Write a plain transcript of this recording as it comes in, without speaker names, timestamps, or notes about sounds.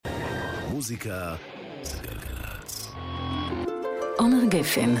מוזיקה זה גלגלצ. עומר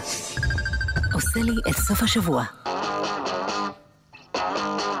גפן עושה לי את סוף השבוע.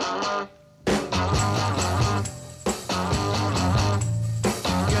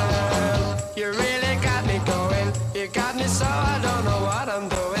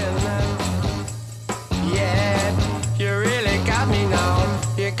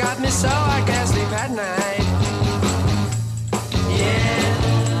 So I can't sleep at night. Yeah,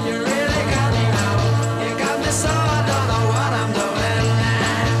 you really got me now. You got me so I don't know what I'm doing.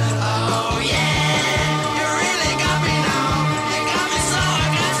 Oh yeah, you really got me now. You got me so I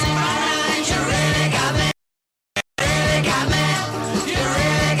can't sleep at night. You really got me. You really got me. You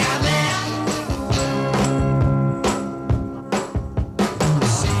really got me.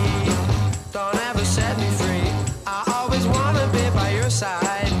 See, don't ever set me free. I always wanna be by your side.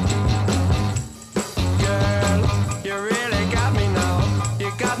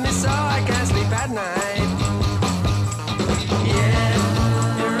 So I can't sleep at night. Yeah,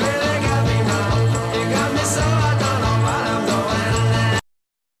 you really got me now. You got me so I don't know what I'm doing.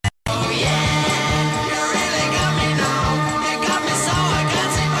 Oh yeah, you really got me now. You got me so I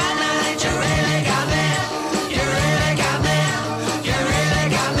can't sleep at night. You really got me. You really got me. You really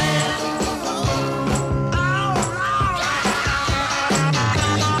got me.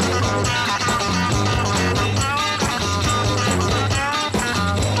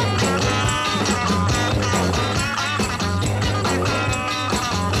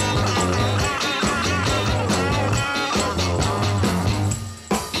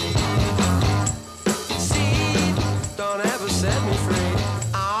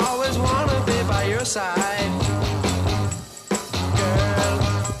 Side. Girl,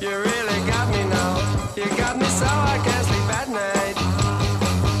 you really got me now. You got me so I can't sleep at night.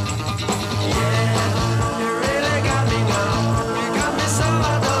 Yeah, you really got me now. You got me so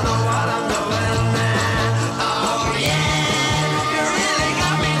I don't know what I'm doing. Oh yeah, you really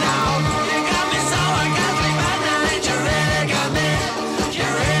got me now. You got me so I can't sleep at night. You really got me. You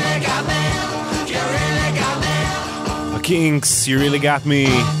really got me. You really got me. הקינגס, You really got me.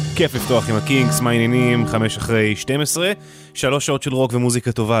 כיף לפתוח עם הקינגס, מה העניינים? 5:12, 3 שעות של רוק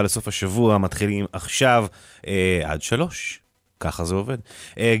ומוזיקה טובה לסוף השבוע, מתחילים עכשיו עד 3, ככה זה עובד.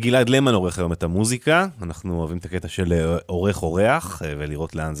 גלעד למן עורך היום את המוזיקה, אנחנו אוהבים את הקטע של עורך אורח,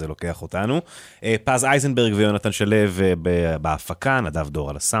 ולראות לאן זה לוקח אותנו. פז אייזנברג ויונתן שלב בהפקה, נדב דור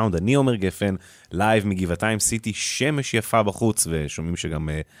על הסאונד, אני עומר גפן, לייב מגבעתיים סיטי, שמש יפה בחוץ, ושומעים שגם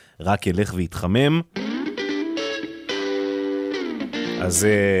רק ילך ויתחמם. אז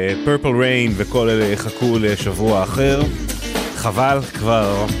Purple Rain וכל אלה יחכו לשבוע אחר. חבל,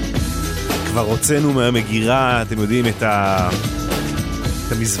 כבר הוצאנו מהמגירה, אתם יודעים, את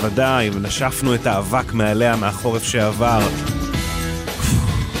המזוודה, נשפנו את האבק מעליה מהחורף שעבר.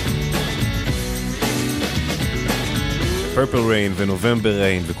 Purple Rain ו-November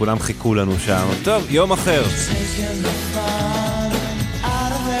Rain, וכולם חיכו לנו שם. טוב, יום אחר.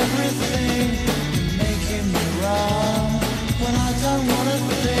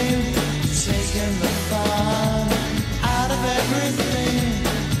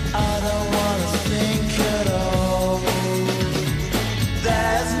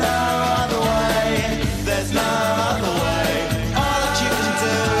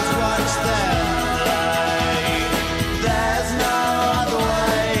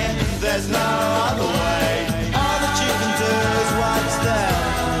 There's no other way. All that you can do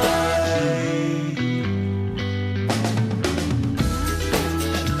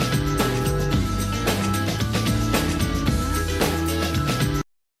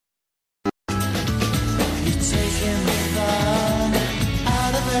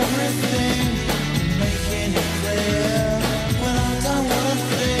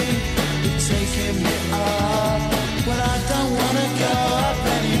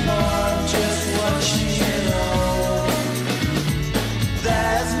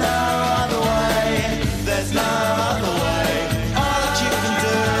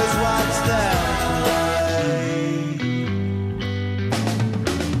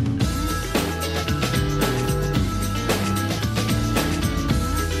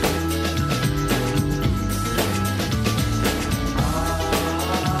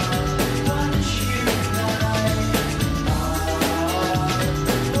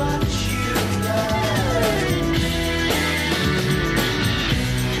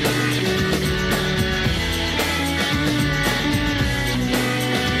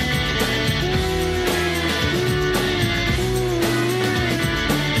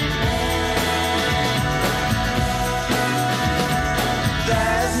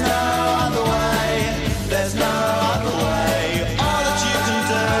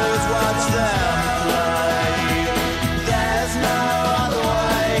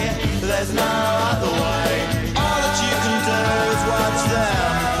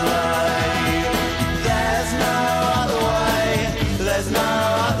there's no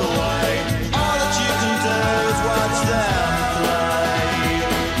other way. All that you can do is watch them play.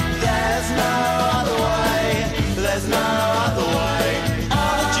 There's no other way, there's no other way.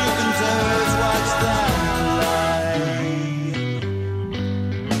 All that you can do is watch them play.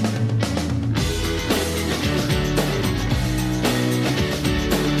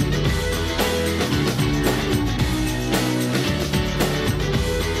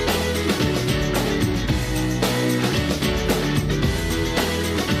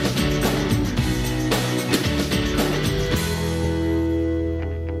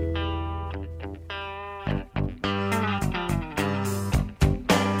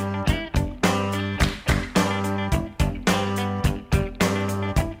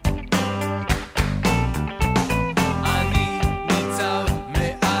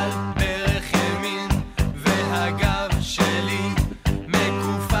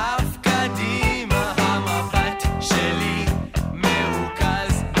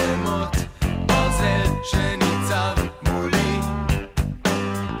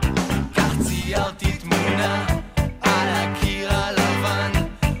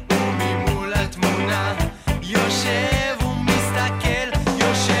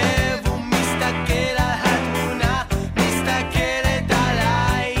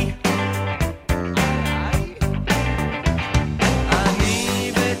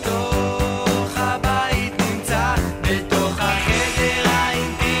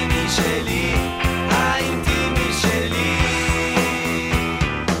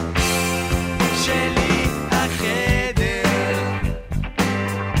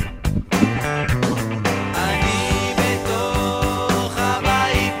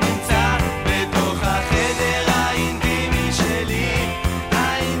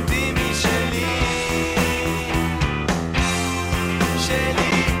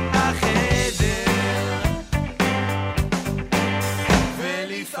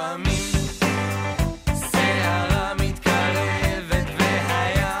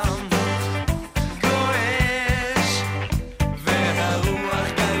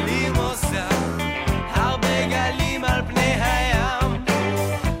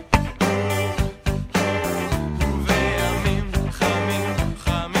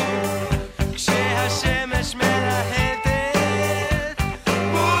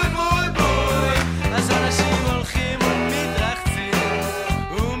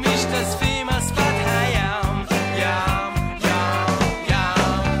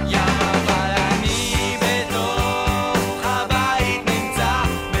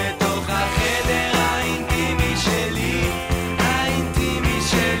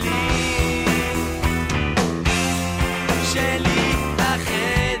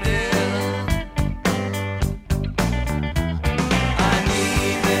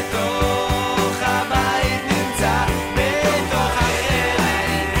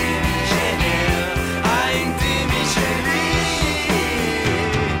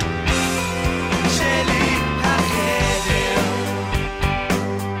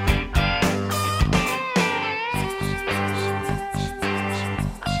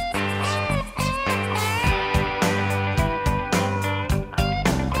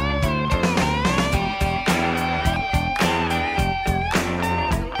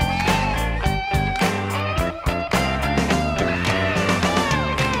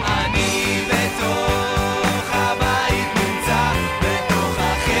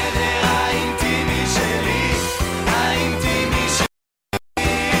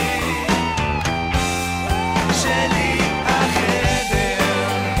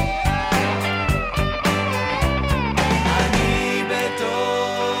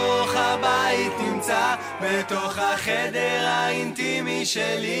 בתוך החדר האינטימי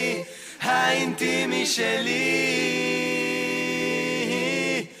שלי, האינטימי שלי,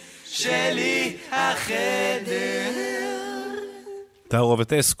 שלי החדר.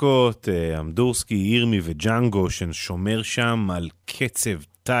 תערובת אסקוט, אמדורסקי, ירמי וג'אנגו ששומר שם על קצב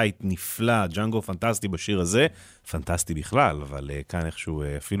טייט נפלא. ג'אנגו פנטסטי בשיר הזה, פנטסטי בכלל, אבל כאן איכשהו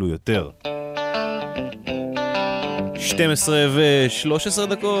אפילו יותר. 12 ו-13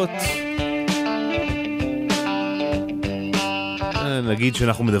 דקות. נגיד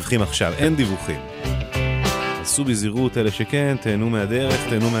שאנחנו מדווחים עכשיו, אין דיווחים. עשו בזהירות, אלה שכן, תהנו מהדרך,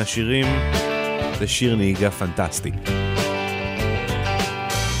 תהנו מהשירים. זה שיר נהיגה פנטסטי.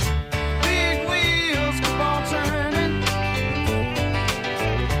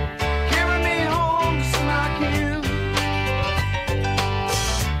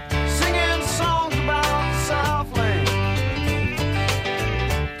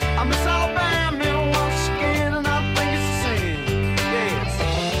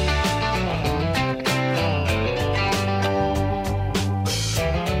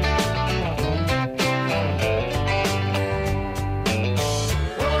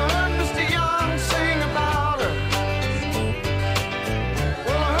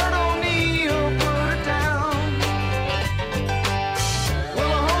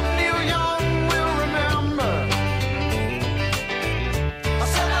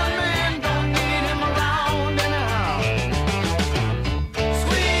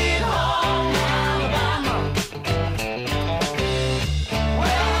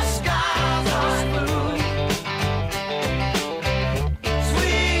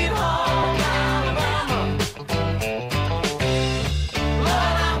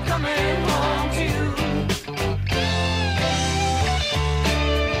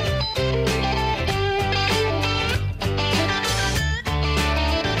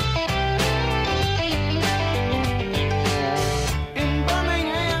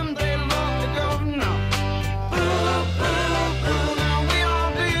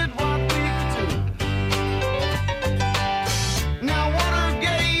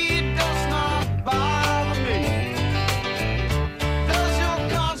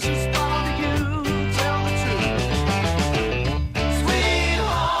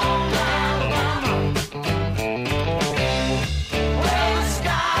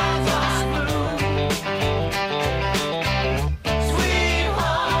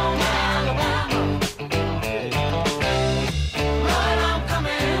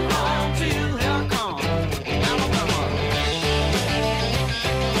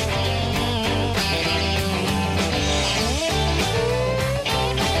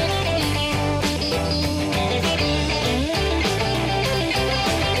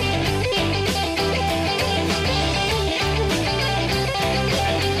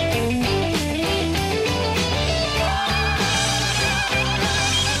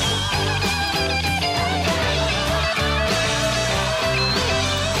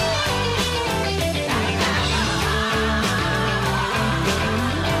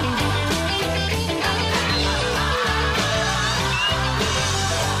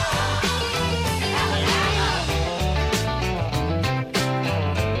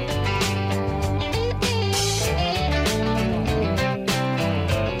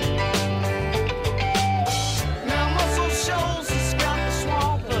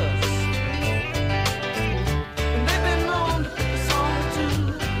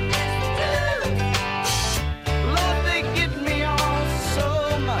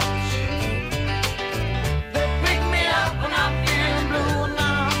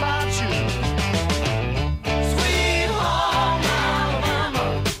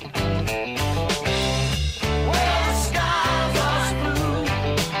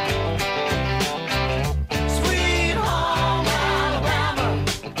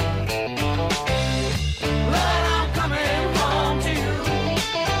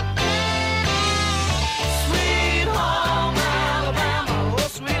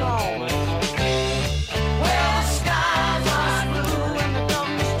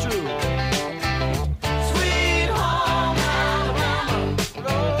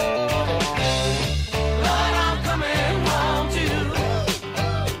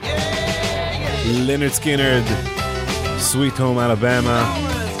 לינרד סקינרד, Sweet Home Alabama.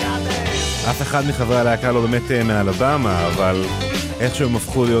 אף אחד מחברי הלהקה לא באמת מאלבמה, אבל איכשהו הם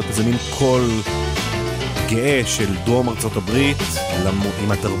הפכו להיות איזה מין קול גאה של דרום ארצות הברית,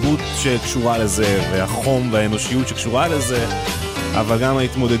 עם התרבות שקשורה לזה והחום והאנושיות שקשורה לזה, אבל גם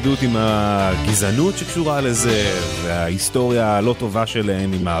ההתמודדות עם הגזענות שקשורה לזה וההיסטוריה הלא טובה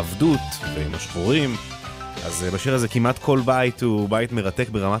שלהם עם העבדות ועם השחורים. אז בשיר הזה כמעט כל בית הוא בית מרתק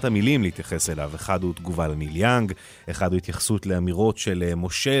ברמת המילים להתייחס אליו. אחד הוא תגובה לניל יאנג, אחד הוא התייחסות לאמירות של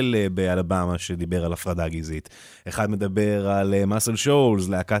מושל באלבמה שדיבר על הפרדה גזעית, אחד מדבר על מסל שולס,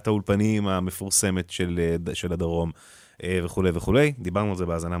 להקת האולפנים המפורסמת של הדרום וכו' וכו'. דיברנו על זה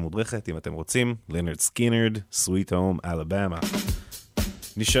בהאזנה מודרכת, אם אתם רוצים. לינרד סקינרד, Sweet Home Alabama.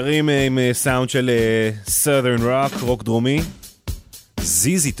 נשארים עם סאונד של Southern Rock, רוק דרומי,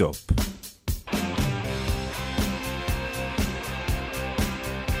 זיזי טופ.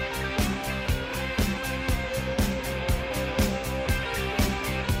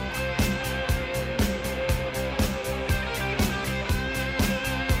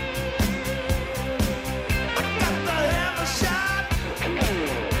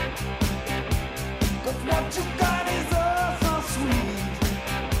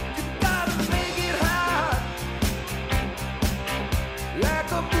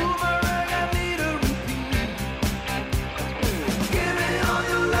 Like a boomerang.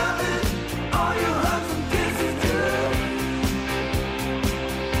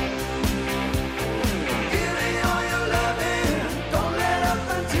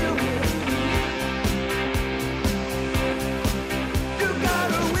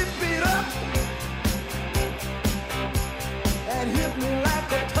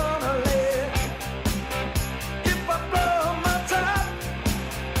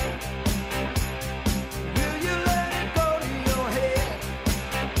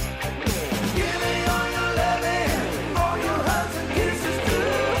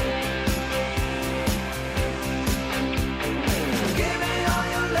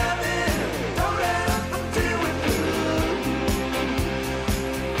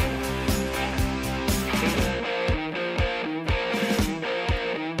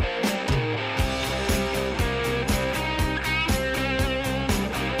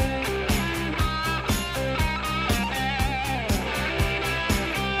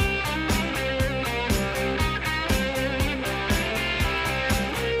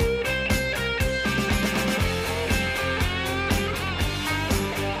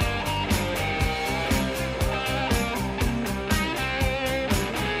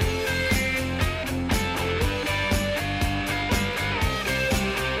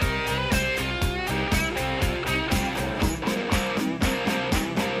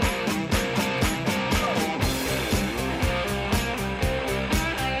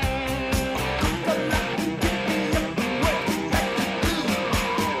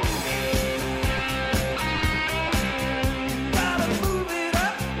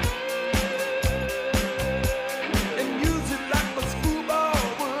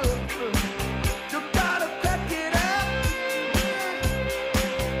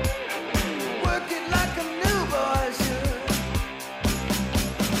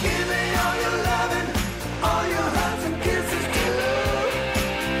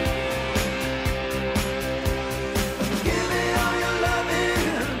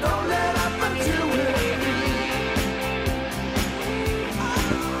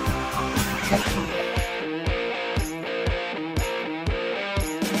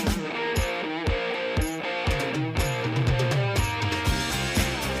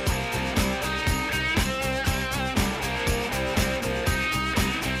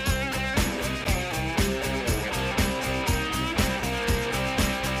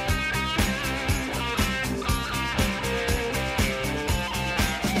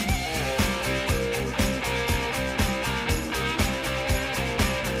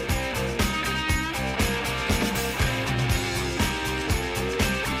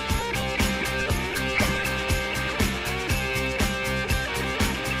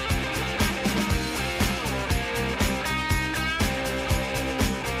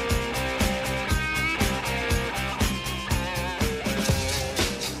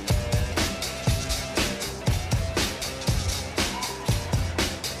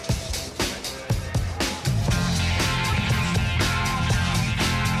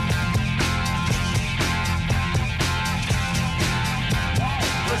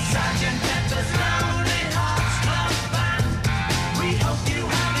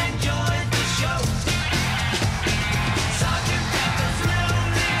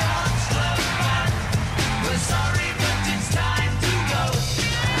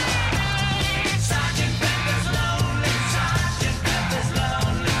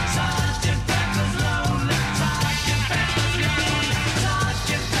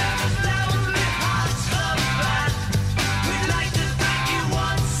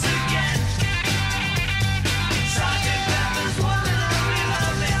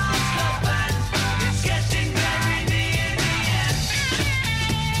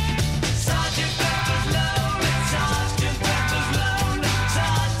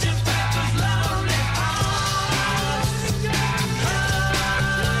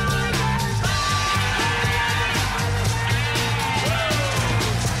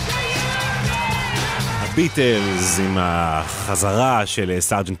 ביטלס עם החזרה של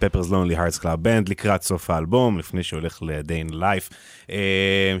סארג'נט פפרס לונלי הארטס קלאב בנד לקראת סוף האלבום, לפני שהולך ל-Day in Life.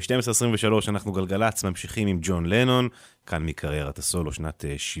 12:23 אנחנו גלגלץ, ממשיכים עם ג'ון לנון, כאן מקריירת הסולו, שנת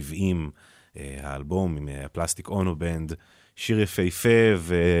 70, האלבום עם הפלסטיק אונו בנד, שיר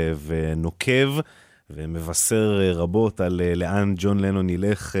יפהפה ונוקב, ומבשר רבות על לאן ג'ון לנון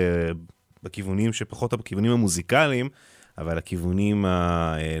ילך בכיוונים שפחות בכיוונים המוזיקליים, אבל הכיוונים,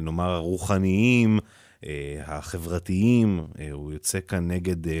 נאמר, הרוחניים, החברתיים, הוא יוצא כאן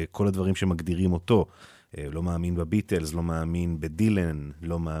נגד כל הדברים שמגדירים אותו. לא מאמין בביטלס, לא מאמין בדילן,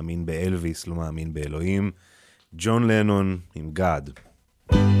 לא מאמין באלוויס, לא מאמין באלוהים. ג'ון לנון עם גאד.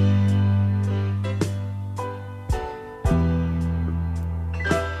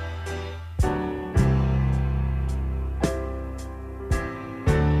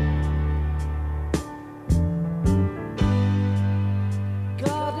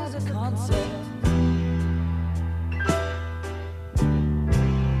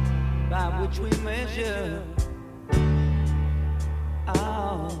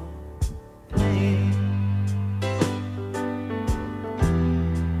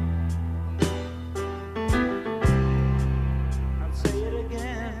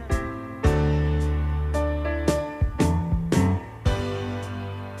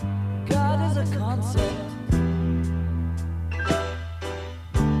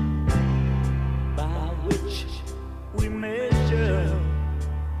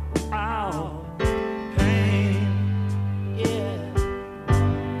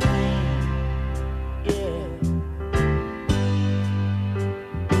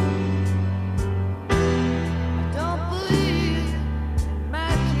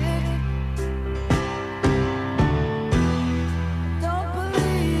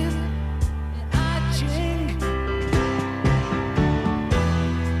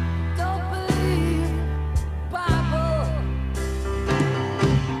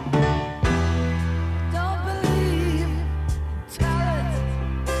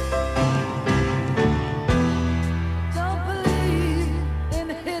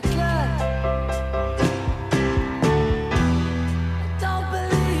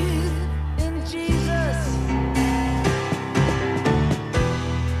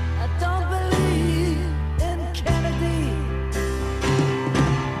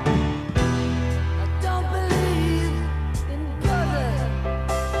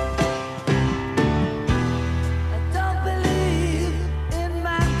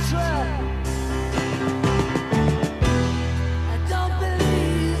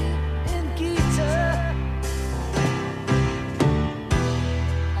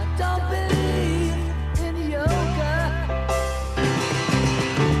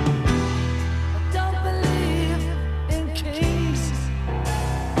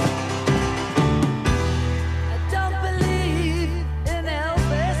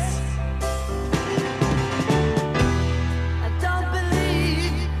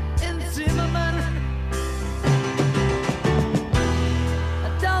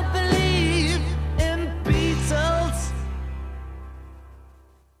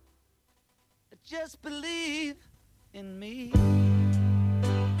 Just believe in me.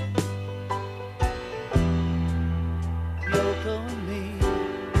 Yoko and me.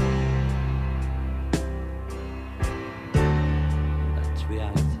 That's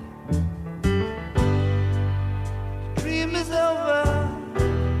reality. The dream is over.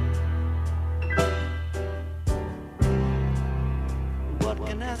 What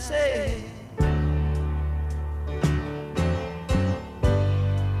can I say?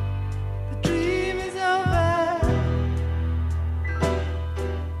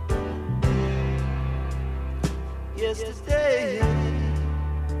 Yesterday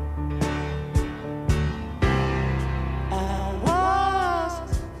I was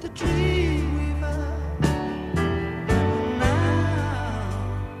the dream weaver,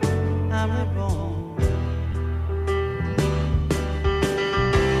 now I'm reborn.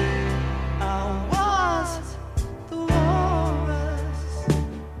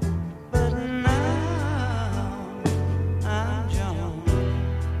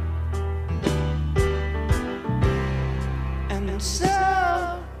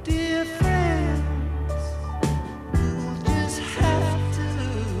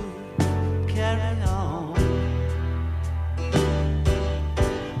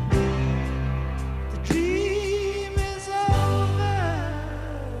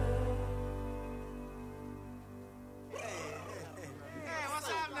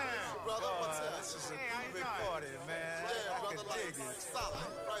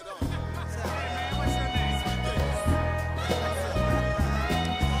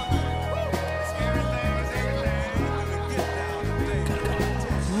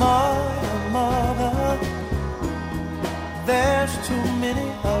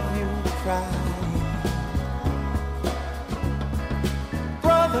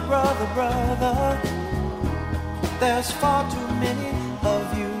 brother, brother, there's far too many of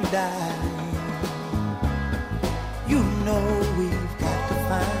you dying. You know we've got to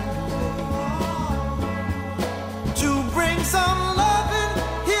find a way to bring some loving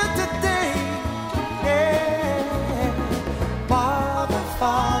here today. Yeah. Father,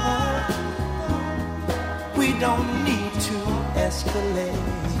 Father, we don't need to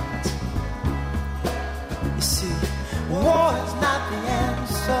escalate. You see, war is not the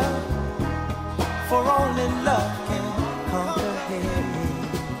answer, for only love can conquer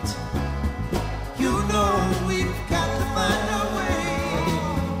hate. You know we've got to find a way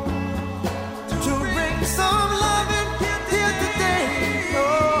to bring some love in here today.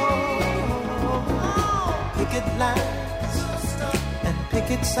 Oh, picket lines and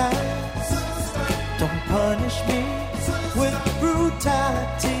picket signs, don't punish me with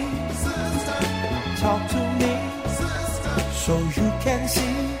brutality. Talk to me so you can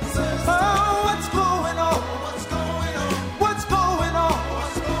see what's going on. What's going on?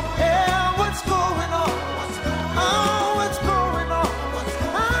 Yeah, what's going on? Oh, what's going on?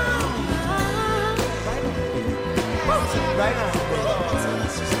 Right on. Right on.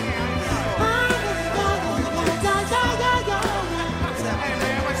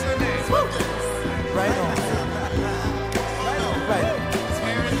 Right on.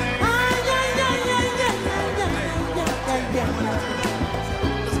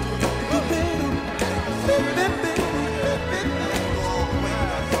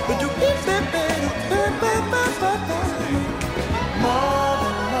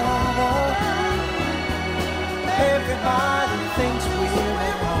 Everybody thinks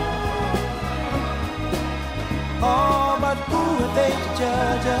we're wrong. Oh, but who are they to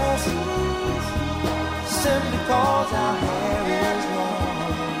judge us? Simply cause our hair is long.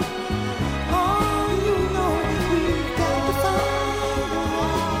 Oh, you know we've got to find a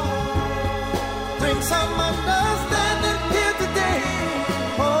way. Bring some understanding here today.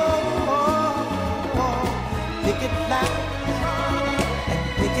 Oh, oh, oh. Picket line and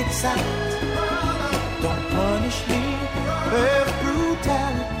picket sign. Don't punish me with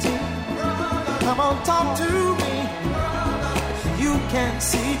brutality. Come on, talk to me so you can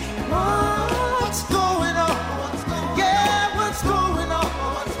see what's going on. Yeah, what's going on?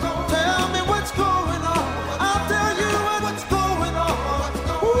 Tell me what's going on. I'll tell you what's going on.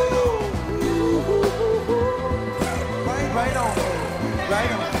 Ooh. Right on,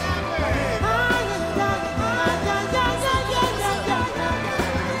 right on. Right on.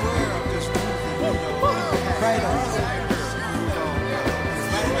 Right on.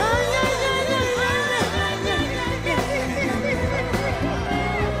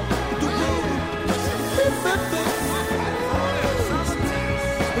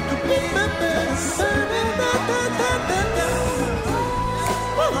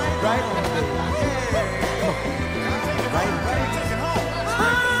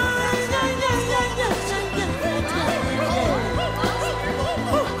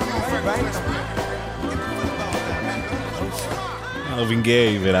 מרווין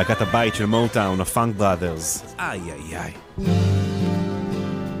גיי ולהקת הבית של מוטאון, הפאנק בראדרס. איי איי איי.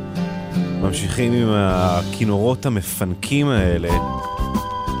 ממשיכים עם הכינורות המפנקים האלה.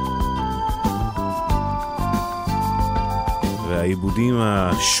 והעיבודים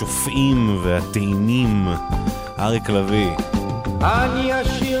השופעים והטעינים. אריק לוי. אני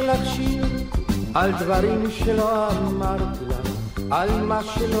אשיר לך שיר על דברים שלא אמרתי לך, על מה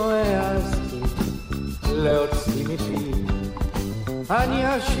שלא העזתי להוציא מפי.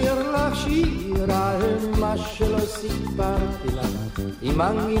 אני אשיר לך שיר על מה שלא סיפרתי לך, עם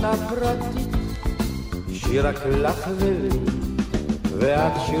מנגינה פרטית, שיר רק לך ולי,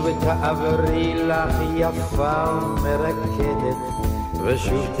 ואת שוב תעברי לך יפה ומרקדת,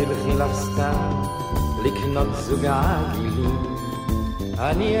 ושוב תלכי לך סתם לקנות זוג עגילים.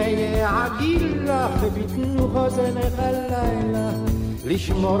 אני אהיה עגיל לך ובתנוך אוזנך הלילה,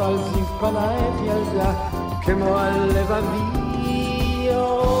 לשמור על זיו פנייך ילדה כמו על לבבי.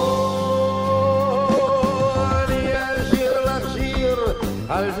 אני אשיר לך שיר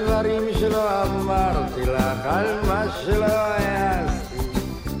על דברים שלא אמרתי לך, על מה שלא העזתי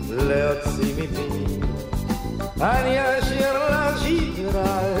להוציא מפי. אני אשיר לך שיר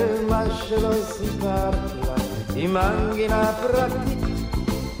על מה שלא סיפרתי לך, עם מנגינה פרטית,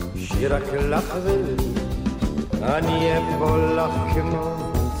 שיר רק לך ולי. אני אפול לך כמו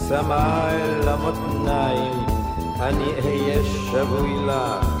צמא אל המותניים, אני אהיה שבוי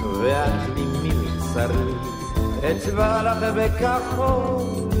לך ואת לי מבשרי, אצבע לך בכחול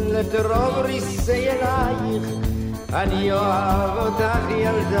את רוב ריסי אלייך. אני אוהב אותך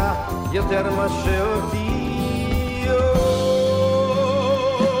ילדה יותר מה שאותי.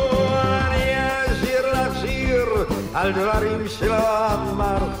 על דברים שלא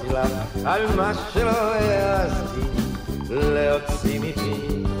אמרתי לך, על מה שלא העזתי להוציא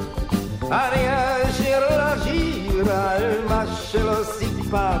מפי. אני אשיר לך שיר על מה שלא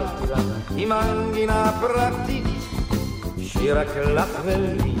סיפרתי לך, עם מנגינה פרטית, שיר רק לך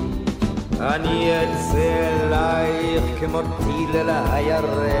ולי. אני אצא אלייך כמו טיל אל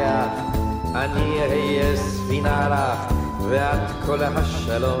הירח, אני אהיה ספינה לך ואת כל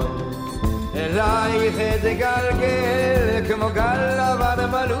השלום. אלייך אתגלגל כמו גל לבן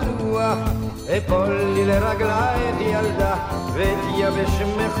מלוח, אפול לי לרגלייך ילדה ותייבש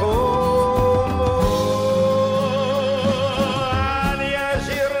מחום. אני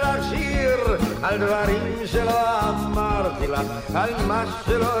אשיר לך שיר על דברים שלא אמרתי לך, על מה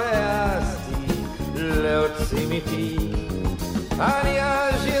שלא העזתי להוציא מפי. אני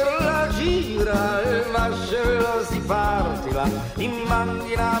אשיר לך שיר על מה שלא סיפרתי לך, עם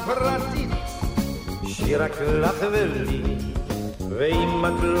מנגינה פרטית, שיר רק לך ולי. ואם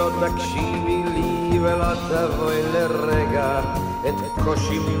את לא תקשיבי לי ולא תבואי לרגע את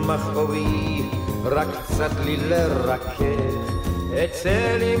קושי מחובי, רק קצת לי לרכך,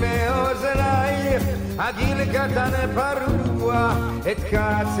 אצא לי מאוזנייך הגיל קטן פרוע, את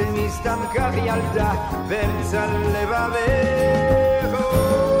קעצמי סתם כך ילדה באמצע לבבך.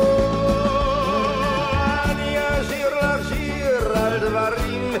 אני אשיר לך שיר על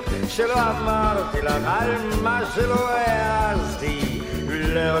דברים שלא אמרתי לך, על מה שלא העזתי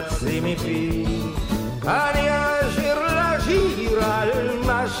להוציא מפי. אני אשיר לך שיר על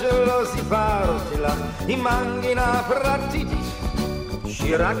מה שלא סיפרתי לך, עם מנגינה פרטית,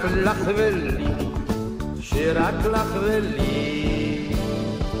 שיר רק לך ולי, שיר רק לך ולי.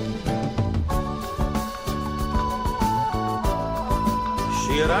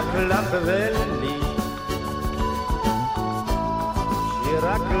 שיר רק לך ולי, שיר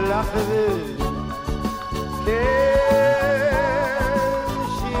רק לך ולי. כן,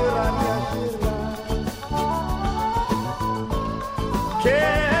 שיר אני אשיר לך.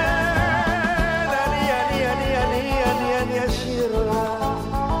 כן, אני אשיר לך.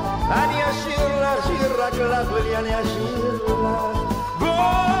 אני אשיר לך, שיר רק לך ולי, אני אשיר לך.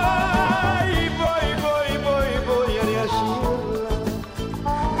 בואי, בואי, בואי, בואי, בואי, אני אשיר לך.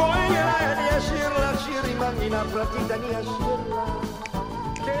 בואי אליי, אני אשיר לך שיר עם מנגינה פרטית, אני אשיר לך.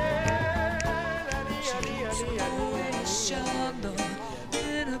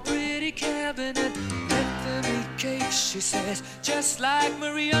 In a pretty cabinet, let them eat cake, she says, just like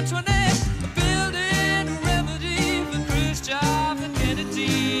Marie Antoinette, building a remedy for Khrushchev and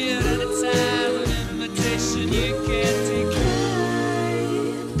Kennedy. At any time, an invitation you can't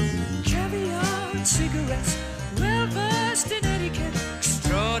decline. Caviar and cigarettes, well versed in etiquette,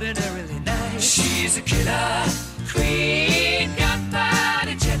 extraordinarily nice. She's a killer queen,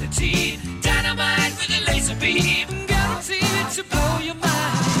 gunpowder gelatine, dynamite with a laser beam, guaranteed to blow your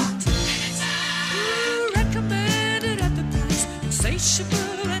mind. Recommended at the price,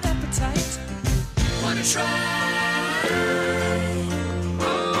 insatiable and appetite. Wanna try?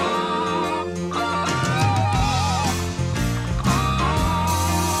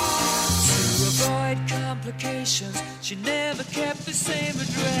 To avoid complications, she never kept the same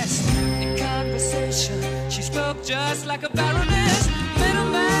address. In conversation, she spoke just like a baroness.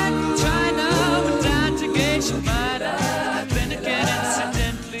 Middleman from China went down to gauge your mind. I've been again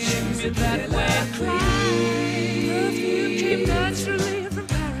incidentally with that wet cream. Perfume came naturally from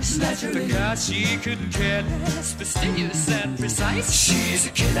Paris, because she couldn't care less, fastidious and precise. She's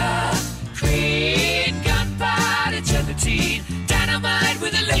a killer queen, gunpowder gelatine, dynamite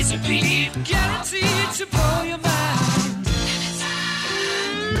with a laser beam, guaranteed to blow your mind.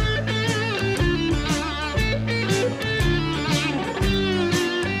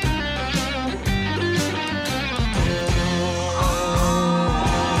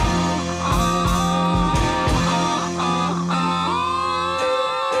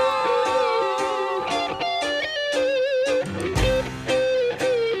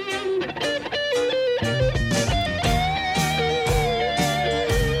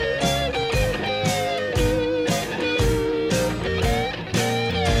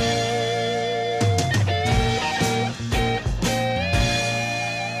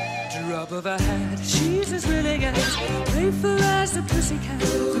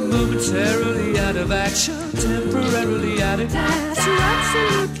 Momentarily out of action, temporarily out of gas, you're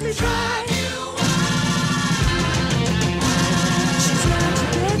absolutely dry. She's out to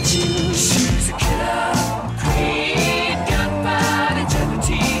get you. She's a killer queen, gunpowder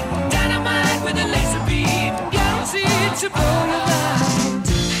gelatine, dynamite with a laser beam, guaranteed to blow your mind.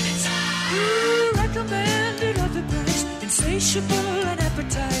 Recommended at the price, insatiable and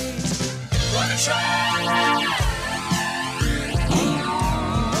appetite. Wanna try?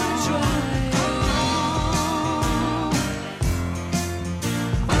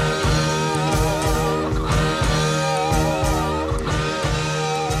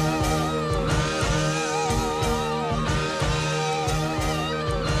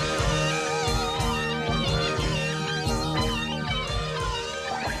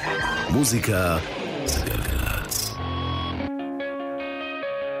 מוזיקה זה גלגלצ.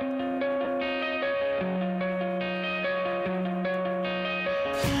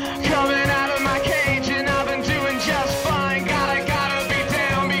 Coming out of my cage and I've been doing just fine. Gotta be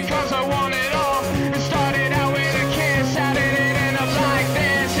down because I want it all. It started out with a kiss, how did it end up like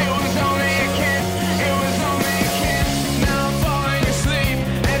this? It was only a kiss, it was only a kiss. Now I'm falling asleep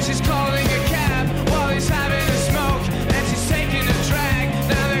and she's calling a cab while he's having a smoke and she's taking a drag.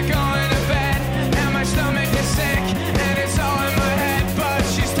 Now they're going to bed and my stomach is sick and it's all in my head, but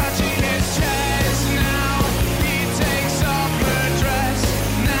she's touching his chest. Now he takes off her dress.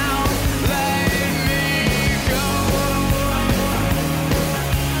 Now let me go.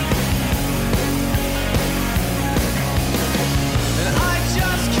 And I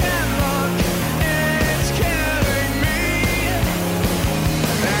just can't look, it's killing me.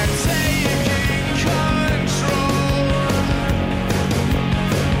 And taking control.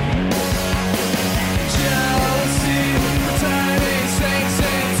 Jealousy, turning saints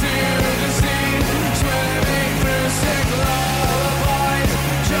into the sea, swimming through sick lullabies,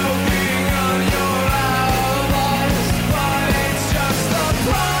 choking on your alibis. But it's just the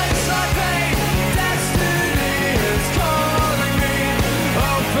price I pay. Destiny is calling me.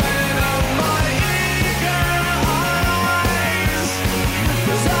 Open up my eager eyes,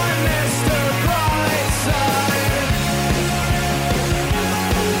 'cause I missed the bright side.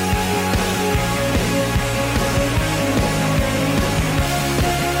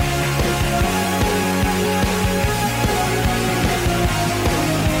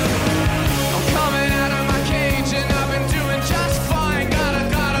 I'm coming out of my cage and I've been doing just fine.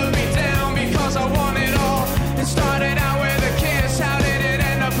 Gotta be down because I want it all. It started out with a kiss, how did it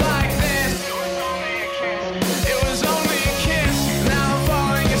end up like this? It was only a kiss, it was only a kiss. Now I'm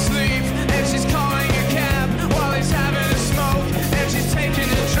falling asleep and she's calling a cab while he's having a smoke and she's taking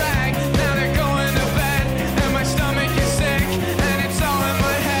a drag. Now they're going to bed and my stomach is sick and it's all in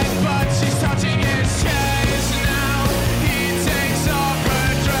my head, but she's touching his chest. Now he takes off her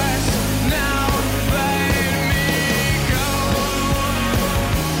dress. Now let me go.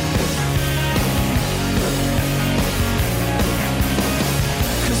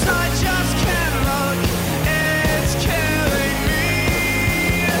 'Cause I just can't look, it's killing me.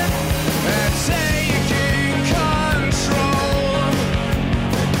 And taking control.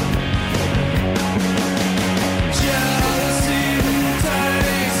 Jealousy,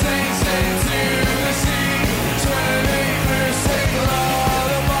 turning saints into the sea, swimming through sick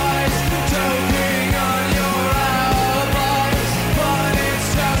lullabies, choking on your alibis. But it's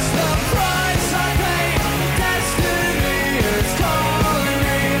just the price I pay. Destiny is calling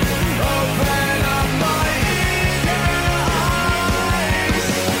me. Open up my eager eyes,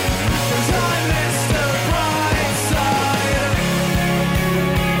 'cause I missed the bright side.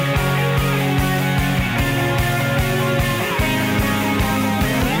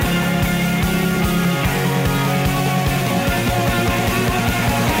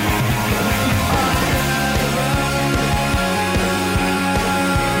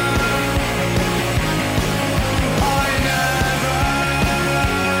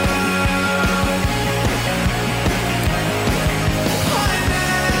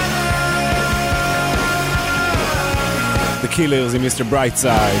 The Killers עם מיסטר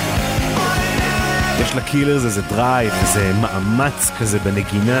ברייטסייד. יש לקילרס איזה דרייב, איזה מאמץ כזה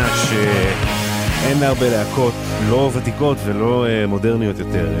בנגינה שאין לה הרבה להקות, לא ותיקות ולא מודרניות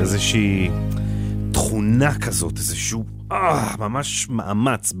יותר. איזושהי תכונה כזאת, איזשהו ממש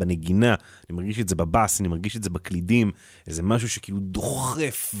מאמץ בנגינה. אני מרגיש את זה בבאס, אני מרגיש את זה בקלידים, איזה משהו שכאילו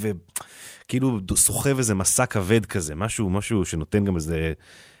דוחף וכאילו סוחב איזה מסע כבד כזה, משהו שנותן גם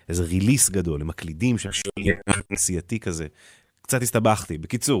איזה ריליס גדול עם הקלידים נסיעתי כזה. קצת הסתבכתי.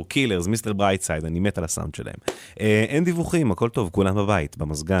 בקיצור, קילרס, מיסטר ברייטסייד, אני מת על הסאונד שלהם. אין דיווחים, הכל טוב, כולם בבית,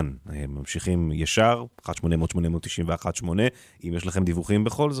 במזגן. ממשיכים ישר, 1-800-891-8, אם יש לכם דיווחים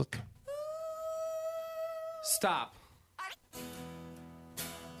בכל זאת. Stop.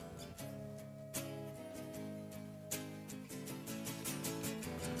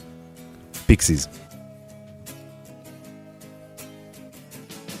 פיקסיז.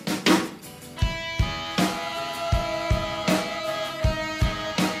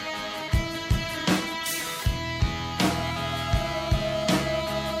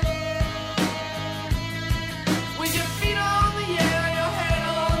 With your feet on the air, your head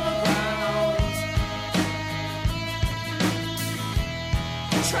on the ground.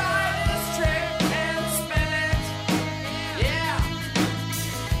 Try this trick and spin it. Yeah.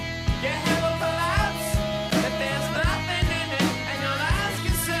 Get hella polite.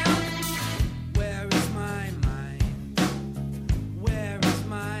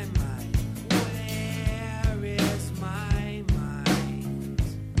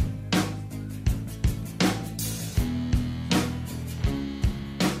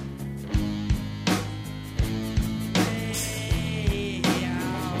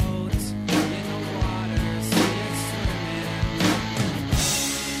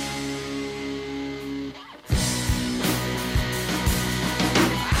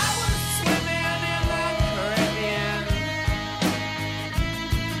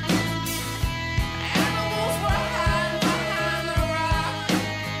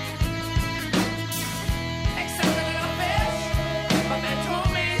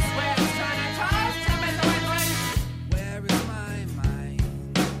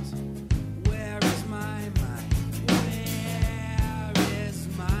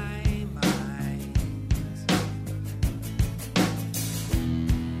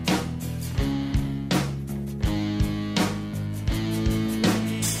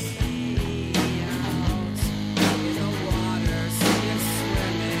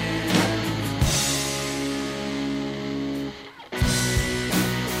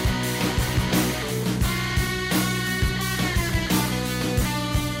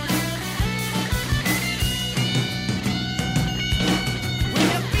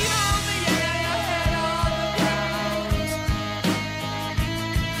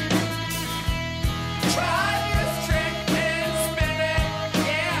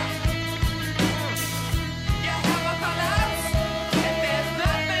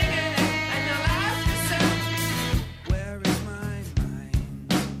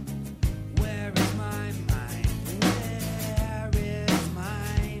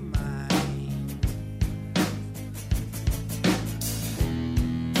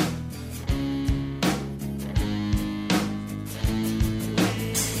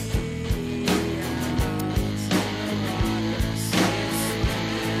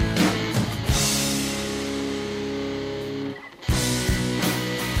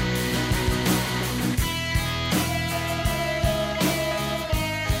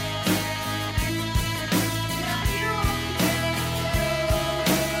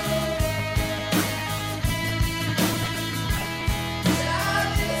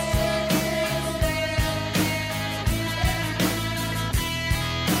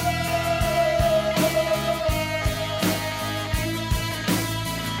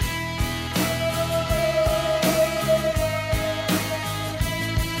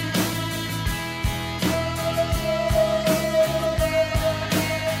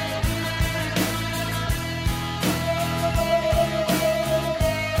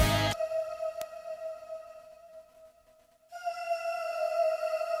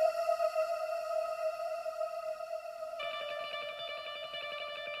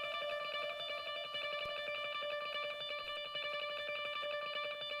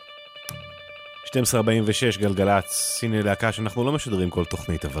 12:46 גלגלץ, הנה להקה שאנחנו לא משדרים כל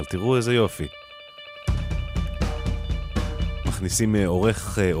תוכנית, אבל תראו איזה יופי. מכניסים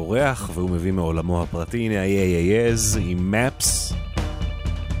אורח והוא מביא מעולמו הפרטי, הנה ה-AAAs עם Maps,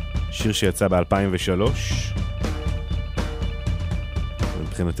 שיר שיצא ב-2003.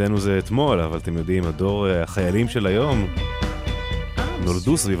 מבחינתנו זה אתמול, אבל אתם יודעים, הדור החיילים של היום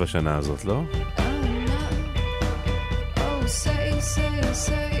נולדו סביב השנה הזאת, לא?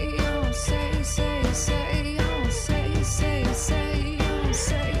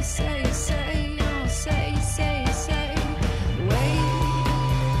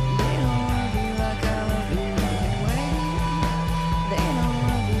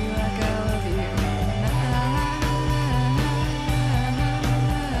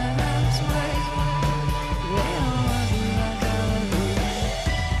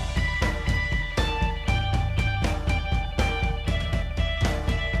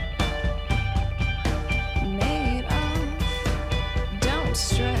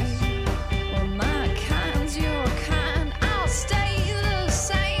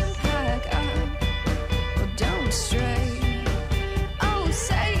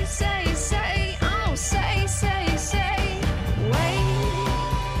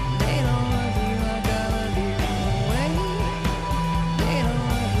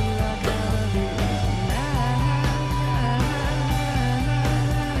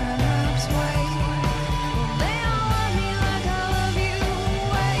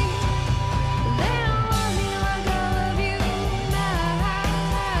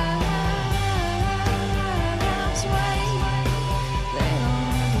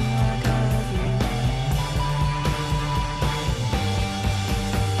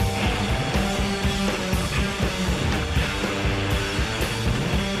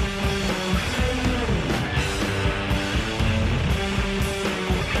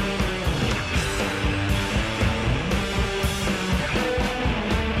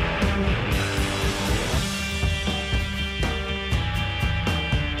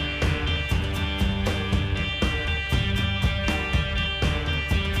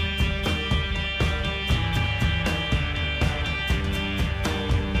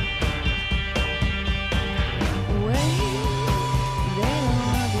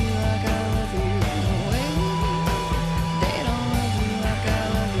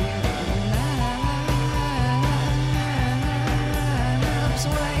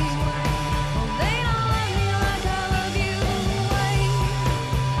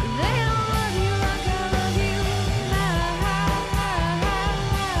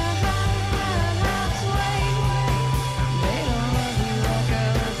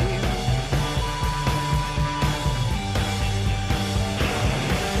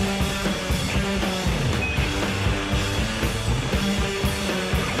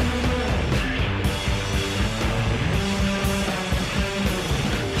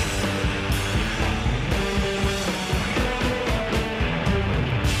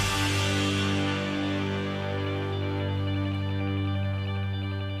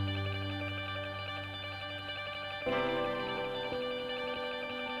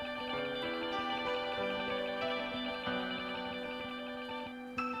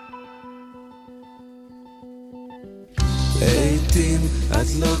 לעתים את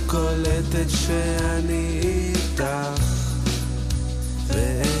לא קולטת שאני איתך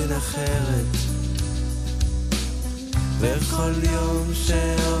ואין אחרת, וכל יום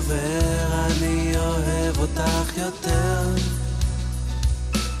שעובר אני אוהב אותך יותר.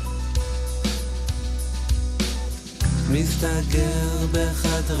 מסתגר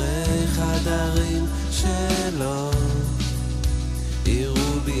בחדרי חדרים שלא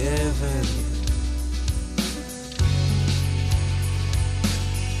יראו בי אבן,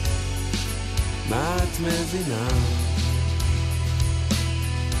 מה את מבינה?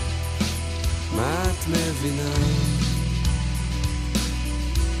 מה את מבינה?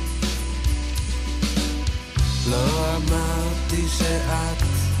 לא אמרתי שאת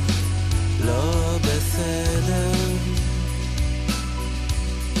לא בסדר,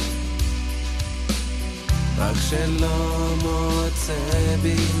 רק שלא מוצא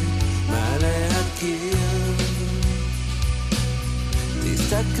בי מה להכיר.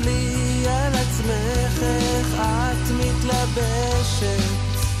 תסתכלי על עצמך איך את מתלבשת,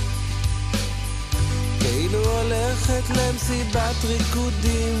 כאילו הולכת למסיבת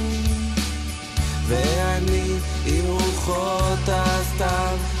ריקודים, ואני עם רוחות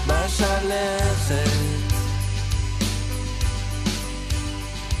הסתיו בשלכת.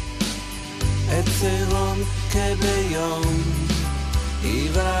 את צירום כביום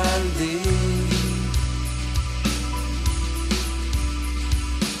היוולדי,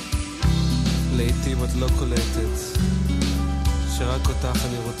 לעתים את לא קולטת שרק אותך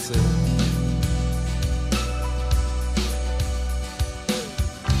אני רוצה.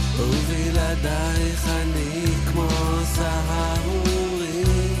 ובלעדייך אני כמו סהרורי,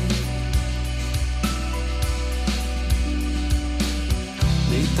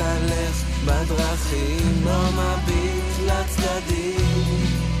 מתהלך בדרכים, לא מביט לצדדים,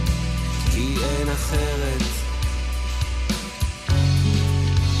 כי אין אחרת.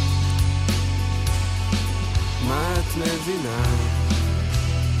 מה את מבינה?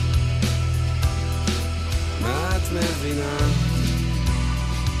 מה את מבינה?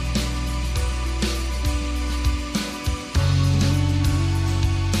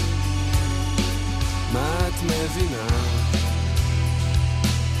 מה את מבינה?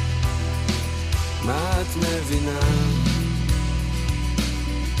 מה את מבינה?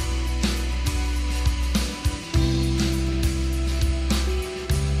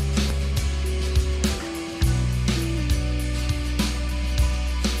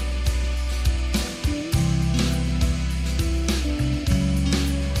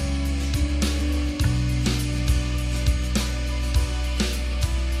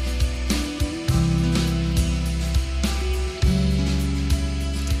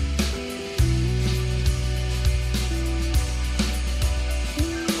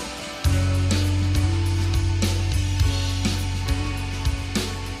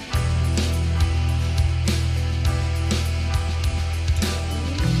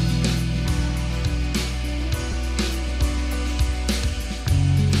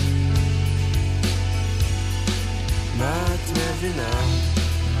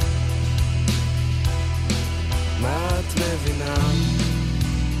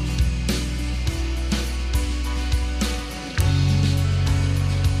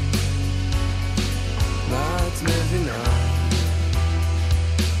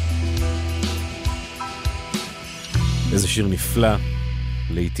 איזה שיר נפלא,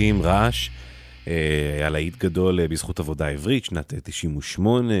 לעתים רעש, היה להיט גדול בזכות עבודה עברית, שנת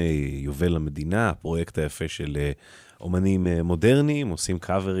 98, יובל למדינה, הפרויקט היפה של אומנים מודרניים, עושים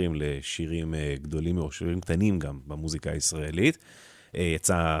קאברים לשירים גדולים או שירים קטנים גם במוזיקה הישראלית.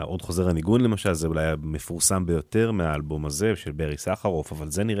 יצא עוד חוזר הניגון למשל, זה אולי המפורסם ביותר מהאלבום הזה של ברי סחרוף,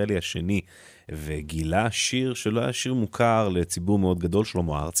 אבל זה נראה לי השני, וגילה שיר שלא היה שיר מוכר לציבור מאוד גדול,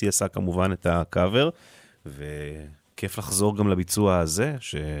 שלמה ארצי עשה כמובן את הקאבר, וכיף לחזור גם לביצוע הזה,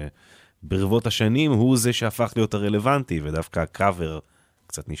 שברבות השנים הוא זה שהפך להיות הרלוונטי, ודווקא הקאבר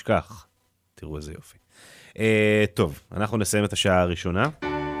קצת נשכח. תראו איזה יופי. טוב, אנחנו נסיים את השעה הראשונה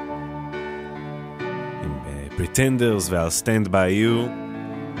עם Pretenders ו-I'll Stand By You.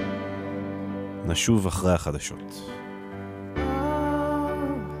 נשוב אחרי החדשות.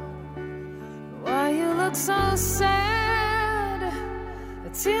 Why you look so sad?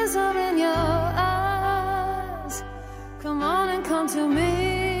 The tears are in your eyes. Come on and come to me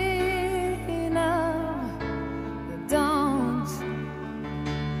now. Don't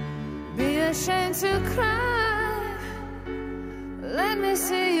be ashamed to cry. Let me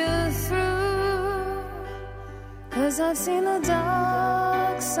see you through. 'Cause I've seen the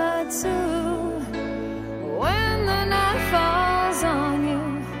dark side too. When the night falls on you,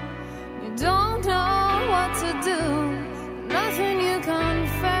 you don't know what to do. Nothing you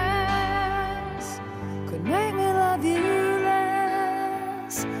confess could make me love you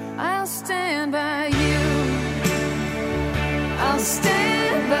less. I'll stand by you. I'll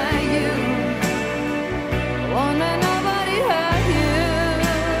stand by you. Won't let nobody hurt you.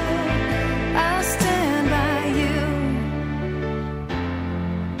 I'll stand by you.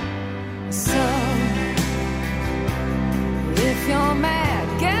 So if you're mad,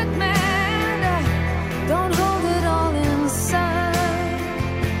 get mad. Don't hold it all inside.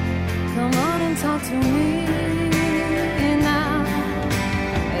 Come on and talk to me now.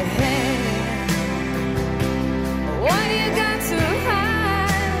 Hey, what you got to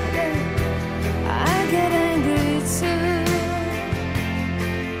hide? I get angry too.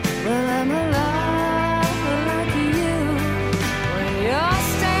 Well, I'm alive like you. When you're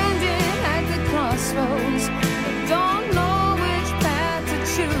standing at the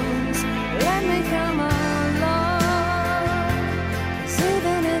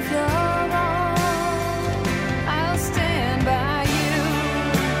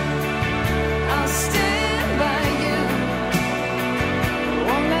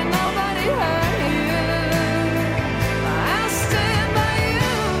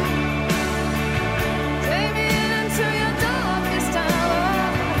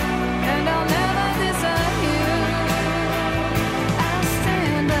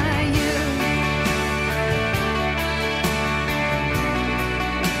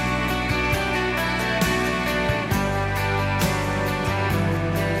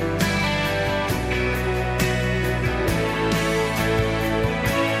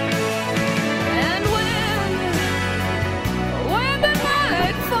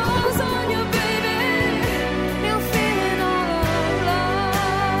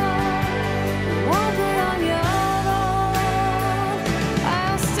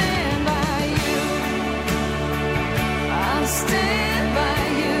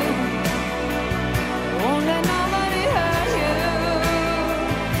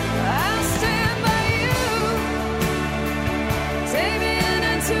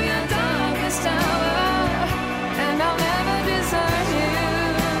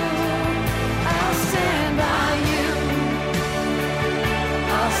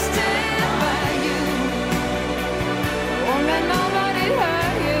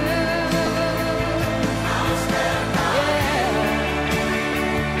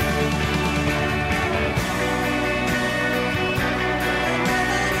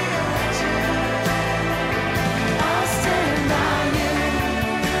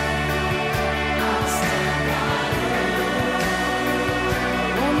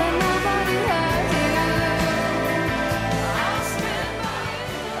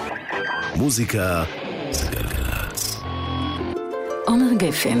מוזיקה זה גלגלצ. עומר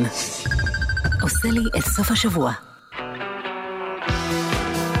גפן עושה לי את סוף השבוע.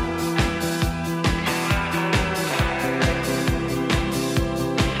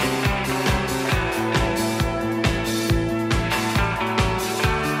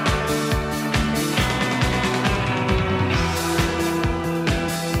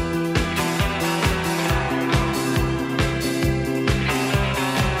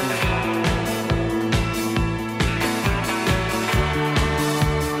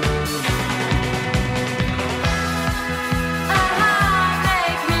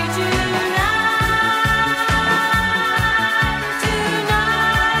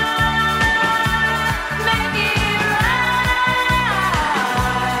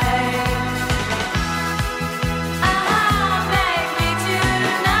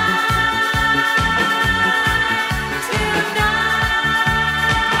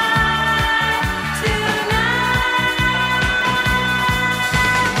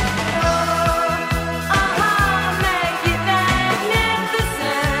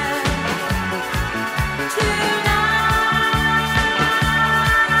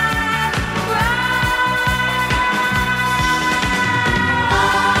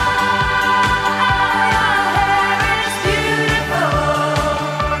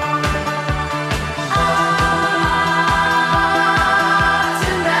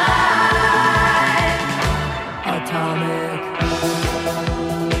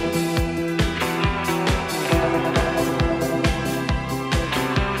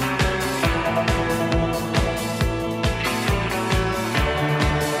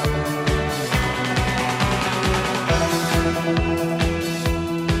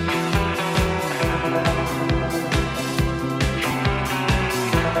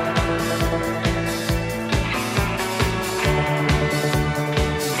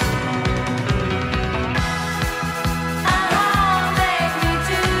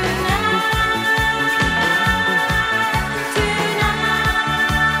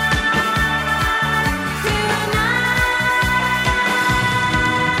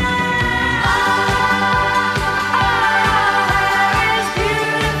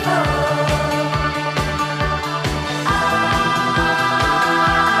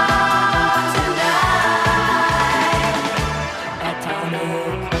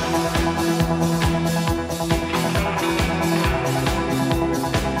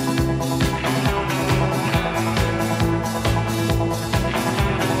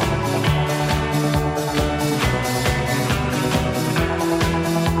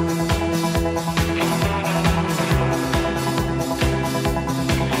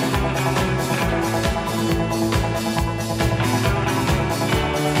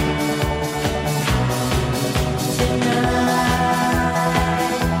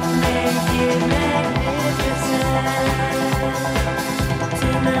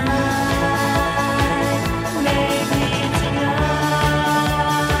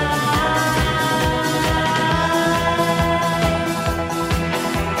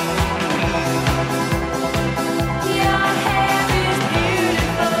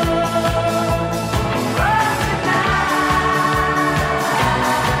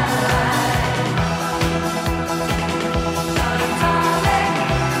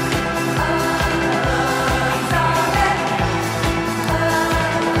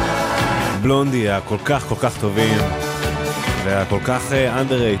 בלונדי הכל כך טובים והכל כך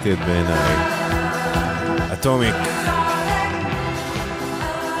underrated בעיניי. אטומיק.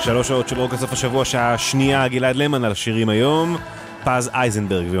 3 שעות של רוק לסוף השבוע, שעה שנייה. גלעד למן על השירים היום, פז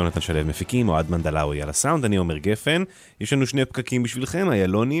אייזנברג ויונתן שלו מפיקים, אוהד מנדלאוי על הסאונד, אני עומר גפן. יש לנו 2 פקקים בשבילכם,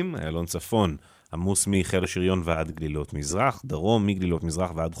 איילונים, איילון צפון עמוס מחיל השריון ועד גלילות מזרח, דרום מגלילות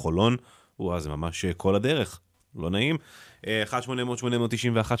מזרח ועד חולון. זה ממש כל הדרך, לא נעים. 1-800-891-8,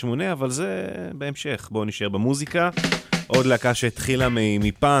 אבל זה בהמשך. בואו נשאר במוזיקה. עוד להקה שהתחילה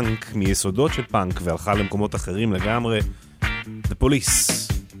מפאנק, מיסודות של פאנק, והלכה למקומות אחרים לגמרי. The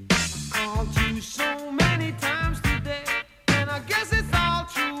Police.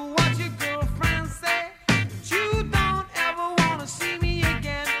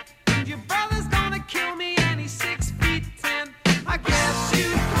 I can't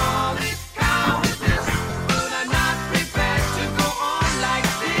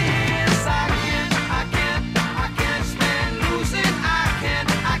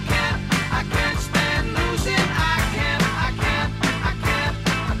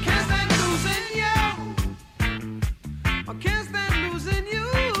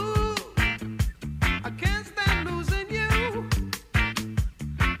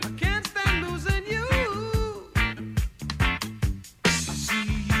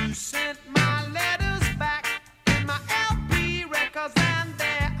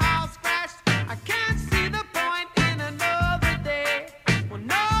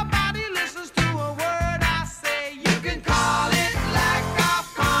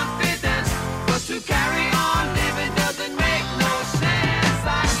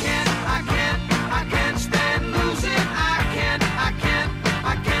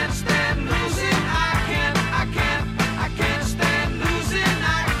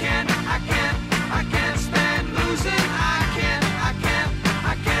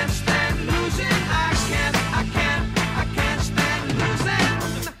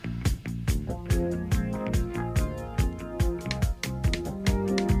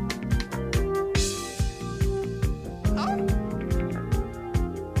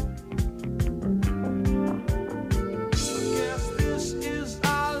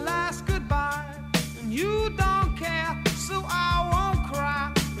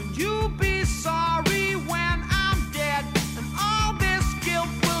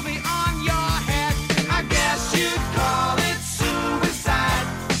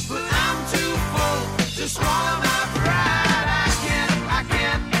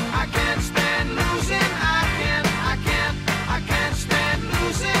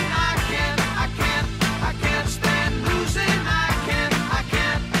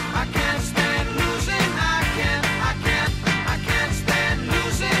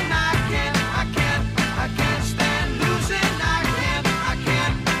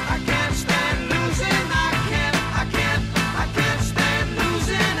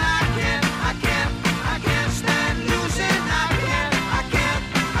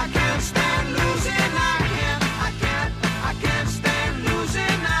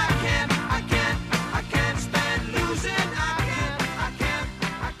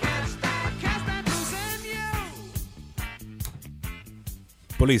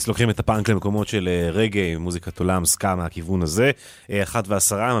פוליס לוקחים את הפאנק למקומות של רגעי, מוזיקת עולם, סקה מהכיוון הזה.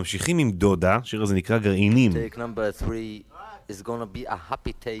 1:10 ממשיכים עם דודה, השיר הזה נקרא גרעינים. Take number 3 is gonna be a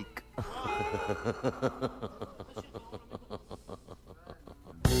happy take.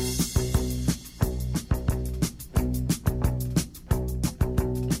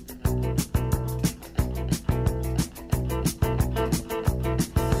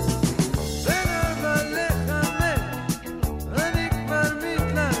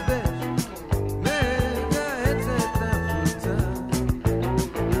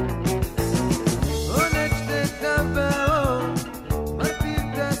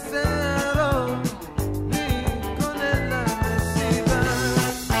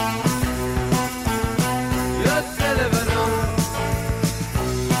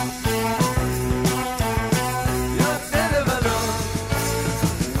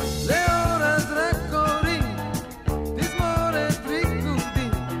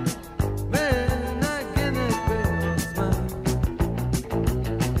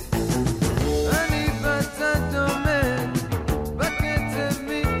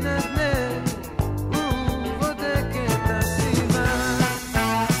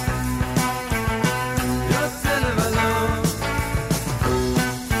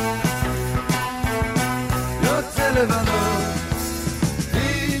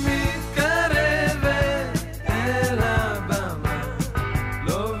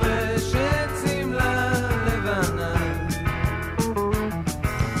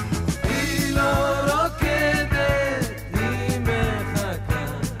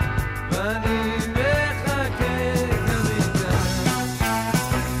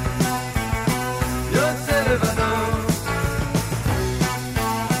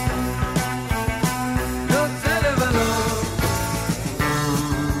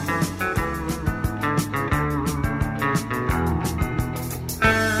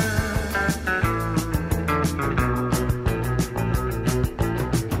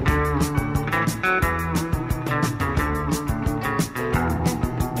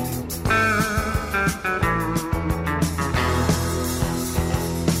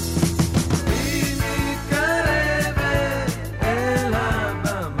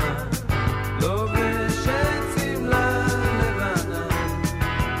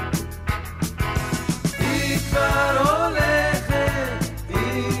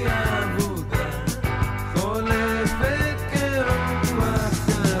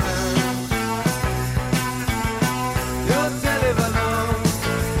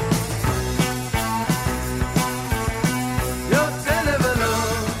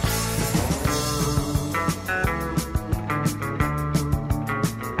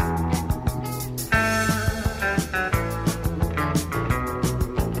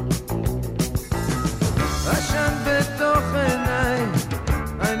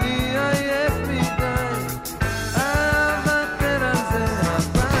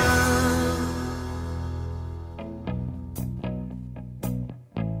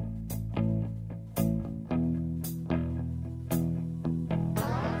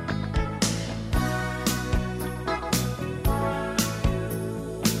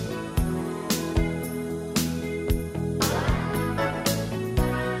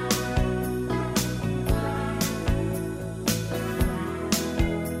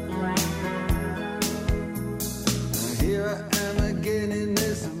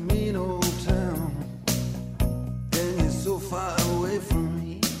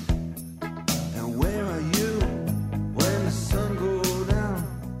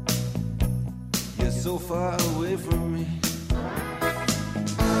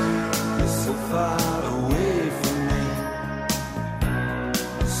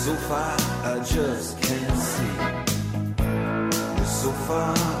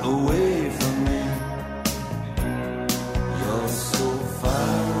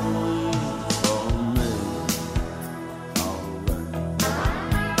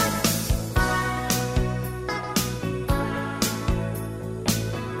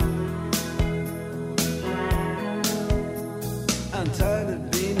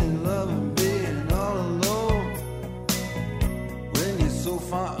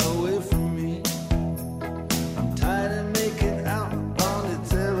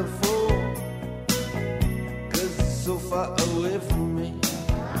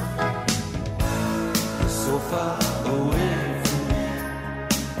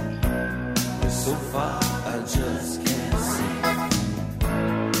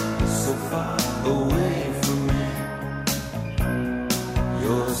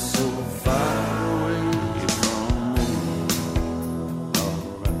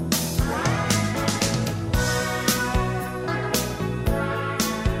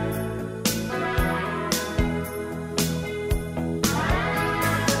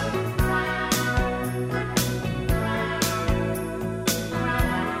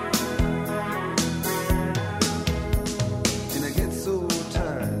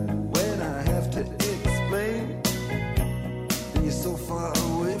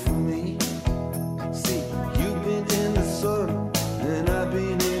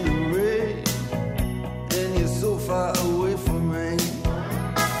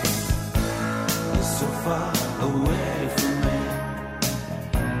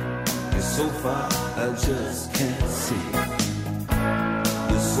 far, I just can't see.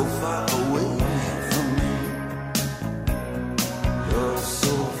 You're so far away from me. You're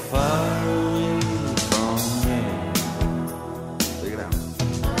so far away from me. Take it out.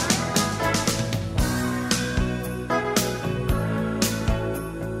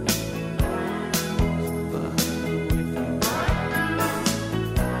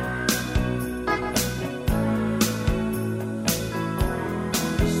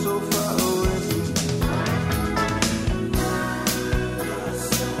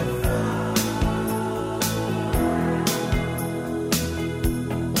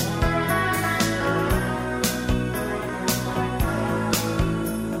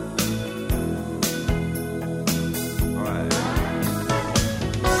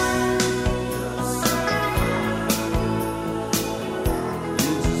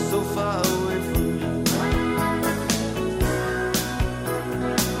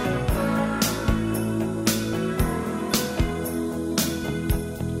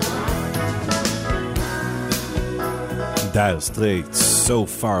 Dire Straits, So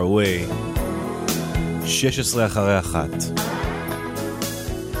Far Away, 16 אחרי 1.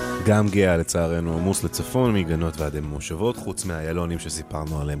 גם גאה לצערנו עמוס לצפון, מגנות ועד מושבות, חוץ מהיילונים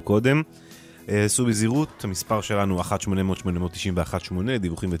שסיפרנו עליהם קודם. סעו בזהירות, המספר שלנו 1-800-891-8,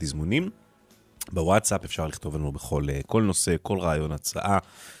 דיווחים ותזמונים. בוואטסאפ אפשר לכתוב לנו בכל כל נושא, כל רעיון, הצעה,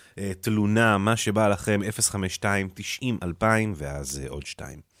 תלונה, מה שבא לכם, 052-90-2000 ואז עוד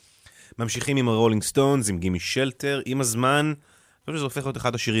 2. ממשיכים עם הרולינג סטונס, עם גימי שלטר, עם הזמן, אני חושב שזה הופך להיות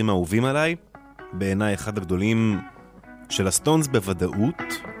אחד השירים האהובים עליי, בעיניי אחד הגדולים של הסטונס בוודאות,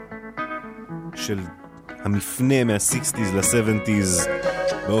 של המפנה מה-60s ל-70s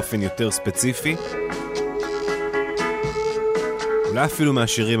באופן יותר ספציפי, אולי אפילו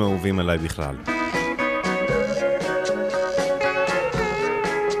מהשירים האהובים עליי בכלל.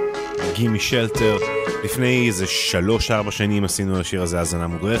 גימי שלטר, לפני איזה 3-4 שנים עשינו על השיר הזה האזנה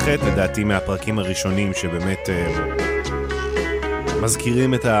מודרכת, לדעתי מהפרקים הראשונים שבאמת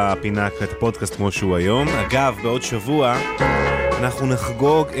מזכירים את הפינה, את הפודקאסט כמו שהוא היום. אגב, בעוד שבוע אנחנו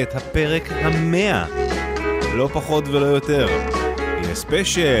נחגוג את הפרק 100, לא פחות ולא יותר. יהיה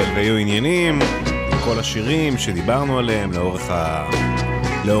ספיישל ויהיו עניינים, כל השירים שדיברנו עליהם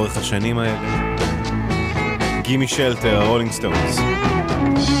לאורך השנים האלה. גימי שלטר, הרולינג סטונס.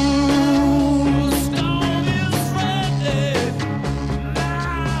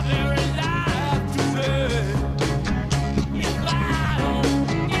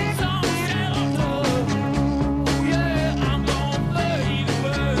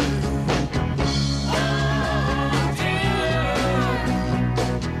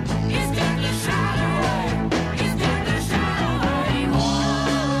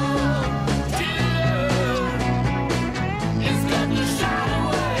 It's got the shine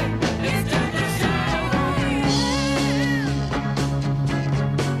away.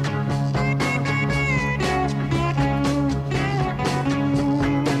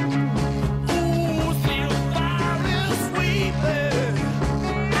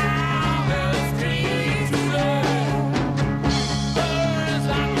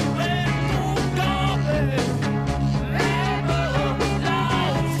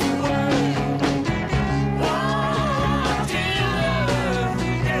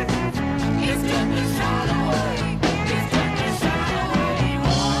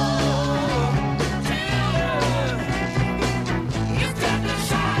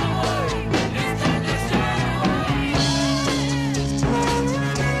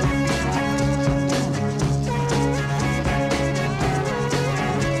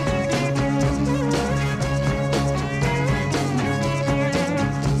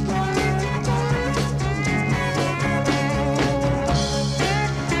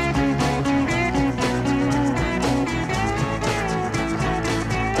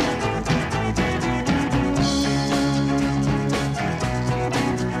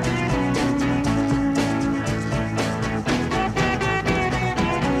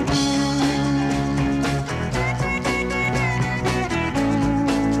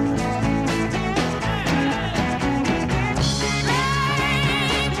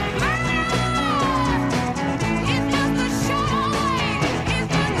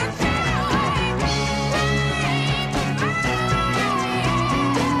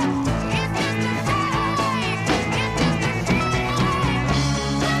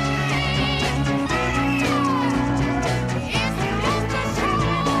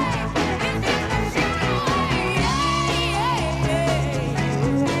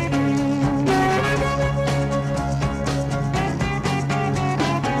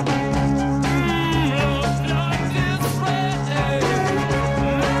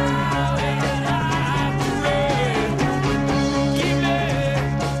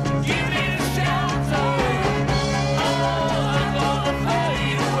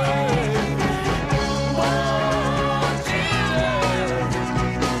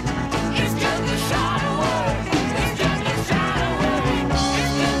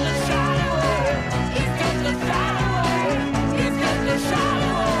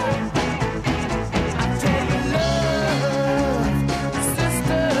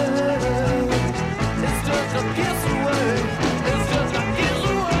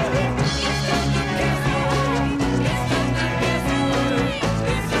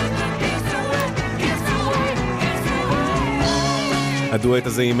 הדואט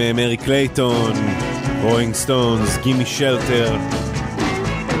הזה עם מרי קלייטון, רולינג סטונס, גימי שלטר,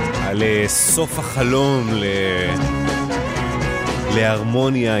 על סוף החלום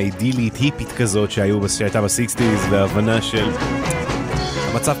להרמוניה אידילית היפית כזאת שהייתה ב-60s, והבנה של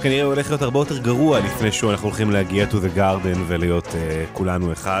המצב כנראה הולך להיות הרבה יותר גרוע לפני שאנחנו הולכים להגיע to the garden ולהיות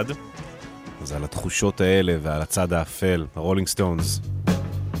כולנו אחד. אז על התחושות האלה ועל הצד האפל, הרולינג סטונס.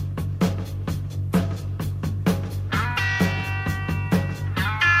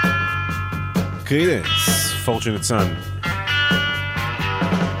 קרידנס, Fortunate Son.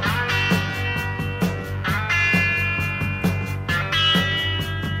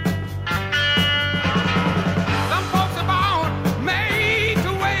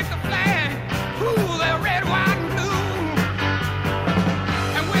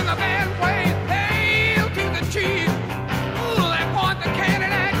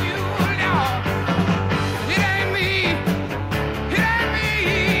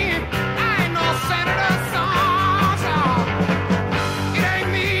 Senator Song.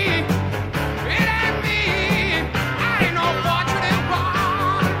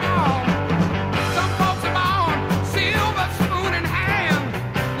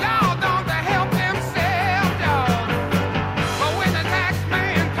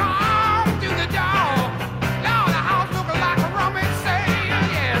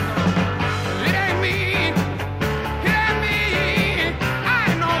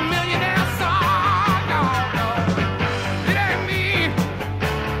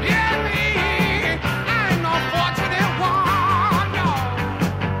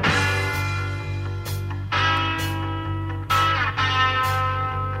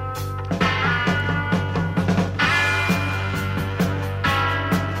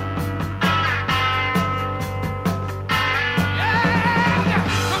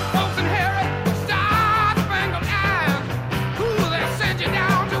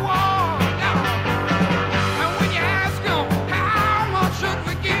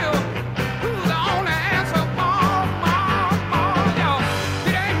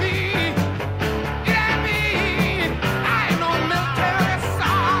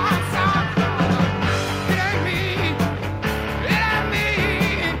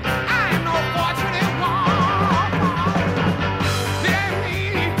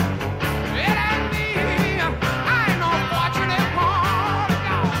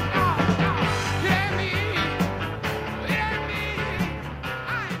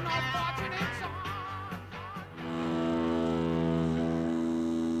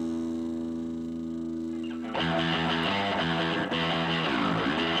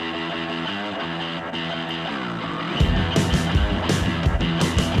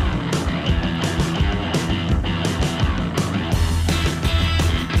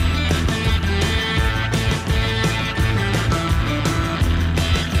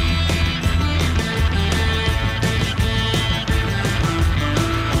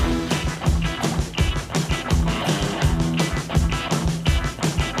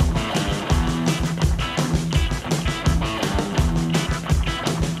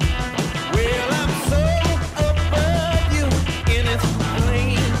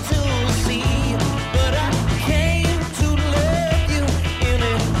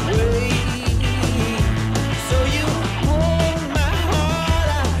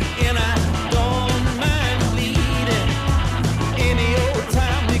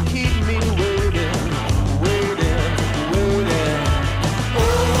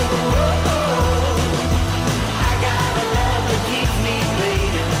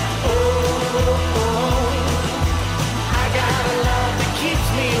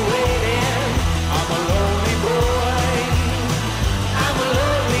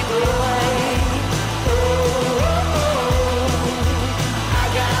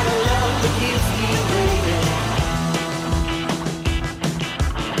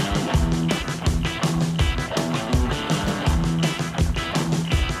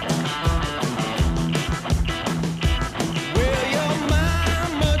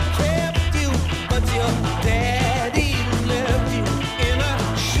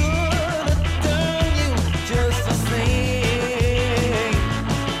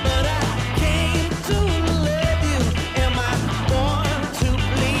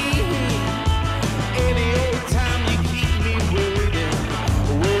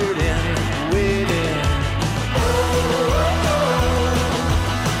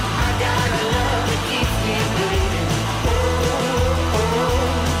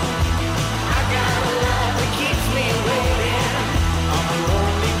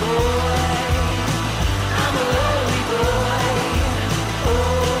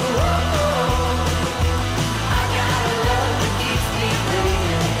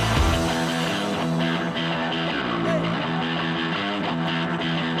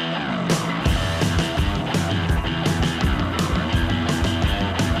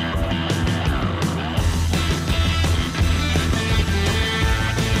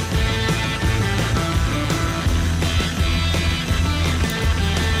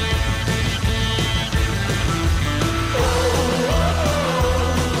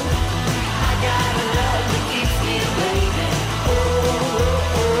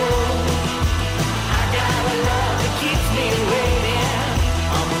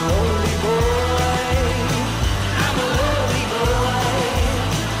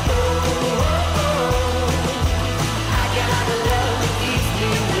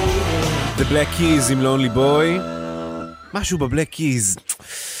 בלק קיז עם לונלי בוי. משהו בבלק קיז,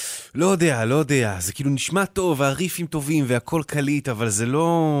 לא יודע, זה כאילו נשמע טוב, והריפים טובים והכל קליט, אבל זה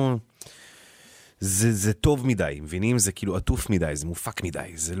לא... זה טוב מדי, מבינים? זה כאילו עטוף מדי, זה מופק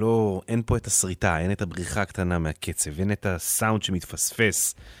מדי, זה לא... אין פה את הסריטה, אין את הבריחה הקטנה מהקצב, אין את הסאונד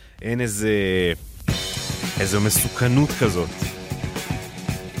שמתפספס, אין איזו מסוכנות כזאת.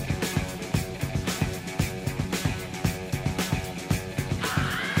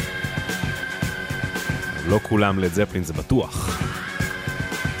 לא כולם לד זפלין, זה בטוח.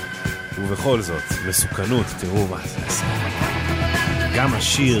 ובכל זאת, מסוכנות, תראו מה זה. גם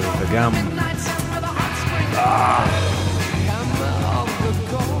השיר וגם...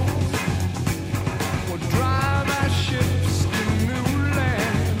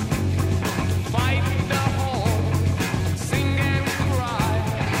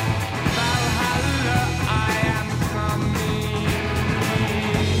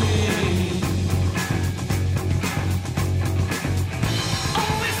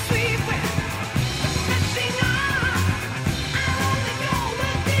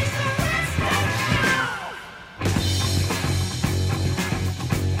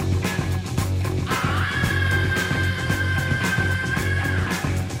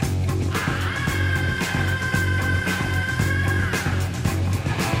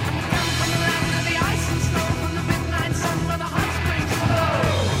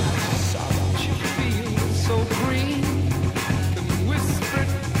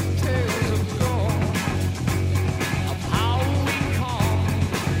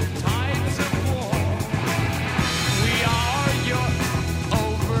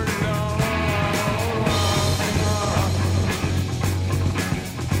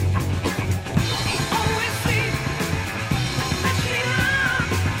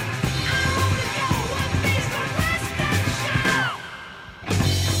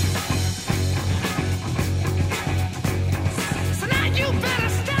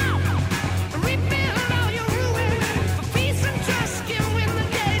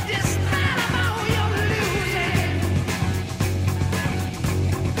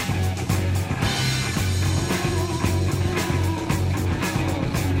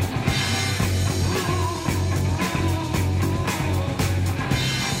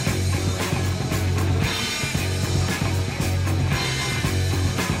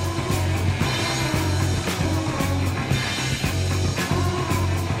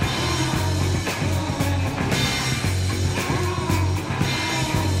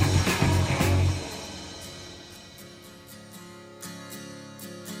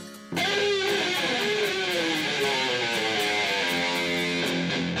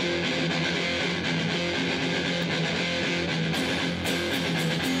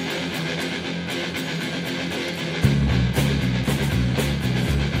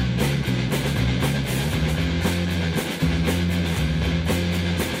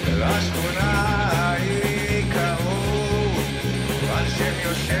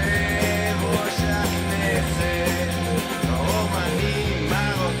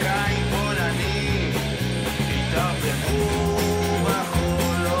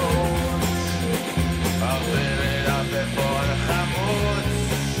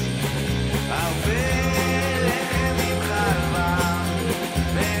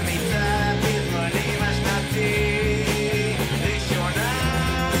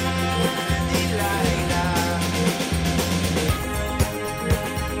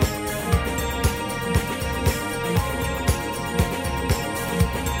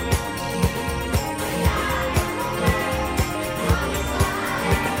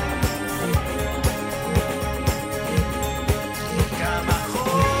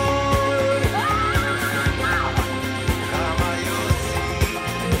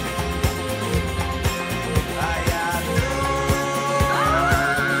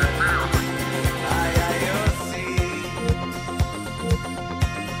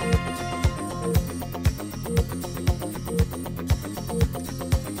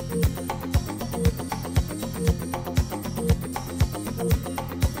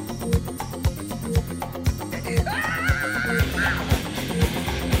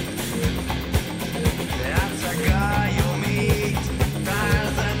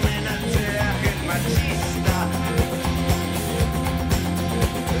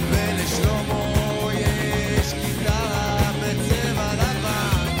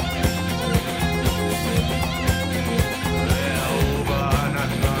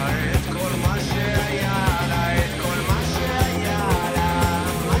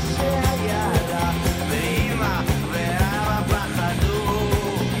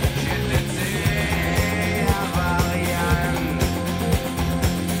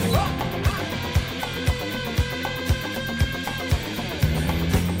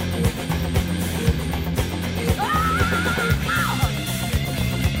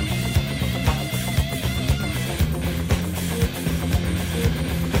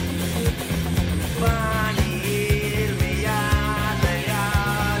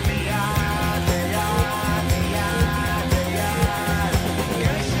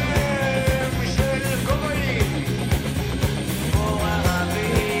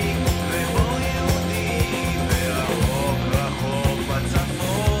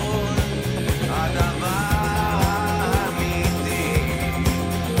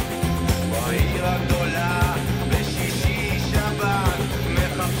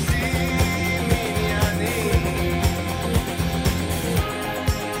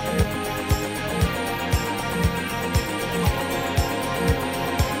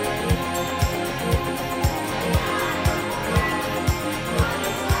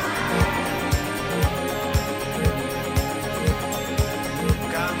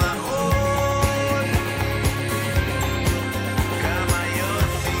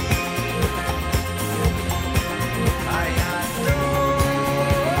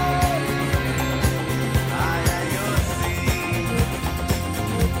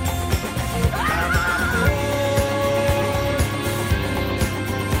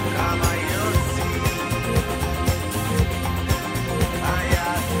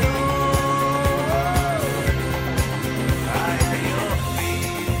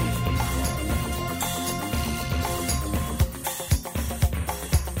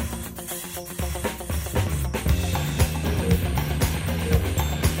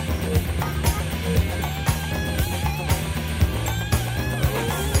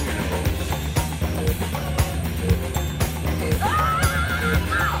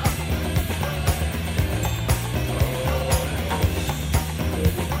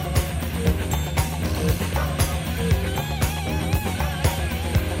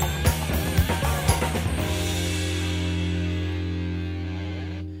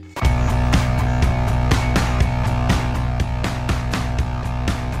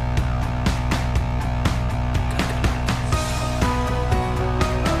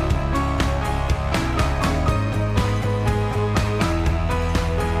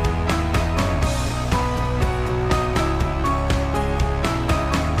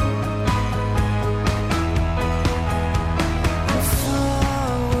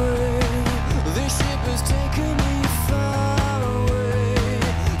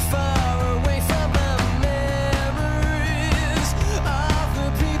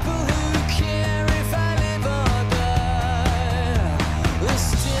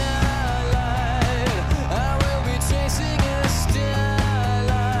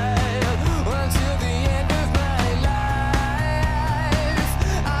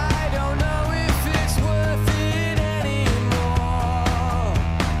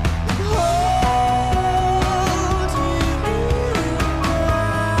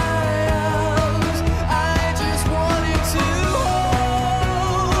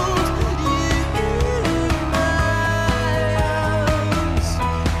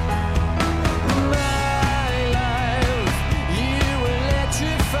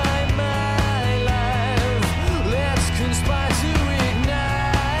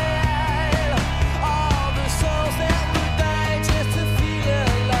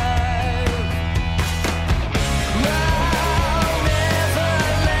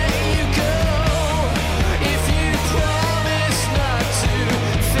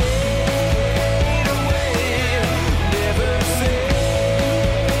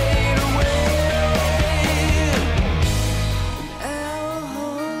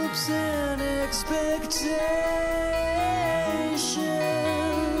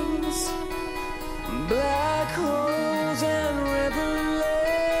 expectations, black holes and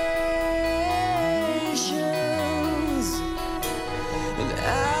revelations, and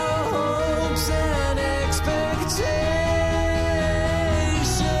our hopes and expectations,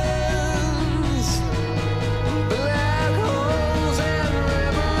 black holes and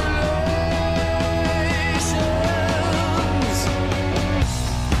revelations.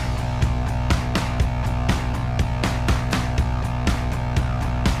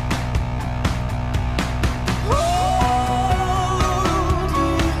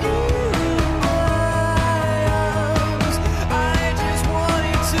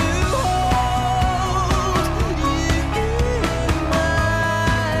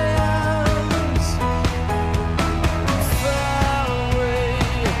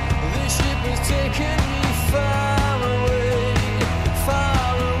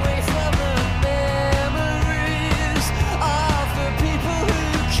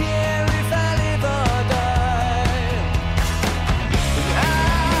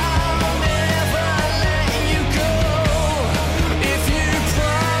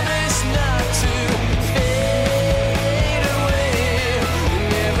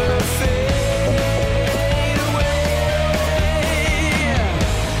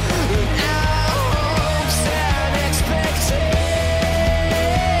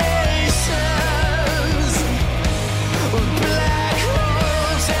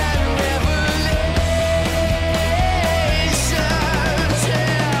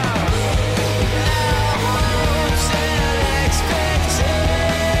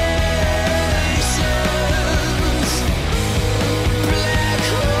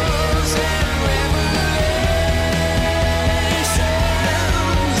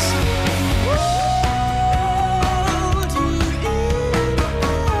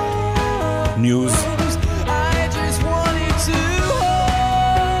 ניוז.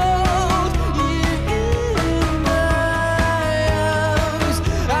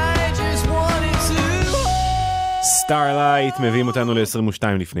 סטארלייט מביאים אותנו ל-22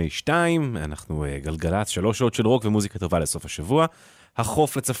 לפני 2, אנחנו גלגלץ, 3 שעות של רוק ומוזיקה טובה לסוף השבוע.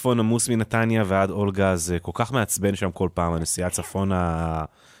 החוף לצפון עמוס מנתניה ועד אולגה, זה כל כך מעצבן שם כל פעם, הנסיעה צפונה,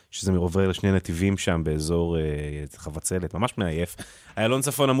 שזה עובר לשני נתיבים שם באזור חבצלת, ממש מעייף. איילון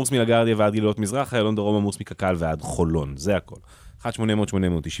צפון עמוס מלגרדיה ועד גלילות מזרח, איילון דרום עמוס מקקל ועד חולון, זה הכל. 1-800-891-8,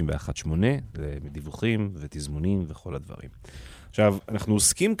 זה דיווחים ותזמונים וכל הדברים. עכשיו, אנחנו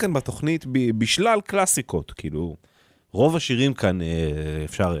עוסקים כאן בתוכנית בשלל קלאסיקות, כאילו, רוב השירים כאן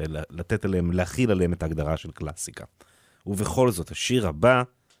אפשר לתת עליהם, להכיל עליהם את ההגדרה של קלאסיקה. ובכל זאת, השיר הבא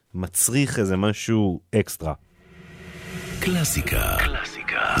מצריך איזה משהו אקסטרה. קלאסיקה.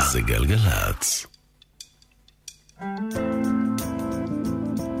 זה גלגלץ.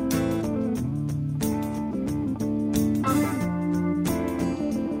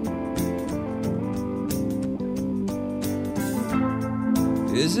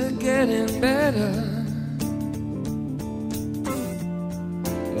 Is it getting better?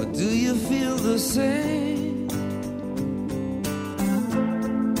 Or do you feel the same?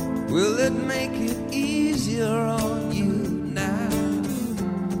 Will it make it easier on you now?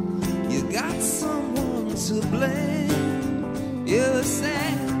 You got someone to blame. You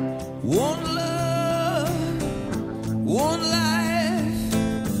said one love, one life.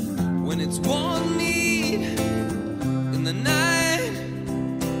 When it's one need in the night,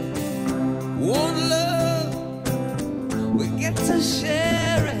 one love, we get to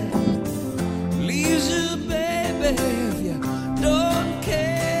share it. Leaves you, baby, if you don't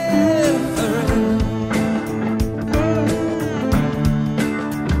care for it.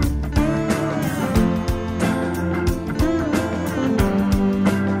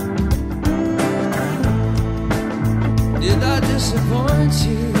 Did I disappoint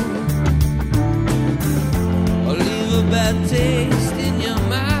you? Or leave a bad taste in your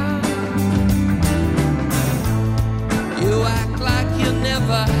mouth? You act like you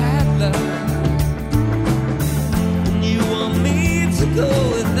never had love, and you want me to go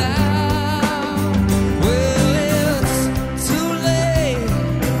without. Well, it's too late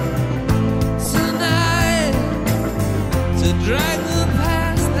tonight to drag the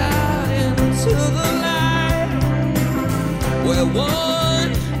past out into the light. We're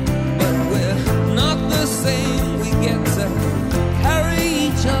one, but we're not the same. We get to carry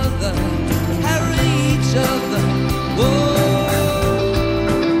each other, carry each other. Whoa.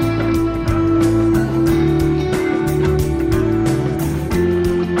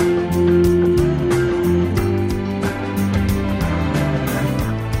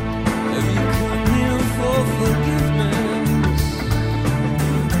 Have you come here for forgiveness?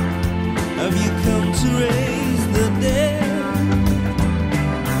 Have you come to raise the dead?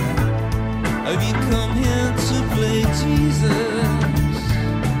 Have you come here to play Jesus?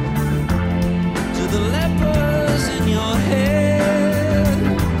 To the lepers in your head?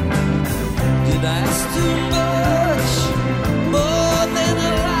 Did I ask too much? More than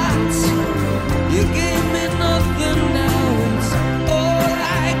a lot. You gave me nothing, now it's all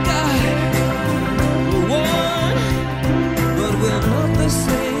I got. One, but we're not the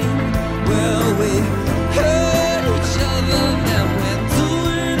same. Well, we hurt each other, then we're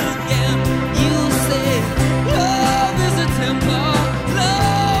doing it again. You say love is a temper,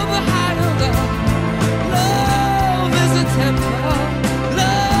 love a higher love. Love is a temper,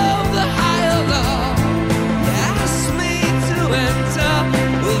 love the higher love. You asked me to enter,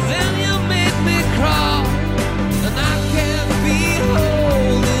 well then you made me crawl, and I can't be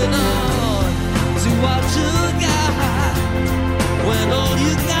holding on to what you got when all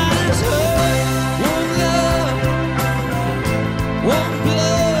you got is hurt. One love, one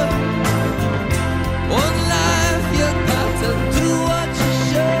blood, one life. You got to do what you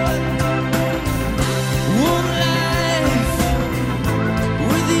should. One life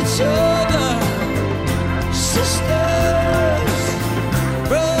with each other, sisters,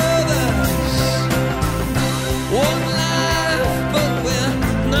 brothers. One life, but we're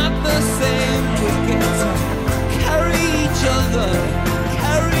not the same. We get to carry each other,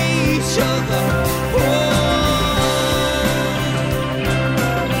 carry each other.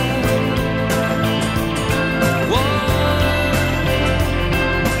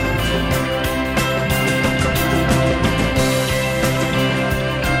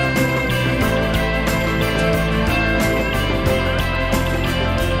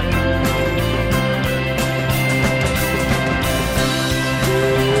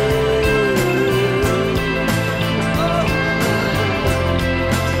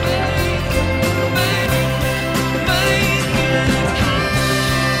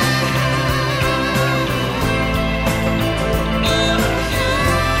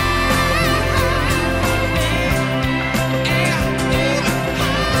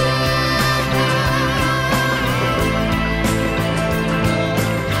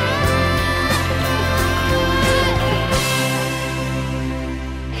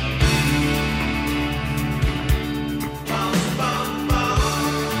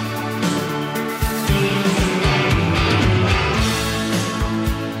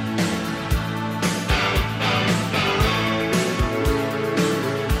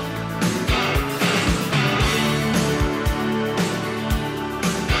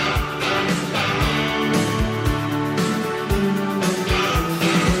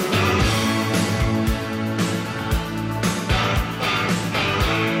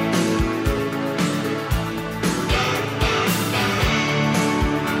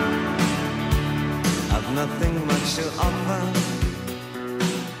 I've nothing much to offer.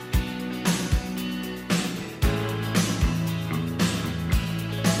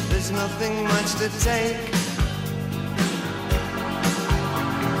 There's nothing much to take.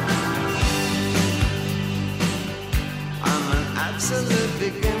 I'm an absolute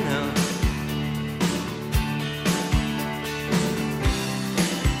beginner.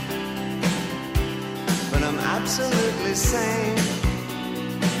 But I'm absolutely sane.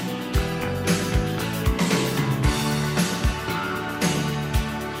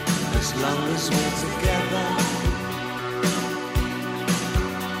 As long as we're together,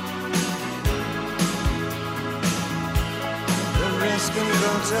 the rest can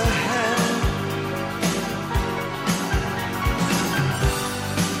go to hell.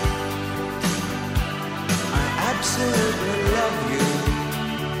 I absolutely love you.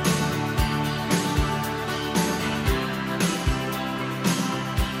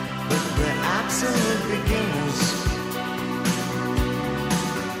 But we're absolute beginners.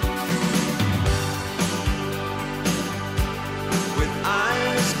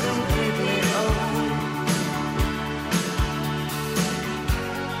 Eyes completely open,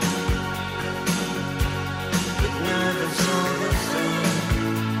 but never saw the sun.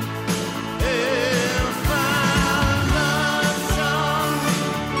 If I love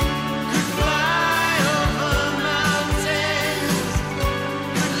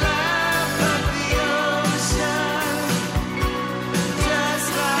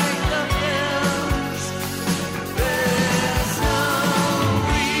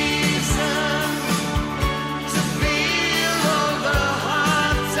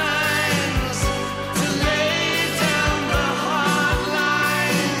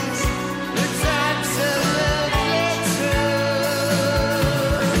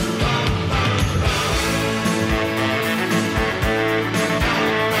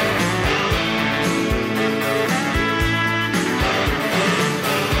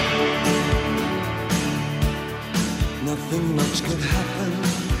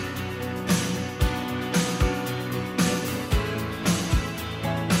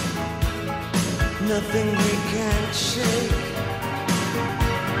nothing we can't shake.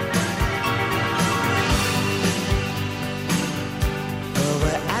 Oh,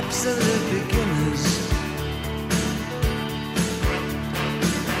 we're absolute beginners.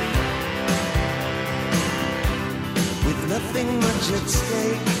 With nothing much at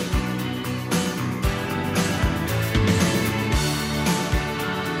stake.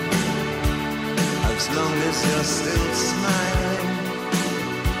 As long as you're still smiling.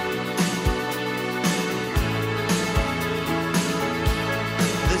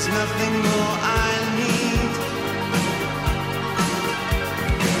 There's nothing more I need.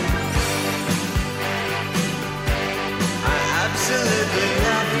 I absolutely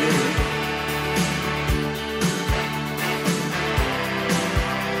love you.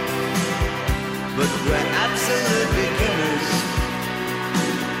 But we're absolute beginners.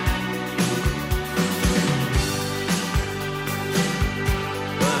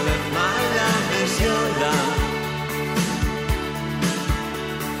 Well, if my love is your love,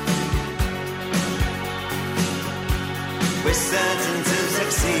 we're certain to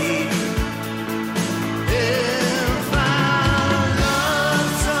succeed. If our love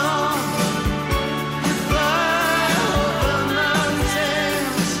song could fly over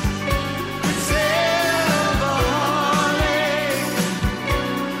mountains, could sail over heartache,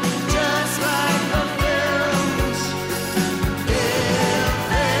 just like the films. If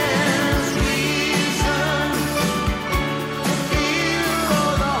there's reason to feel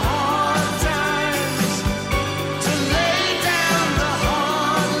all the hard times, to lay down the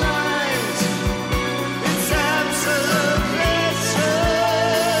hard lines, it's absolutely true.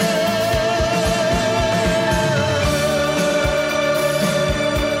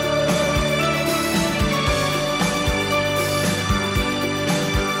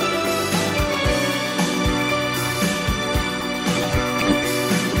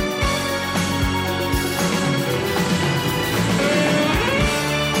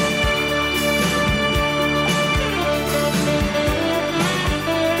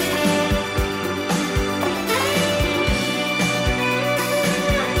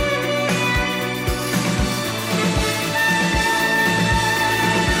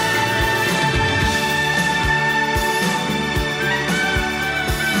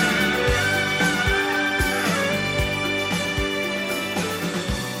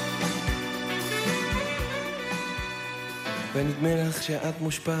 ונדמה לך שאת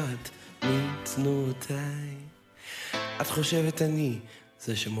מושפעת מצנועותיי. את חושבת אני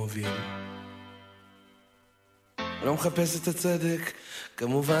זה שמוביל. לא מחפש את הצדק,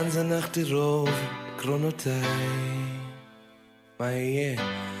 כמובן זנחתי רוב עקרונותיי. מה יהיה?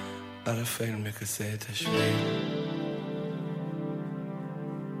 ערפל מכסה את השביל.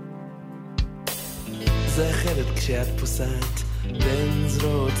 זה אחרת כשאת פוסעת בין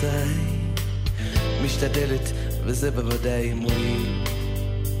זרועותיי. משתדלת וזה בוודאי מועיל.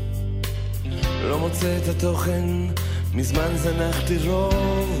 לא מוצא את התוכן, מזמן זנחתי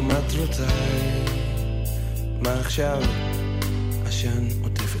רוב מטרותיי. מה עכשיו? עשן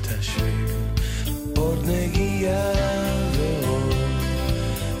עוטף את השביל. עוד נגיעה ועוד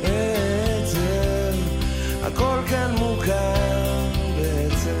עצב, הכל כאן מוכר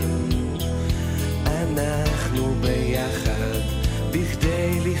בעצם. אנחנו ביחד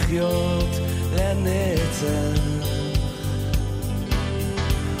בכדי לחיות לנצח.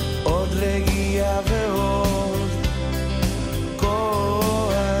 עוד רגיעה ועוד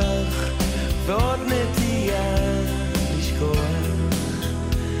כוח ועוד נטייה לשכוח.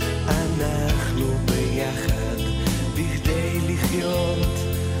 אנחנו ביחד בכדי לחיות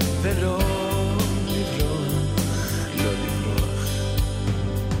ולא לברוח, לא לברוח.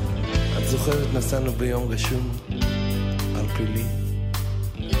 את זוכרת נסענו ביום רשום ערפילי,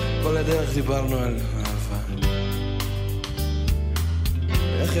 כל הדרך דיברנו על אהבה.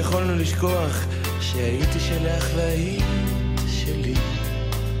 איך יכולנו לשכוח שהייתי שלך והיית שלי?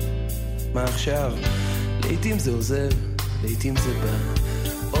 מה עכשיו? לעתים זה עוזב, לעתים זה בא.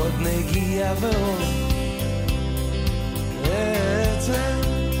 עוד נגיעה ועוד עצם,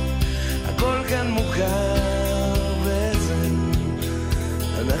 הכל כאן מוכר בעצם.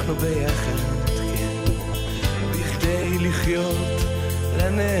 אנחנו ביחד, כן, בכדי לחיות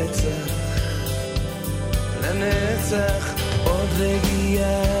לנצח, לנצח. עוד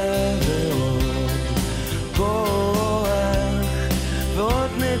רגיעה ועוד כוח ועוד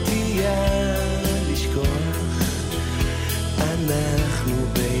נטייה לשכוח. אנחנו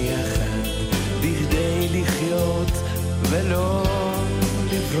ביחד בכדי לחיות ולא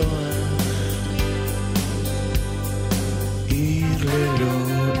לברוח. עיר ללא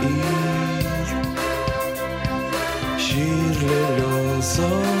עיר, שיר ללא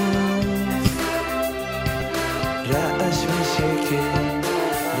סוף, שקט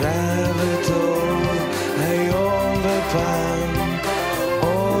רע וטוב היום ופעם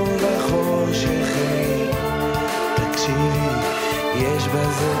אור וחושך תקשיבי יש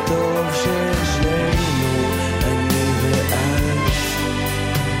בזה טוב ששנינו אני ואת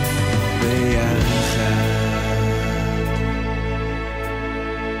ביחד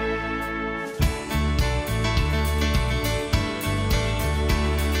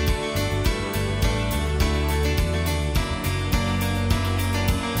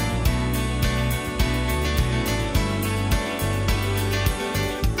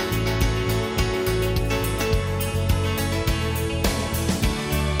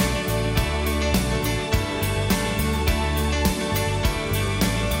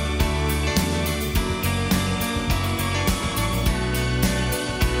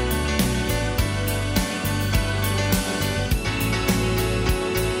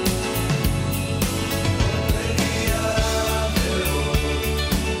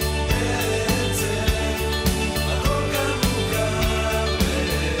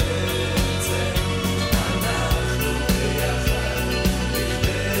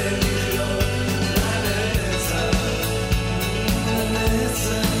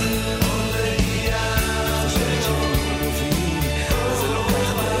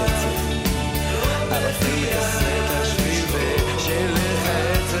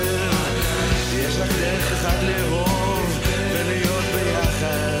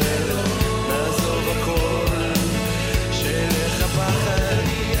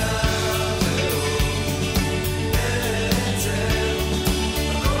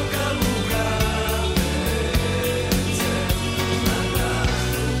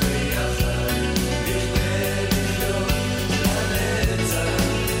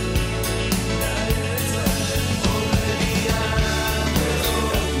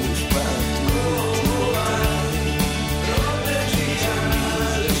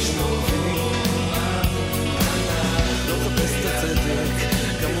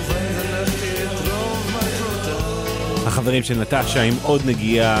החברים של נטשה עם עוד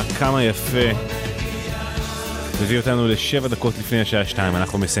נגיעה, כמה יפה. מביא אותנו ל7 דקות לפני השעה 2,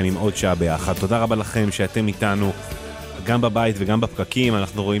 אנחנו מסיימים עוד שעה ביחד. תודה רבה לכם שאתם איתנו, גם בבית וגם בפקקים.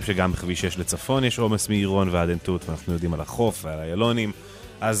 אנחנו רואים שגם בכביש 6 לצפון יש עומס מעירון ועד עין תות, ואנחנו יודעים על החוף ועל הילונים.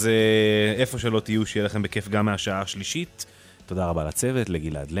 אז איפה שלא תהיו, שיהיה לכם בכיף גם מהשעה השלישית. תודה רבה לצוות,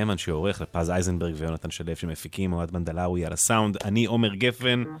 לגלעד למן שעורך, לפז אייזנברג ויונתן שלף שמפיקים, אוהד מנדלאוי על הסאונד, אני עומר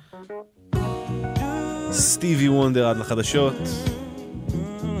גפן. סטיבי וונדר עד לחדשות.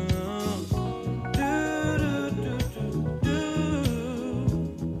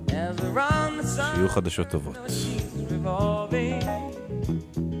 שיהיו חדשות טובות.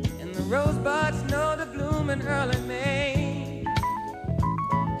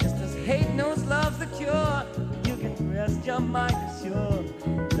 Hate knows love's the cure. You can rest your mind assured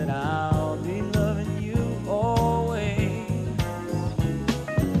that I'll be loving you always.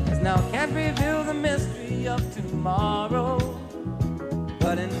 'Cause now I can't reveal the mystery of tomorrow,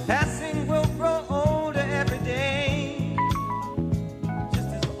 but in passing we'll grow older every day. Just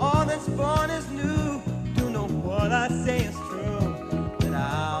as all that's born is new, do know what I say is true, that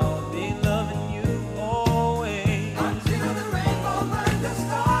I'll be loving you always. Until the rainbow burns the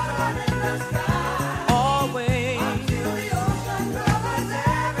stars.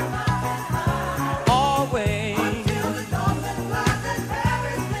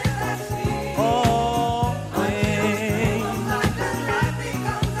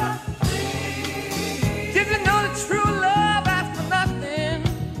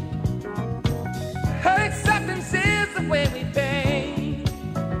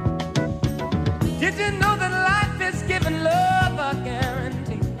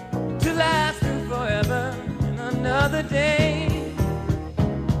 Another day,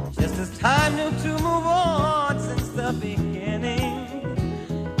 just as time knew to move on since the beginning,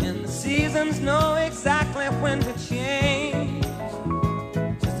 and the seasons know exactly when to change.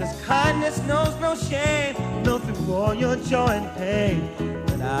 Just as kindness knows no shame, know through all your joy and pain,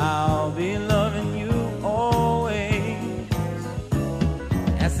 that I'll be loving you always.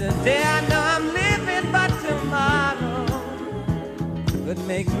 As the day I know I'm living, but tomorrow could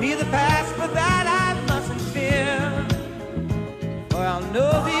make me the past, but that I mustn't fear. For I'll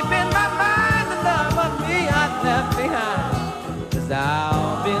know deep in my mind the love of me I've left behind, 'cause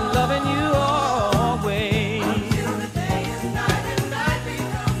I'll be loving you always. Until the day is night and night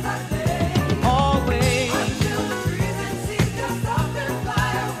becomes a day. Always. Until the trees and seas just stop and fly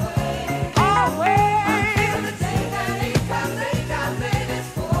away. Always. Until the day that he comes, they got made this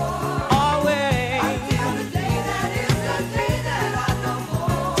for. Always. Until the day that is the day that I know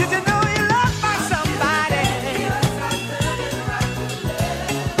more. Did you know you loved by somebody? He was something.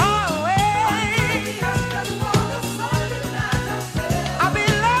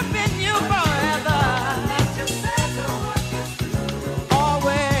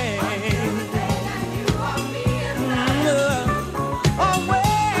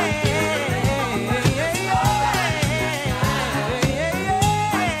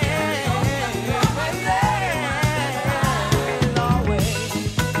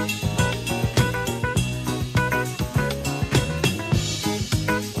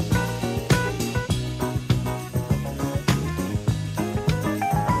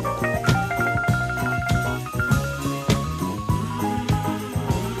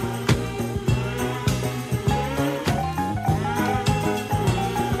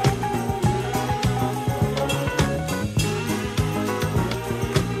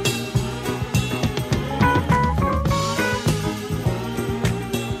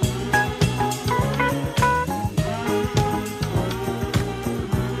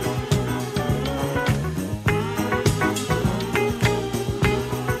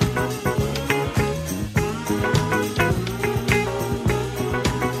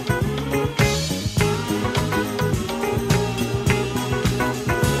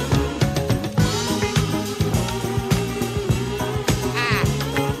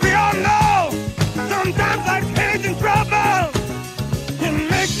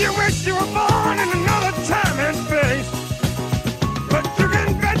 you wish you were born in another time and space. But you can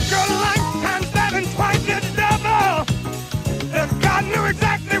bet your life times that and twice the double. If God knew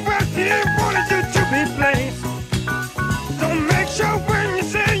exactly where He wanted you to be placed. So make sure when you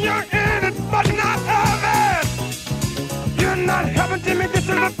say you're in it, but not of it, you're not helping to make this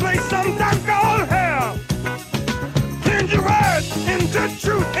in a place sometimes called hell. Change your words into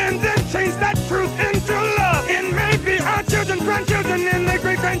truth and then change that truth into love. And maybe our children, grandchildren, and their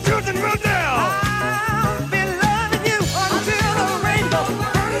great-grandchildren will tell. I'll be loving you until the rainbow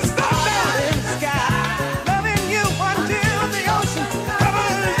burns stars out in the sky. Loving you until the ocean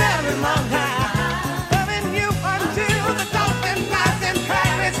covers every mountain. Loving you until the dolphin flies and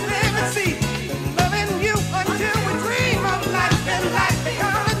crabs live at sea. Loving you until we dream of life and life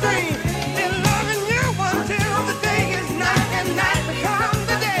becomes a dream. And loving you until the day is night and night becomes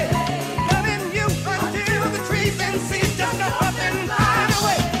the day. Loving you until the trees and seas just go up and fly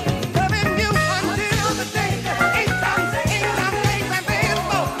away. Loving you until the day that eight times eight and eight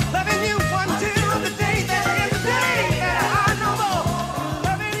more. Loving you until the day that is the day that I know more.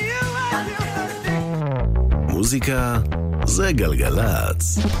 Loving you until the day. מוזיקה זה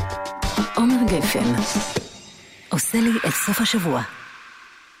גלגלצ. עומר גפן עושה לי את סוף השבוע.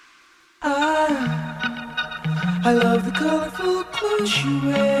 I love the colorful clothes she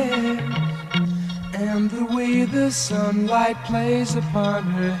wears and the way the sunlight plays upon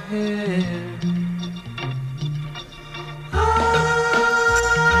her hair. I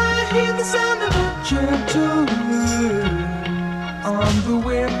hear the sound of a gentle word on the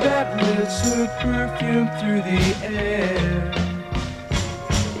wind that lifts her perfume through the air.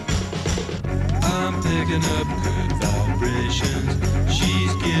 I'm picking up good vibrations.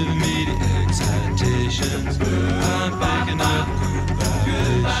 She's giving me the excitations. I'm picking up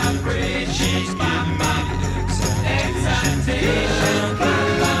good vibrations. She's giving me the excitations.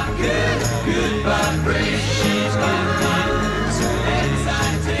 Good vibrations. She's giving me the excitations.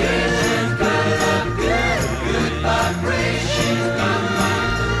 Good vibrations. She's giving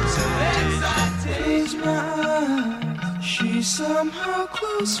me the Close my eyes, she's somehow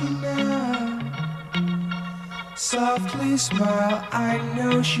closer now. Softly smile, I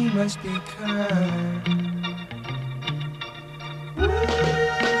know she must be kind.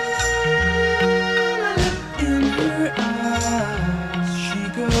 In her eyes, she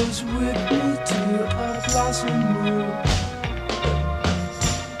goes with me to a blossom room.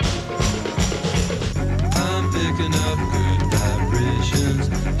 I'm picking up good vibrations.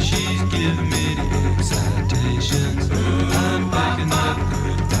 She's giving me the excitations. I'm picking up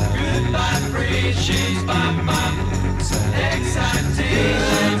good vibrations. She's giving me the excitations.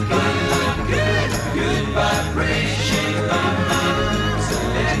 Good vibrations. She's giving me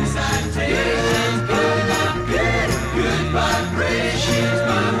the excitations. Good vibrations. She's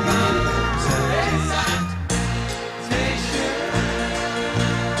giving me the excitations.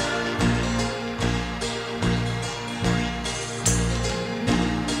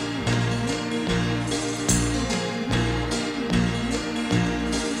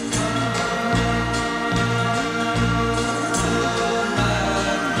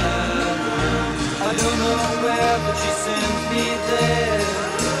 I don't know where, but she sends me there.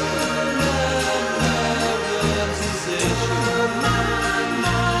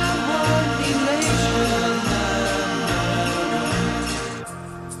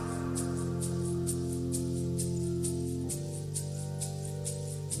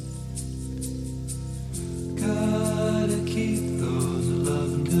 Gotta keep those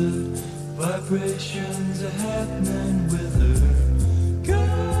loving good vibrations happening with her.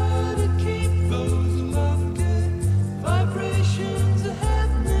 Gotta keep those loving good vibrations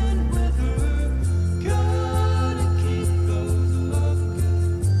happening with her. Gotta keep those loving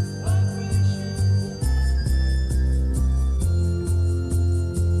good vibrations.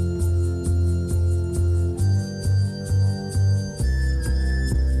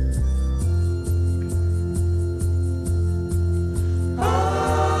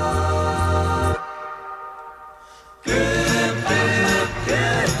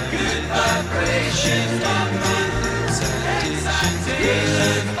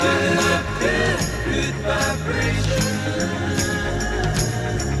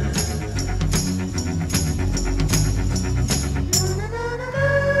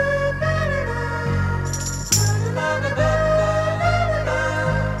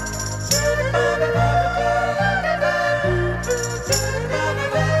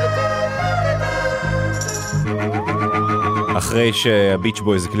 אחרי שהביץ'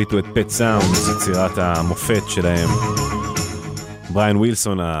 בויז הקליטו את פט סאונד, יצירת המופת שלהם, בריאן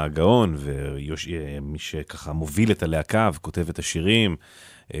ווילסון הגאון ומי שככה מוביל את הלהקה וכותב את השירים,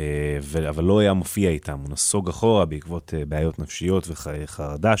 אבל לא היה מופיע איתם, הוא נסוג אחורה בעקבות בעיות נפשיות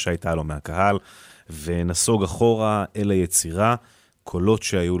וחרדה שהייתה לו מהקהל, ונסוג אחורה אל היצירה, קולות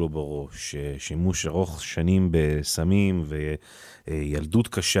שהיו לו בראש, שימוש ארוך שנים בסמים וילדות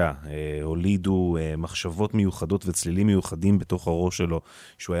קשה, הולידו מחשבות מיוחדות וצלילים מיוחדים בתוך הראש שלו,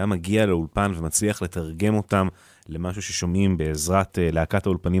 שהוא היה מגיע לאולפן ומצליח לתרגם אותם למשהו ששומעים בעזרת להקת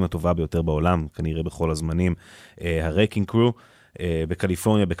האולפנים הטובה ביותר בעולם, כנראה בכל הזמנים, הרקינג קרו.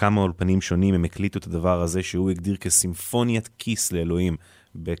 בקליפורניה, בכמה אולפנים שונים, הם הקליטו את הדבר הזה שהוא הגדיר כסימפוניית כיס לאלוהים.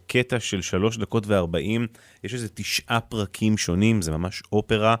 בקטע של 3:40, יש איזה 9 פרקים שונים, זה ממש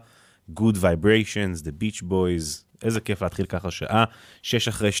אופרה, Good Vibrations, The Beach Boys, איזה כיף להתחיל ככה שעה.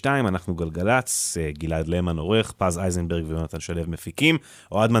 6:02, אנחנו גלגלץ, גלעד למן עורך, פז אייזנברג ויונתן שלו מפיקים,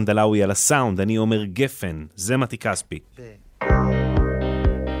 אוהד מנדלאוי על הסאונד, אני עומר גפן, זה מתי כספי.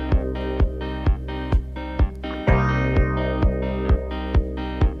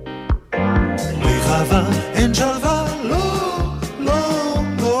 בלי חווה אין שלווה, לא, לא,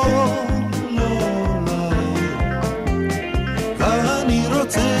 לא, לא, לא. כבר אני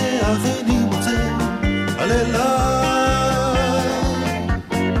רוצה, אך איני מוצא, על אליי.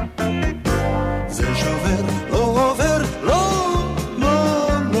 זה שובר, לא עובר, לא, לא,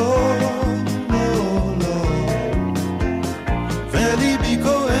 לא, לא, לא. וליבי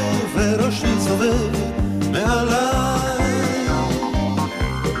כואב וראשי סובב מעליי.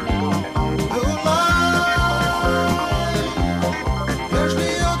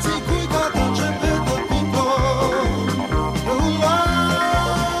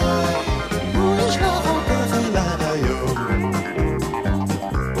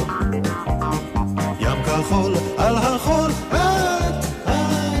 על החול, את,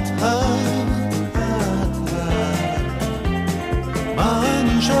 מה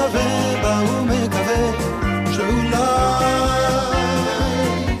אני שווה בה ומקווה שאולי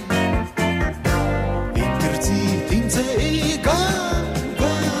אם תרצי תמצאי גם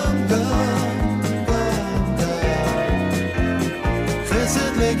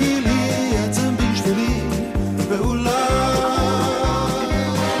חסד לגילי עצם בשבילי ואולי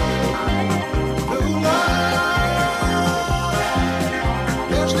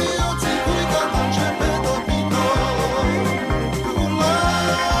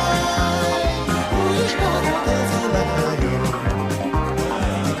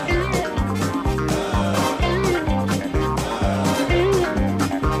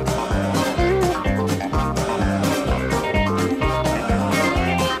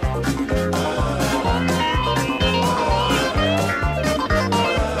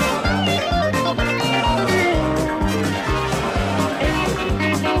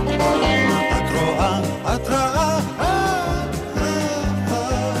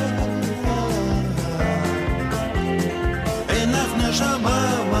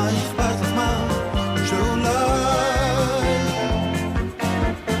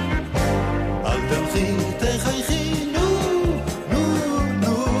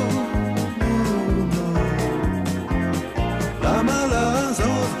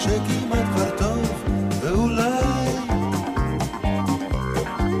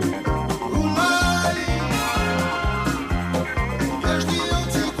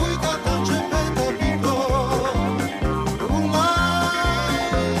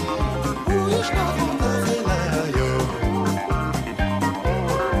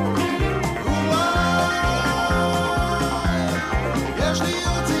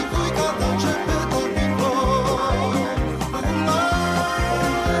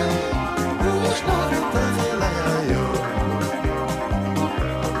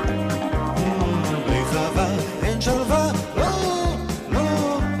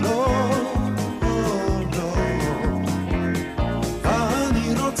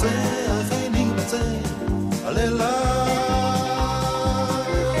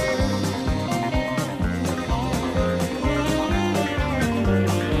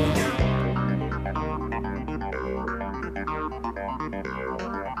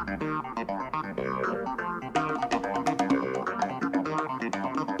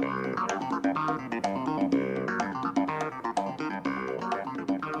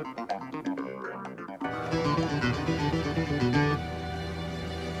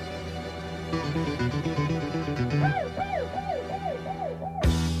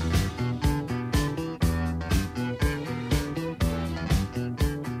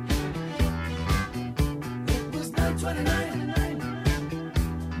It was 9:29,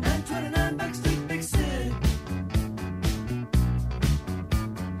 9:29.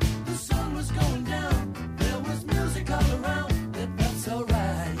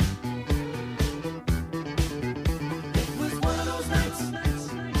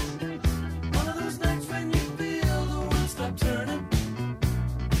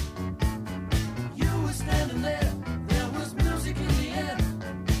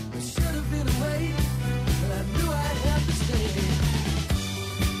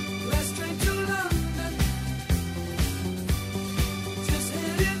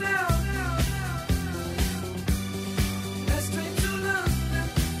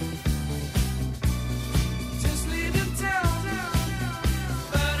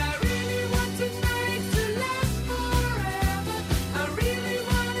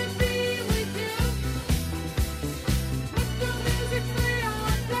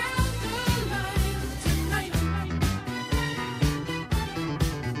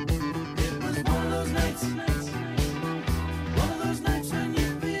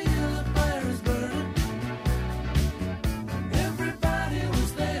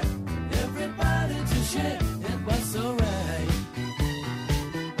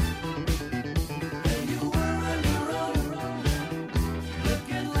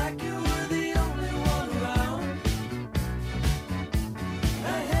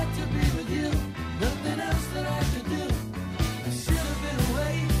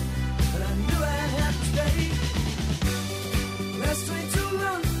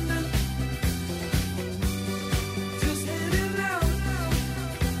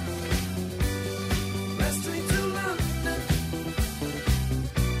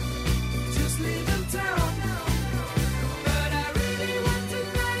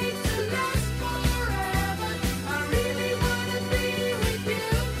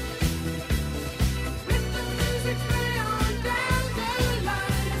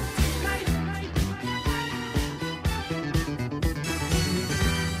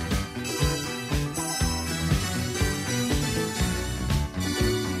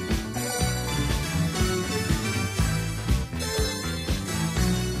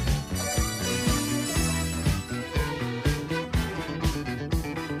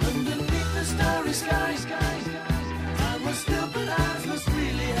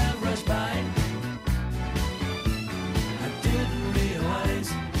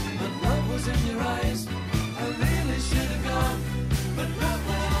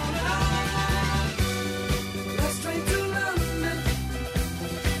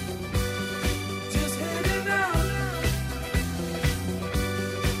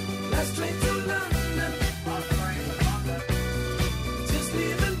 straight to London. Just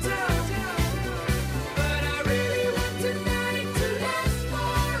leaving town. But I really want tonight to last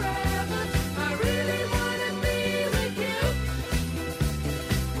forever. I really wanna be with you.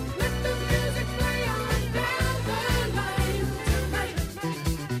 Let the music play on down the line tonight.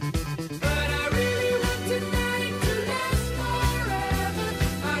 But I really want tonight to last forever.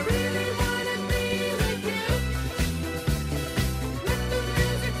 I really wanna be with you. Let the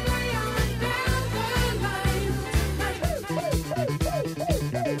music play on down the line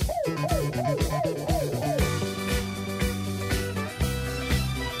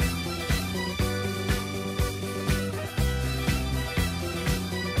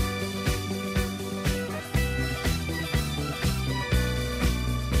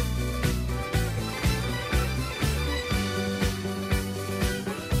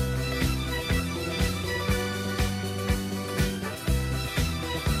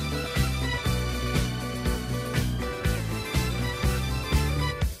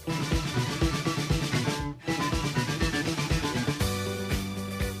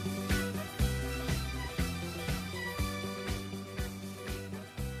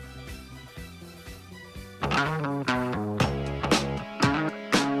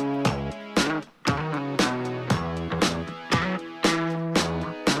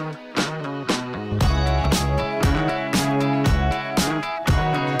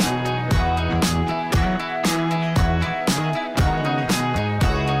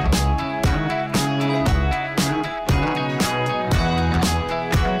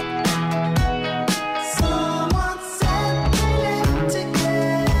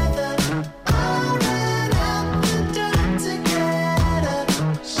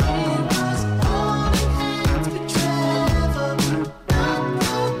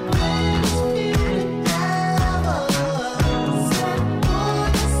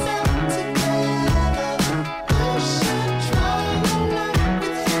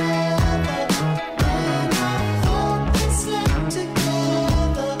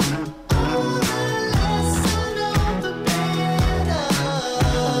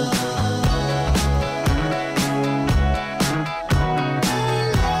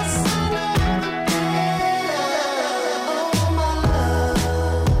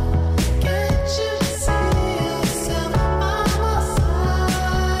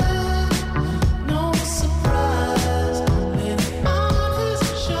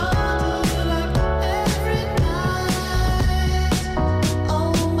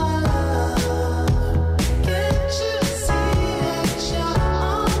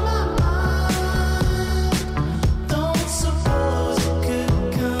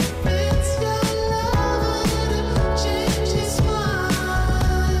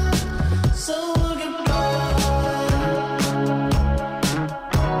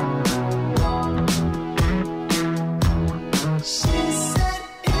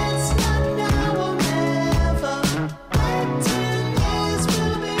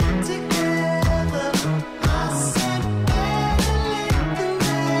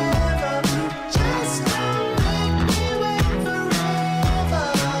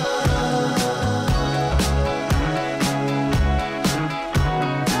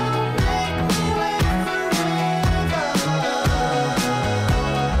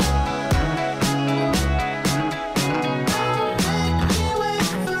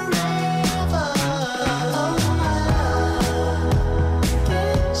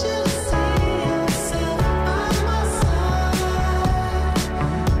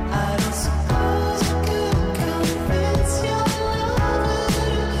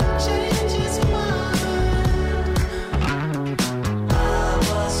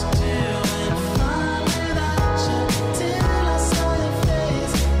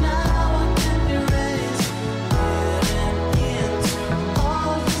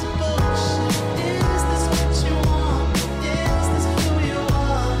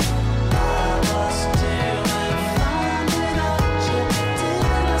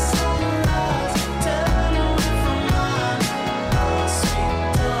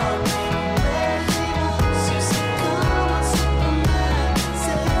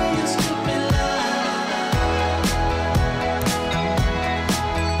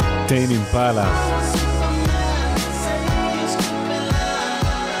טיים אימפלה.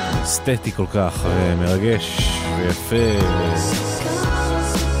 אסתטי כל כך, מרגש ויפה,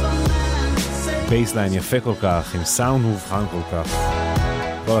 בייסליין יפה כל כך, עם סאונד מובחן כל כך.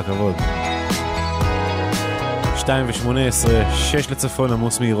 כל הכבוד. 2:18, 6 לצפון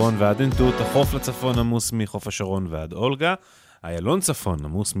עמוס מעירון ועד עין-תות, החוף לצפון עמוס מחוף השרון ועד אולגה, איילון צפון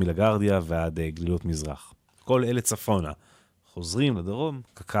עמוס מלגרדיה ועד גלילות מזרח. כל אלה צפונה. חוזרים לדרום,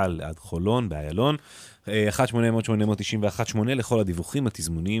 קקל עד חולון, באיילון, 1-800-891-8 לכל הדיווחים,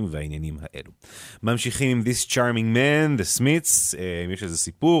 התזמונים והעניינים האלו. ממשיכים עם This Charming Man, The Smiths, יש איזה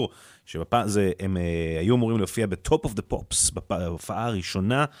סיפור, הם היו אמורים להופיע ב-Top of the Pops, בהופעה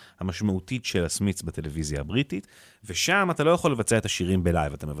הראשונה המשמעותית של הסמיץ בטלוויזיה הבריטית, ושם אתה לא יכול לבצע את השירים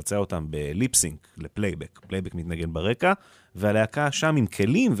בלייב, אתה מבצע אותם בליפסינק, לפלייבק, פלייבק מתנגן ברקע, והלהקה שם עם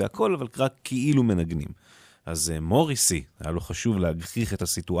כלים והכל, אבל רק כאילו מנגנים. אז מוריסי, היה לו חשוב להגחיך את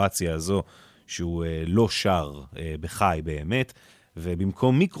הסיטואציה הזו, שהוא לא שר בחי באמת,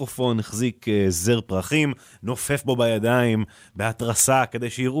 ובמקום מיקרופון החזיק זר פרחים, נופף בו בידיים, בהתרסה, כדי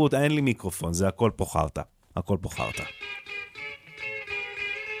שיראו, אין לי מיקרופון, זה הכל פה חרטה. הכל פה חרטה.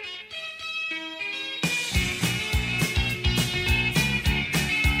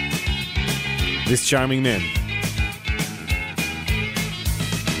 This Charming Man.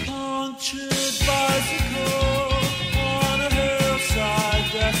 Punctured bicycle on a hillside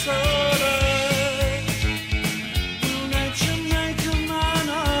desolate. Will nature make a man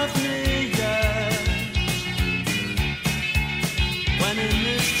of me yet? When in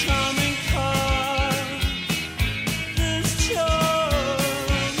this charming car, this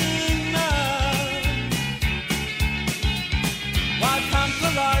charming man, why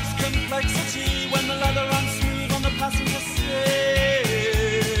pamper life's complexity when the leather runs smooth on the passenger seat?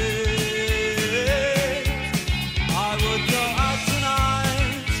 I would go out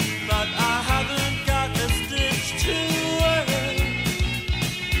tonight, but I haven't got a stitch to wear.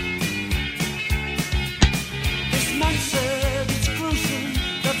 This man said it's gruesome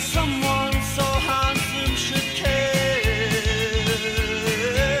that someone so handsome should care.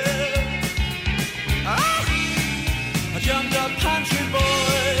 A jumped up country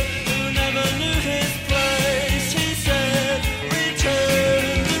boy who never knew his place. He said,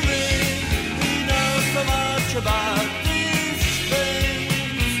 return the ring. He knows so much about these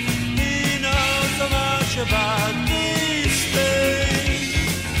things. He knows so much about these things.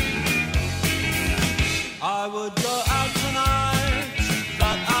 I would go out tonight,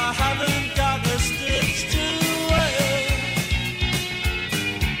 but I haven't got a stitch to wear.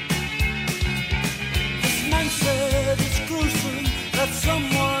 This man said it's gruesome that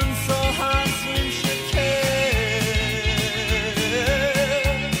someone so handsome should care.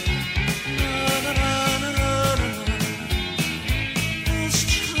 Na, na, na, na, na, na. This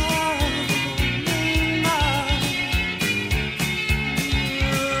charming man. Na,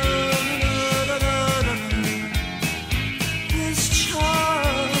 na, na, na, na. This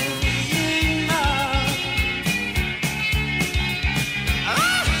charming man.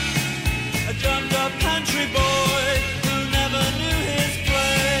 A jumped up country boy who never knew his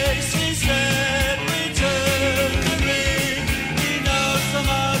place. He said, return the ring. He knows so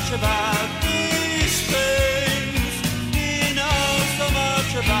much about these things. He knows so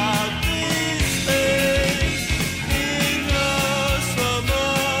much about these things. He knows so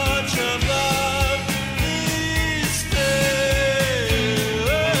much about these things.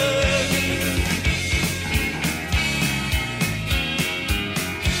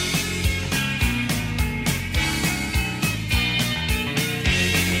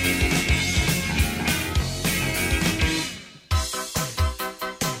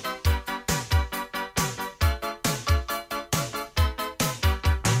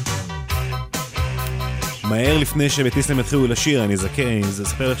 מהר לפני שבטיסלם התחילו לשיר, אני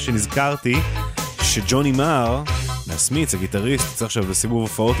אספר לך שנזכרתי שג'וני מר, מהסמיץ, הגיטריסט, יצא עכשיו בסיבוב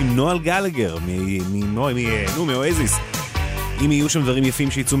הופעות עם נואל גלגר, מאויזיס. אם יהיו שם דברים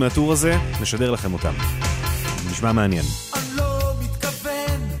יפים שיצאו מהטור הזה, נשדר לכם אותם. נשמע מעניין. אני לא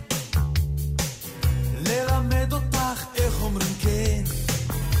מתכוון ללמד אותך איך אומרים כן,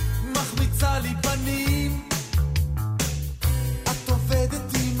 מחמיצה לי פנים, את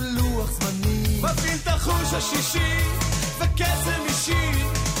עובדת עם לוח זמנים, מפעיל את החוש השישי וקסם אישי,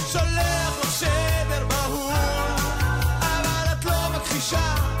 שולח לך שדר בהול, אבל את לא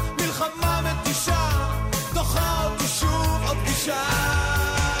מכחישה, מלחמה מתישה, דוחה אותי שוב עוד פגישה.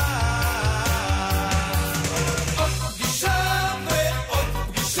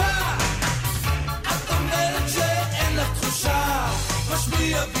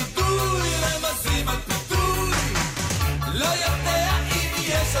 משמיע ביטוי, רמזים על פיתוי, לא יודע אם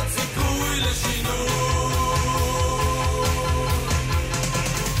יש עוד סיכוי לשינוי.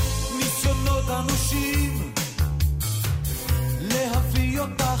 ניסיונות אנושים להביא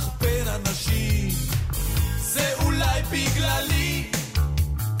אותך בין אנשים, זה אולי בגללי,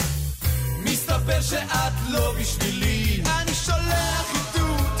 מסתבר שאת לא בשבילי. אני שולח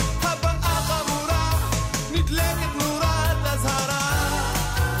עיתות, הבאה חמורה, נדלקת נורת אזהרה,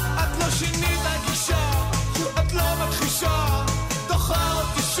 את לא שינית הגישה, את לא מכחישה,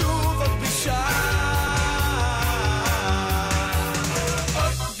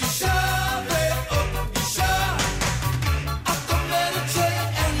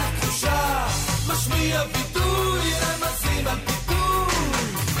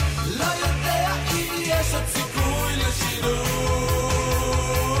 יש עוד סיכוי לשינוי.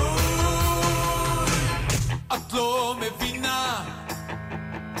 את לא מבינה,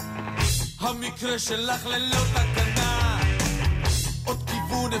 המקרה שלך ללא תקנה, עוד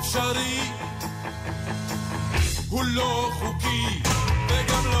כיוון אפשרי, הוא לא חוקי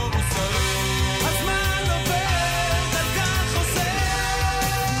וגם לא מוסרי. הזמן עובר, דקה חוזר,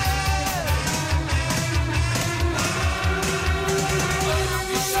 עוד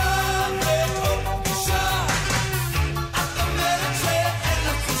פגישה ועוד פגישה, את אומרת שאין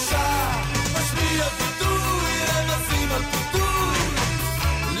לך תחושה, משמיע וידוי, רמזים על פיתוי,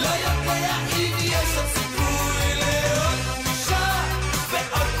 לא יודע אם יש עוד סיכוי לעוד פגישה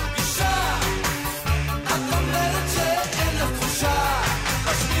ועוד פגישה, את אומרת שאין לך תחושה,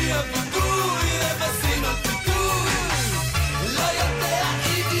 משמיע וידוי, רמזים על פיתוי, לא יודע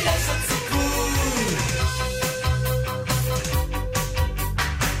אם יש עוד סיכוי.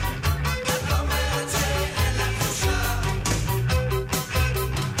 את אומרת שאין לך תחושה,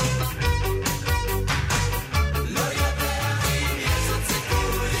 לא יודע אם יש עוד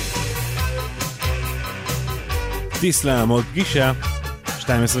סיכוי. טיסלאם, עוד פגישה, 2:25,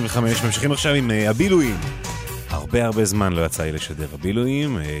 ממשיכים עכשיו עם הבילויים. הרבה זמן לא יצא לי לשדר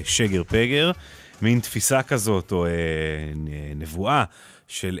הבילויים, שגר פגר, מין תפיסה כזאת או נבואה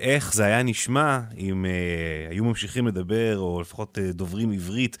של איך זה היה נשמע אם היו ממשיכים לדבר, או לפחות דוברים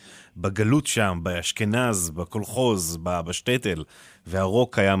עברית בגלות שם, באשכנז, בקולחוז, בשטטל,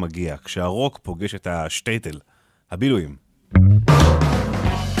 והרוק היה מגיע. כשהרוק פוגש את השטטל, הבילויים.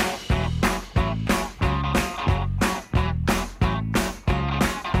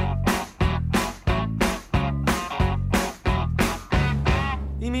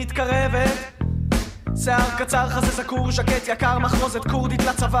 היא מתקרבת, שיער קצר, חזה זקור, ז'קט יקר, מחרוזת קורדית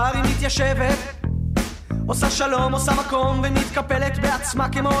לצוואר, היא מתיישבת, עושה שלום, עושה מקום ומתקפלת בעצמה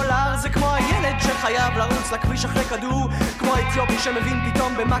כמו לאר. זה כמו הילד שחייב לרוץ לכביש אחרי כדור, כמו האתיופי שמבין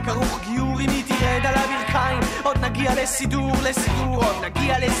פתאום במה כרוך גיור. אם היא תרד על הברכיים, עוד נגיע לסידור, עוד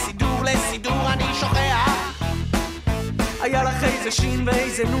נגיע לסידור, אני שוכח. היה לך איזה שין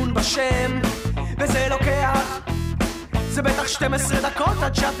ואיזה נון בשם, וזה לוקח, זה בטח 12 דקות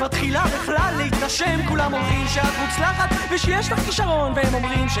עד שאת מתחילה בכלל להתרשם. כולם אומרים שאת מוצלחת ושיש לך כישרון, והם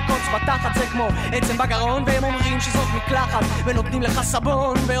אומרים שקוץ בתחת זה כמו עצם בגרון, והם אומרים שזאת מקלחת ונותנים לך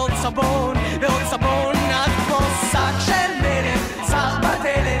סבון ועוד סבון ועוד סבון. את כמו שק של מלך זר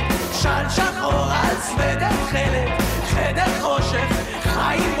בדלת, של שחור על סוודר תכלת, חדר חושך,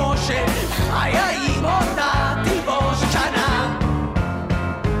 חי עם משה, חיה עם אותה תלבוש שנה.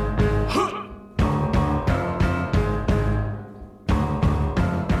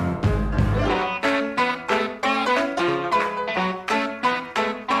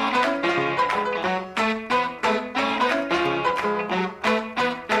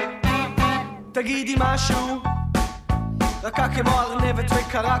 תגידי משהו, רכה כמו ארנבת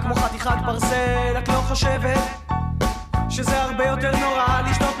וקרה כמו חתיכת ברזל. את לא חושבת שזה הרבה יותר נורא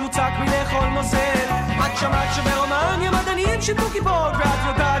לשתות מוצק מלאכול נוזל? את שמעת שברומניה מדענים שיתו כיפות, ואת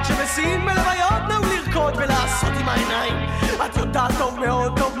יודעת שבסין בלוויות נהוג לרקוד ולעשות עם העיניים. את יודעת טוב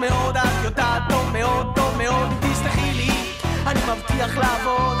מאוד, את יודעת טוב מאוד, תסלחי לי, אני מבטיח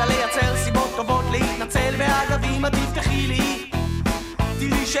לעבוד על לייצר סיבות טובות להתנצל. ואגב אם את תפתחי לי,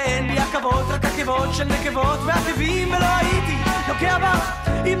 תראי שאין לי עקבות, רק עקבות של נקבות ועקבים. ולא הייתי לוקח בך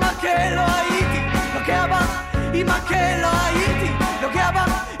אם מקל, לא הייתי לוקח בך אם מקל, לא הייתי לוקח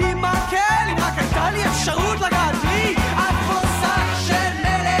בך אם מקל, אם רק הייתה לי אפשרות לגעת לי. את כמו שק של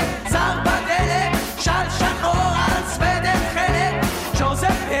מלך זר בדלת, של שחור על סוודר תכלת,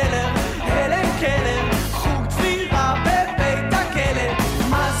 ג'וזף הלר, הלם קלר, חוג תפירה בבית הכלא,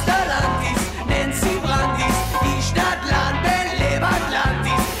 מזדה לנטיס, ננסי ברנדיס, איש נדל"ן בלב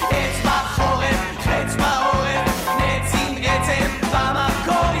אטלנטיס, אצבע חורף, חץ בעורף, נצים עצם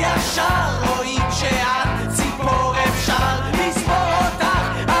במקור ישר, רואים שאת ציפור, אפשר לספור אותך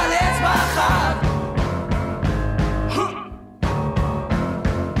על אצבע אחת.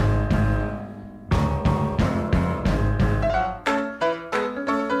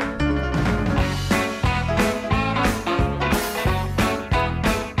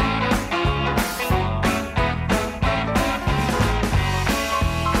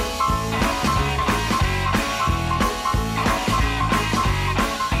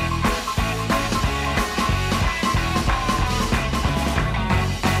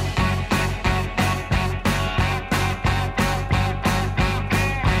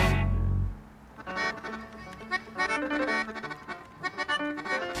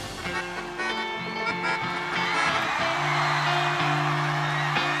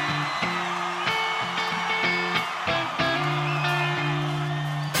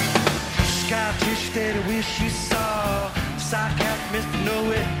 wish you saw. Sarcastic Mr.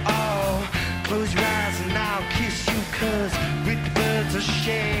 Know-It-All. Close your eyes and I'll kiss you, 'cause with the birds of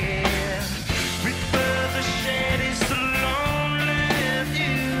shed, with the birds of shed, it's so lonely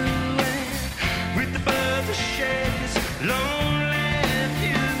view. With the birds of shed, it's lonely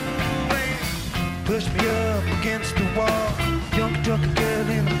view. Push me up against the wall, young drunken girl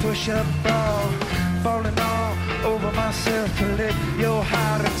in a push-up ball, falling all over myself to let your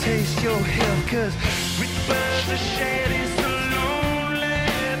heart taste your health. 'Cause with the birds of shed, it's so lonely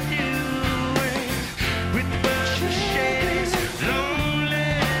view. With the birds of shed, it's lonely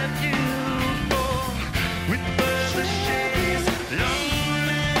view. With the birds of shed, it's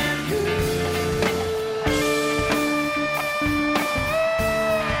lonely view.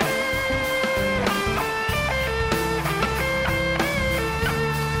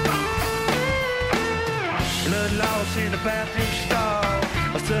 Blood loss in a bathroom stall,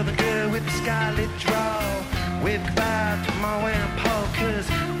 a southern girl with a scarlet draw. Wave goodbye to Mama and Paul, 'cause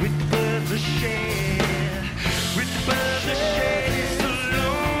with the birds of shed, with the birds of shed, it's so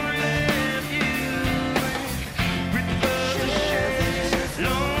lonely view. With the birds of shed, it's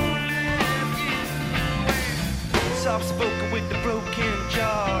lonely view. Soft spoken with the broken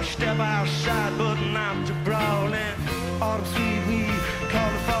jaw, step outside but not to brawl. And autumn sweet weed, call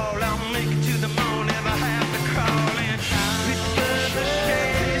the fall, I'll make it to the morning if I have to crawl in. With the birds of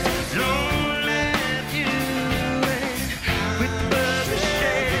shed, it's lonely view. With the birds of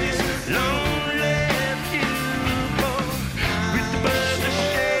shed, it's lonely view. With the birds of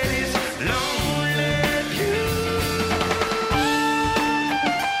shed, it's lonely view.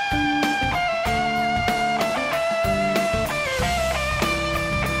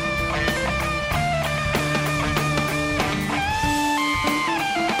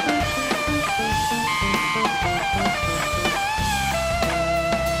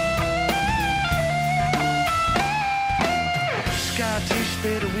 Sky tastes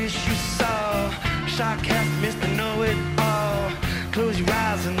better, wish you saw. Sarcastic Mr. Know-It-All. Close your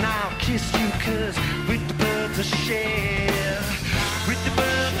eyes and I'll kiss you, 'cause with the birds of shed, with the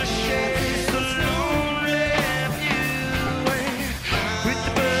birds of shed, it's so lonely view. With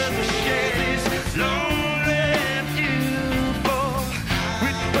the birds of shed, it's lonely view.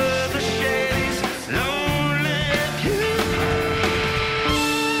 With the birds of shed, it's lonely view.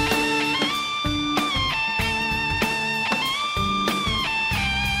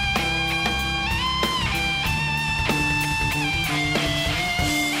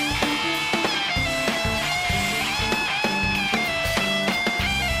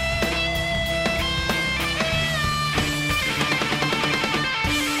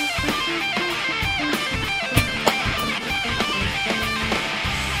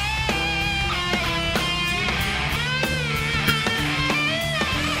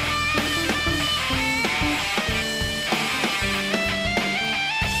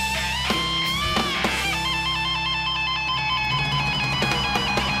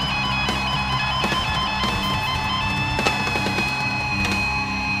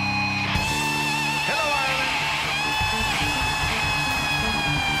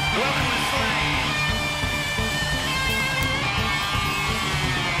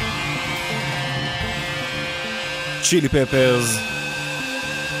 צ'ילי פפרס,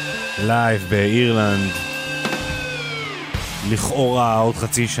 לייב באירלנד, לכאורה עוד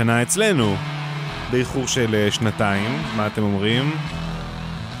חצי שנה אצלנו, באיחור של שנתיים. מה אתם אומרים?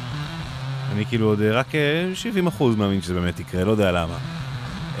 אני כאילו עוד רק 70% מאמין שזה באמת יקרה, לא יודע למה.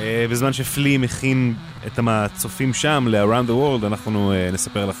 בזמן שפלי מכין את הצופים שם ל-Around the World, אנחנו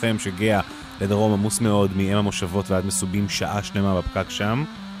נספר לכם שגאה לדרום עמוס מאוד מאם המושבות ועד מסובים, שעה שלמה בפקק שם,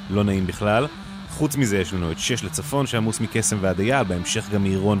 לא נעים בכלל. חוץ מזה יש לנו את 6 לצפון שעמוס מקסם ועד אייל, בהמשך גם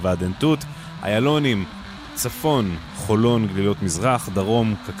מעירון ועד ענתות, איילונים, צפון, חולון, גלילות מזרח,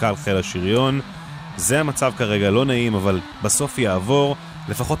 דרום, קקל חיל השריון. זה המצב כרגע, לא נעים, אבל בסוף יעבור.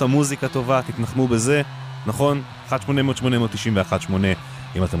 לפחות המוזיקה טובה, תתנחמו בזה, נכון? 1-800-891-8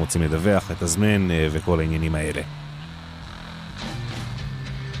 אם אתם רוצים לדווח את הזמן וכל העניינים האלה.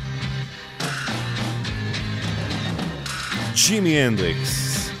 ג'ימי הנדריקס.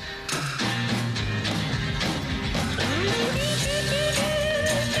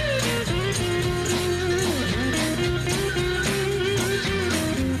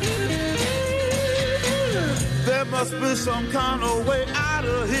 Must be some kind of way out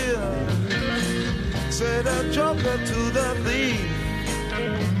of here, said a joker to the thief.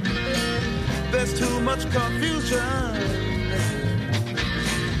 There's too much confusion,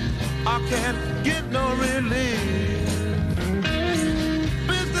 I can't get no relief.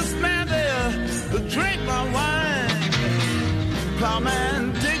 Businessman there, drink my wine. Plowman,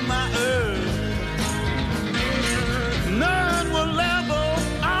 dig my earth.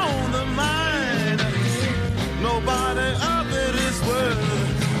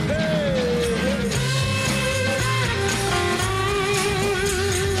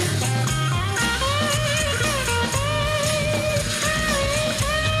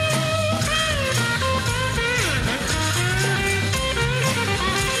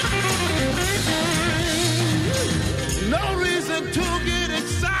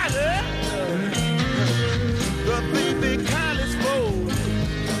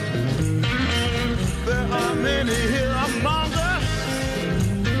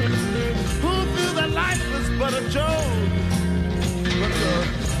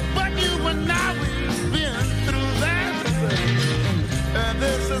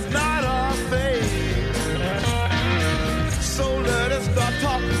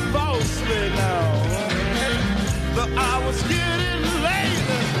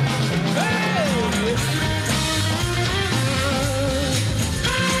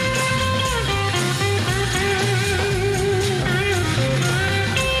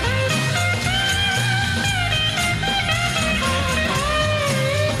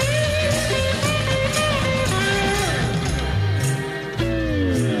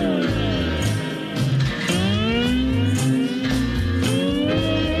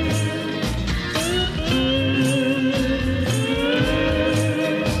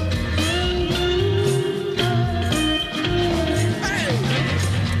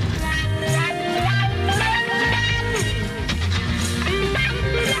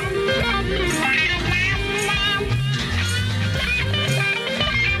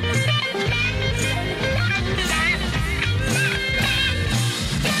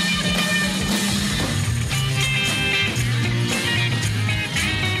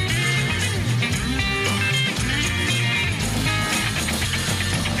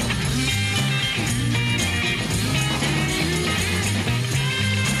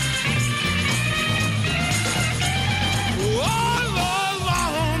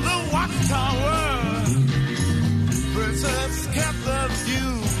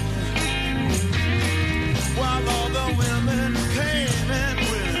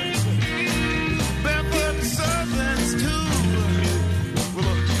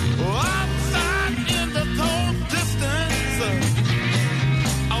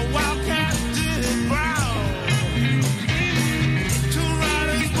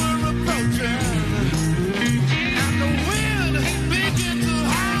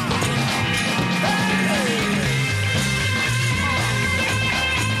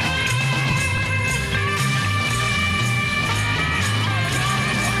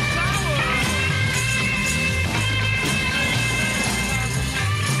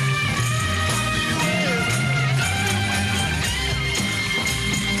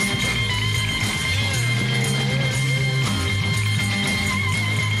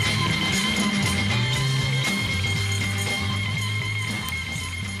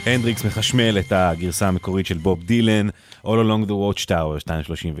 הנדריקס מחשמל את הגרסה המקורית של בוב דילן, All Along the Watchtower,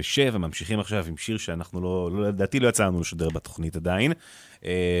 237, ממשיכים עכשיו עם שיר שאנחנו לא לדעתי לא יצא לנו לשדר בתוכנית עדיין,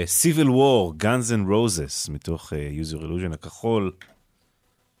 Civil War, Guns N' Roses, מתוך Use Your Illusion הכחול,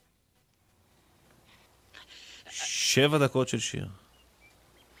 7 דקות של שיר.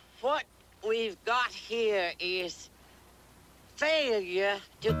 What we've got here is failure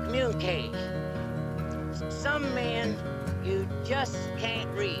to communicate. Some men you just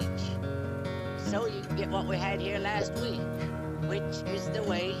can't reach. So you get what we had here last week, which is the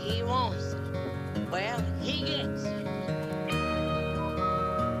way he wants it. Well, he gets it.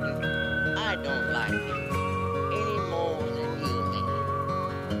 I don't like it any more than you may.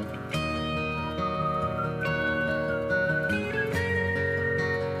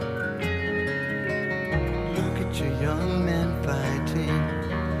 Look at your young men fighting.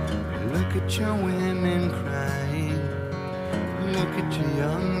 Look at your women crying. Look at your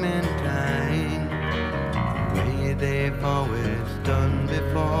young men dying, the way they've always done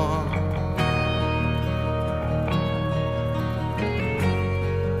before.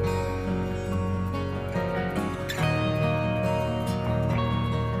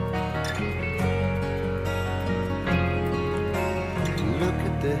 Look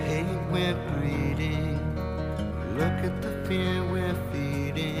at the hate we're breeding. Look at the fear we're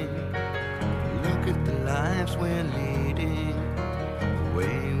feeding. Look at the lives we're leading, the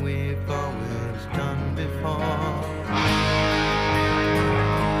way we've always done before.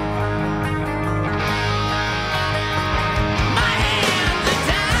 My hands are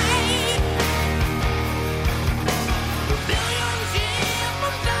tied. The billions shift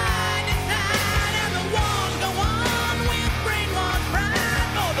from side to side, and the wars go on with brainwashed pride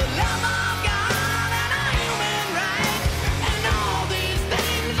for the love of God and a human right. And all these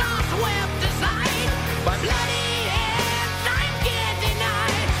things are swept aside by bloody hands. Time can't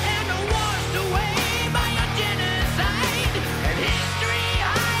deny, and are washed away by a genocide. And history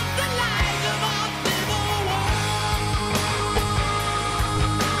hides the lies of our civil war.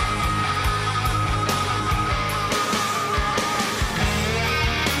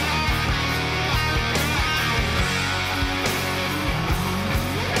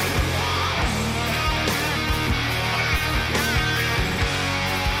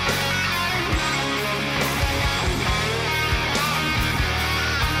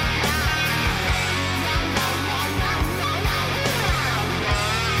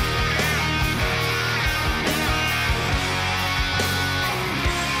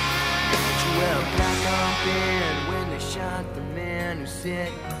 Did you wear a black armband when they shot the man who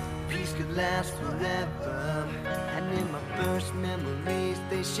said peace could last forever? And in my first memories,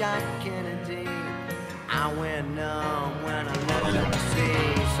 they shot Kennedy. I went numb when I looked at the sea,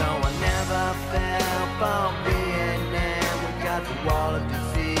 so I never fell for Vietnam. We got the wall of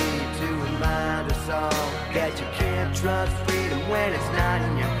disease to remind us all that you can't trust freedom when it's not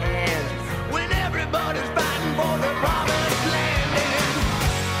in your hands. When everybody's fighting for the promised land,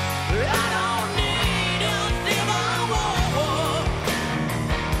 and I don't need a civil war.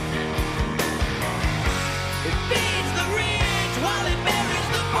 It feeds the rich while it buries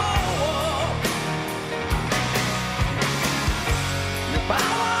the poor. The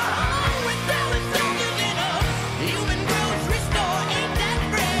power hungry selling soldiers in a human grocery store ain't that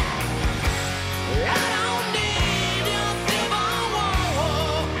bread. I don't need a civil war.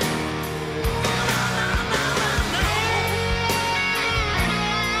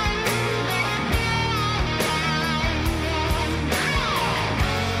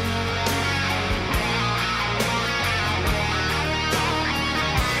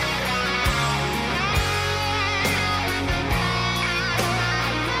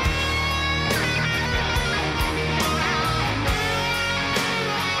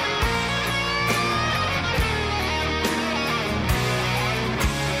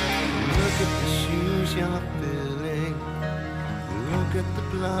 Look at the shoes you're filling. Look at the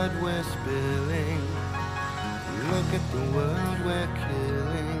blood we're spilling. Look at the world we're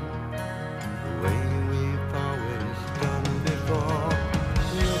killing, the way we've always done before.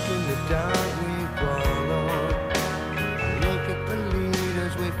 Look in the dark we followed. Look at the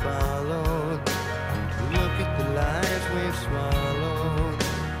leaders we followed. Look at the lies we've swallowed.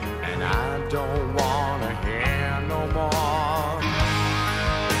 And I don't wanna hear no more.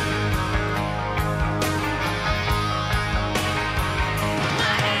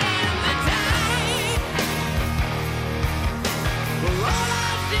 My hands are tied. For all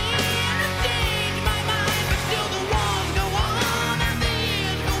our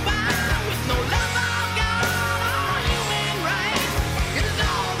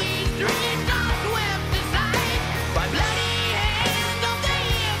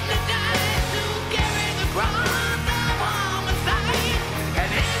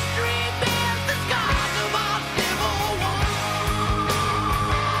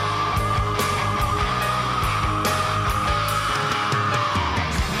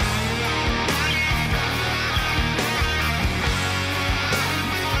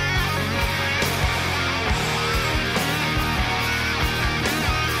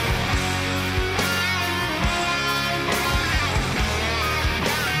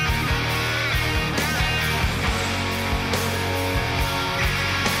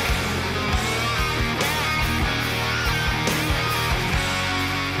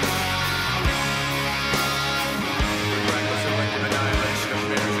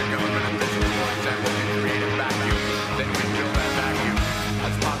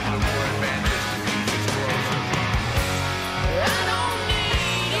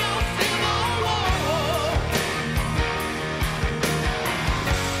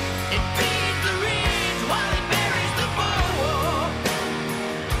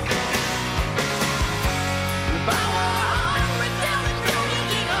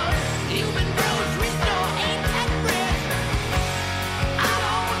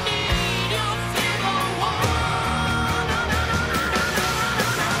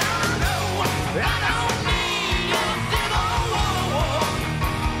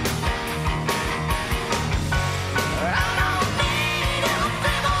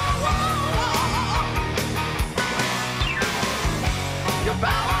your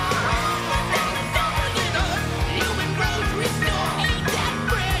power. Human grocery store ain't that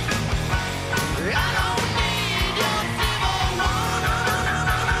fresh. I don't need your civil war. No, no, no,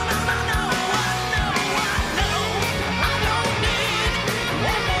 no, no, no, no, no. I don't need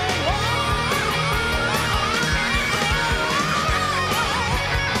one more war.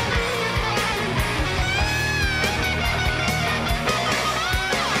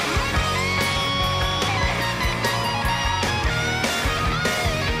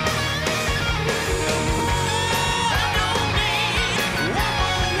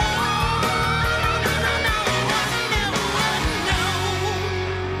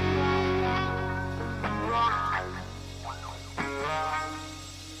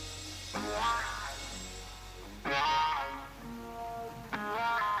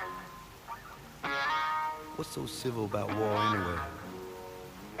 What's so civil about war anyway?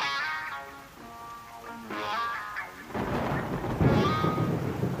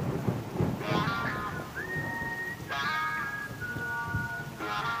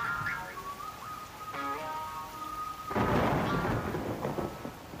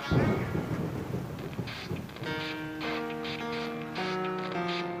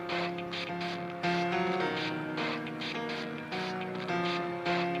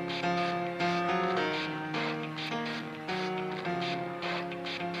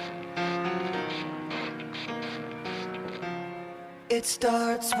 It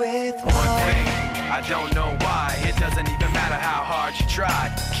starts with one thing. I don't know why. It doesn't even matter how hard you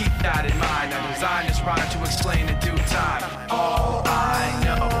try. Keep that in mind. I designed this rhyme to explain in due time. All I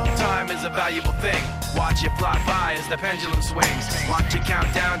know, time is a valuable thing. Watch it fly by as the pendulum swings. Watch it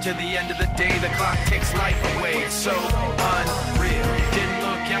count down to the end of the day. The clock takes life away. It's so unreal. Didn't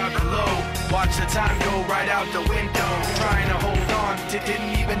look out below. Watch the time go right out the window. Trying to hold on to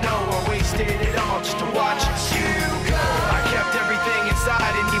didn't even know or wasted it all just to watch you go. I kept everything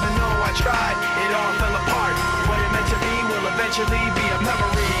inside and even though I tried, it all fell apart. What it meant to be will eventually be a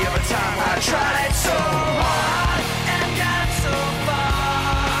memory of a time I tried so hard and got so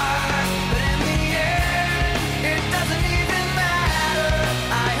far, but in the end, it doesn't even matter.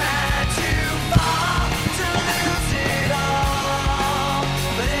 I had to fall to lose it all,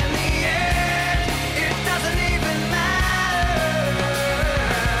 but in the end, it doesn't even matter.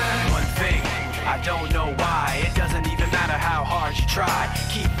 One thing, I don't know why. It doesn't even matter how hard you try.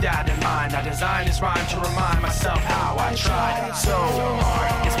 Keep that in mind. I designed this rhyme to remind myself how I tried so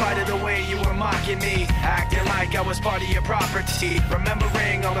hard. In spite of the way you were mocking me, acting like I was part of your property,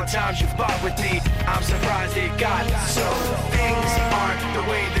 remembering all the times you fought with me, I'm surprised it got so. Things aren't the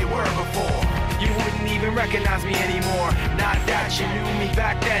way they were before. You wouldn't even recognize me anymore. Not that you knew me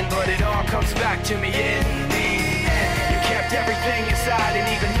back then, but it all comes back to me in the end. You kept everything inside, and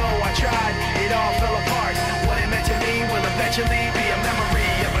even though I tried, it all fell apart. What it meant to me will eventually be a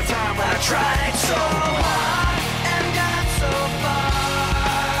memory of a time when I tried so hard and got so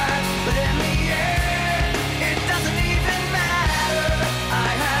far, but in the end, it doesn't even matter. I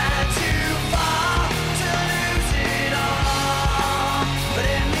had to fall to lose it all, but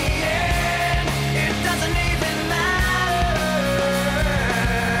in the end, it doesn't even matter.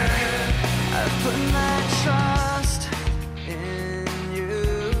 I've put my trust in you,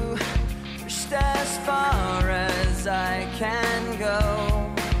 pushed as far as I can go.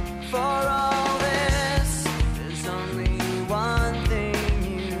 For all this, there's only one thing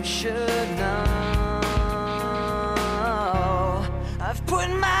you should know. I've put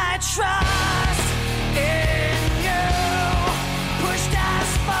my trust in you, pushed as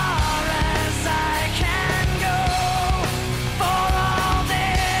far as I can go. For all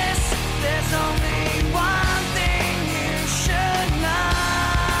this, there's only one thing you should know.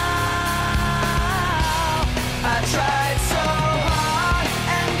 I tried so hard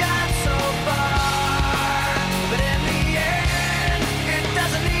and got so far, but in the end, it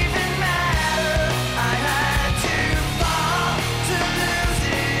doesn't even matter. I had to fall to lose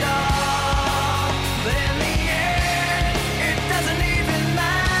it all, but in the end, it doesn't even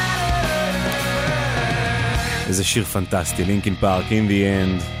matter. איזה שיר פנטסטי, לינקין פארק, In the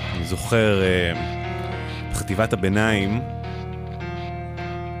End. אני זוכר בחטיבת הביניים,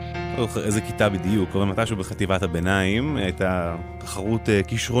 לא זוכר איזה כיתה בדיוק, אבל מתישהו בחטיבת הביניים הייתה תחרות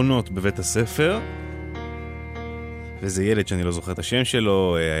כישרונות בבית הספר, ואיזה ילד שאני לא זוכר את השם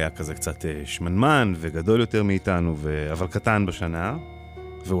שלו, היה כזה קצת שמנמן וגדול יותר מאיתנו, אבל קטן בשנה,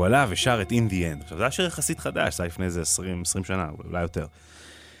 והוא עלה ושר את In the End. עכשיו זה היה שיר יחסית חדש, זה היה לפני איזה 20 שנה, אולי יותר.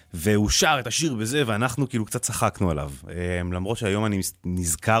 והוא שר את השיר בזה, ואנחנו כאילו קצת צחקנו עליו. למרות שהיום אני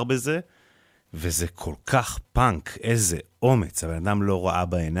נזכר בזה, וזה כל כך פאנק, איזה אומץ, הבן אדם לא ראה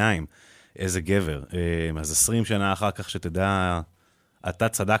בעיניים, איזה גבר. אז 20 שנה אחר כך שתדע אתה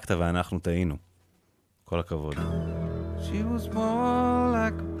צדקת ואנחנו טעינו. כל הכבוד. She was more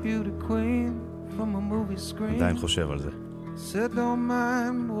like a beauty queen from a movie screen. עדיין חושב על זה. Said don't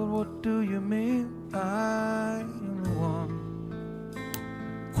mind, but what do you mean? I am the one.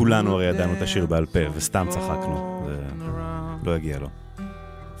 כולנו הרי ידענו את השיר בעל פה, וסתם צחקנו. זה לא הגיע לו.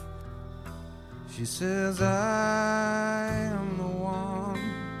 She says I am the one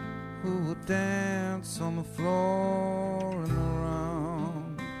who would dance on the floor and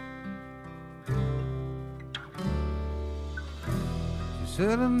around. She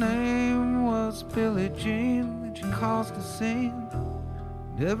said her name was Billie Jean, and she caused a scene.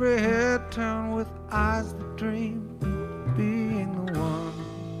 And every head turned with eyes that dream, being the one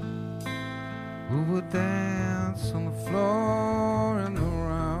who would dance on the floor and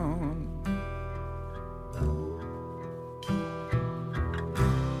around.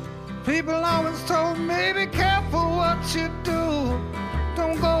 People always told me, be careful what you do.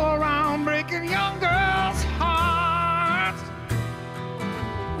 Don't go around breaking young girls' hearts.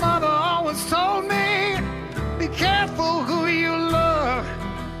 Mother always told me, be careful who you love.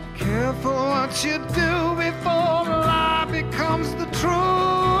 Careful what you do before the lie becomes the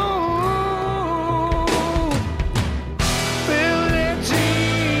truth. Billie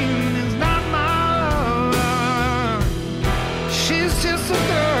Jean is not my lover. She's just a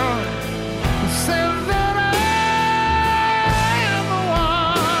girl who says that I am the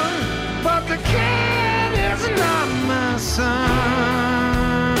one, but the kid is not my son.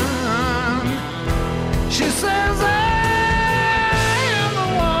 She says I am the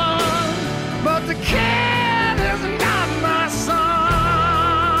one, but the kid is not my son.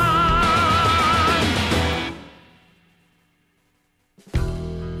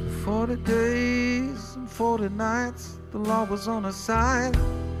 For 40 days and 40 nights, the law was on her side.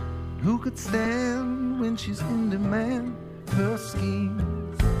 Who could stand when she's in demand? Her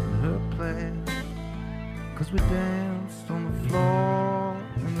schemes and her plan. 'Cause we danced on the floor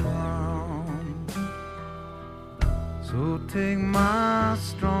and around. So take my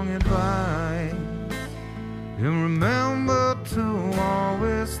strong advice and remember to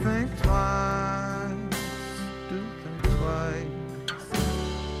always think twice. Do think twice.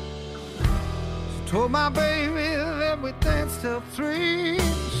 She told my baby that we danced till 3.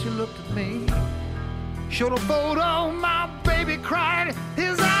 She looked at me, showed a photo, my baby cried.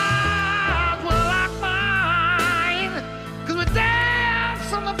 His eyes were like mine, 'cause we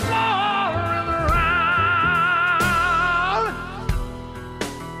danced on the floor and around.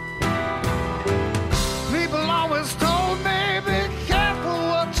 People always told me, be careful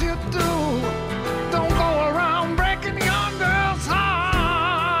what you do. Don't go around breaking young girls'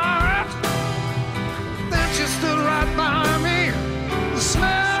 hearts. Then she stood right by me, the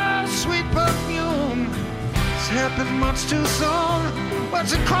smell of sweet perfume. It's happened much too soon, but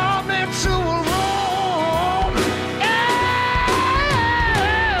she called me to a room.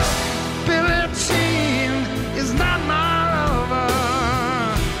 Yeah. Billie Jean is not my lover.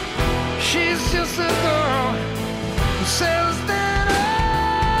 She's just a girl who says that I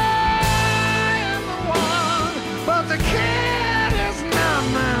am the one, but the kid is not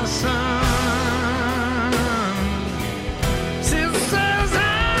my son. She says I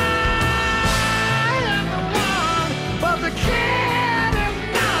am the one, but the kid is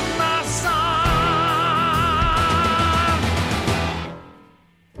not my son.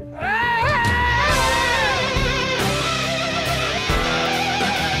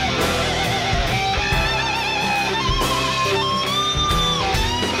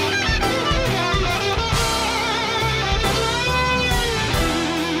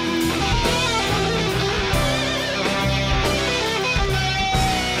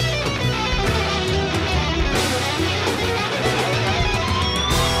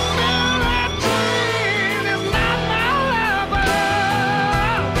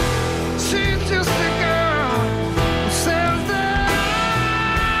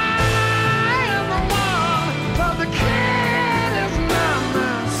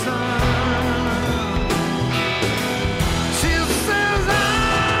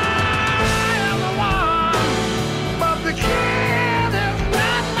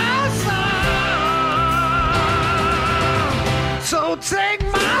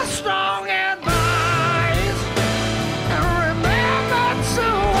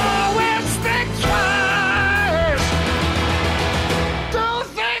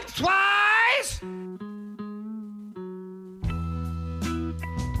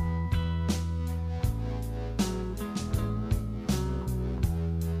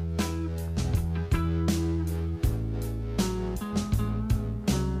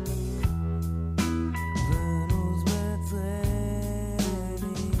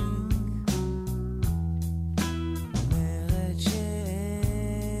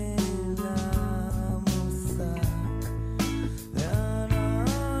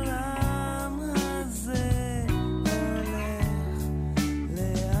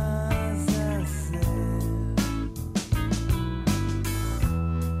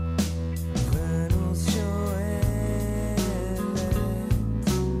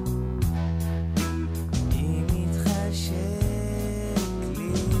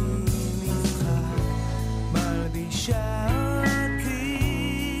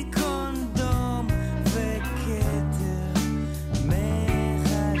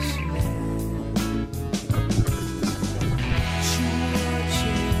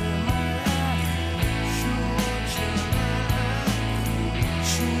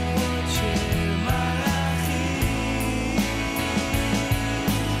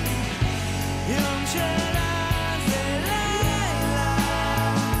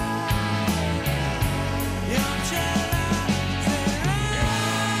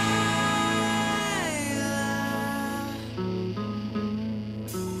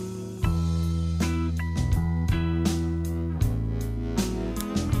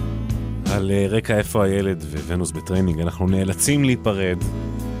 על רקע איפה הילד וונוס בטרנינג. אנחנו נאלצים להיפרד.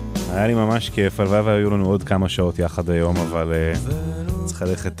 היה לי ממש כיף, הלוואי והיו לנו עוד כמה שעות יחד היום, אבל צריך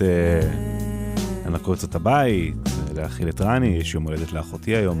ללכת לנקות את הבית, להאכיל את רני, יש יום הולדת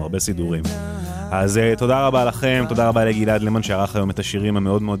לאחותי היום, הרבה סידורים. אז תודה רבה לכם, תודה רבה לגלעד למן שערך היום את השירים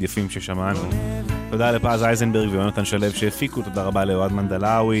המאוד מאוד יפים ששמענו. תודה לפז אייזנברג ויונתן שלב שהפיקו, תודה רבה לאוהד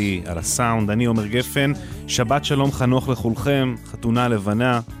מנדלאוי על הסאונד, אני עומר גפן, שבת שלום חנוך לכולכם, חתונה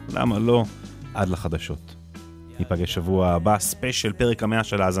לבנה, למה לא, עד לחדשות. ניפגש שבוע הבא, ספיישל פרק 100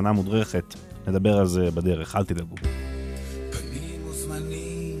 של האזנה מודרכת, נדבר על זה בדרך, אל תדאגו. פנים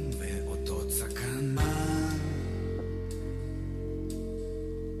וזמנים ואותות סכנה,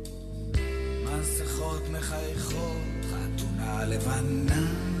 מסכות מחייכות, חתונה לבנה,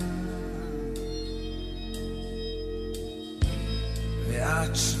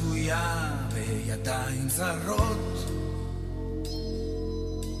 ואת שבויה בידיים זרות,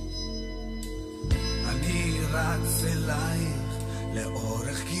 אני רץ אלייך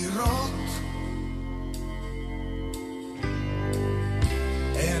לאורך קירות,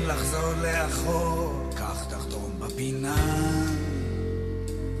 אין לחזור לאחור, כך תחתום בפינה,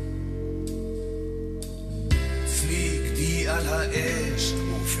 צבי גדי על האש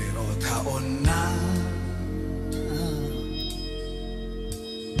ופירות העונה,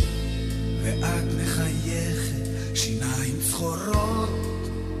 ואת מחייכת שיניים צחורות,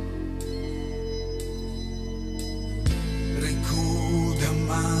 ריקוד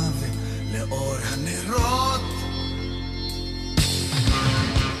המוות לאור הנרות,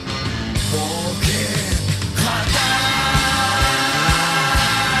 בוקר חדש,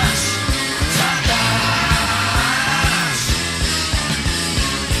 חדש,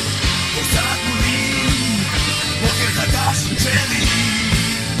 פורסת מולי, בוקר חדש שלי,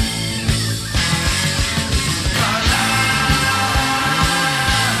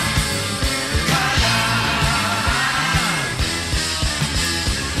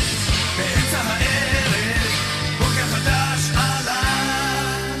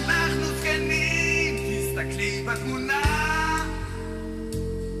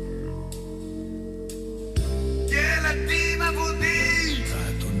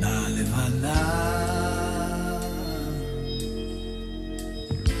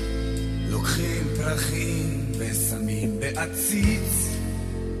 לוקחים פרחים ושמים בעציץ,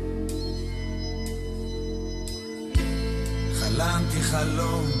 חלמתי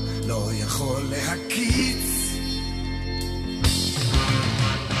חלום לא יכול להקיץ,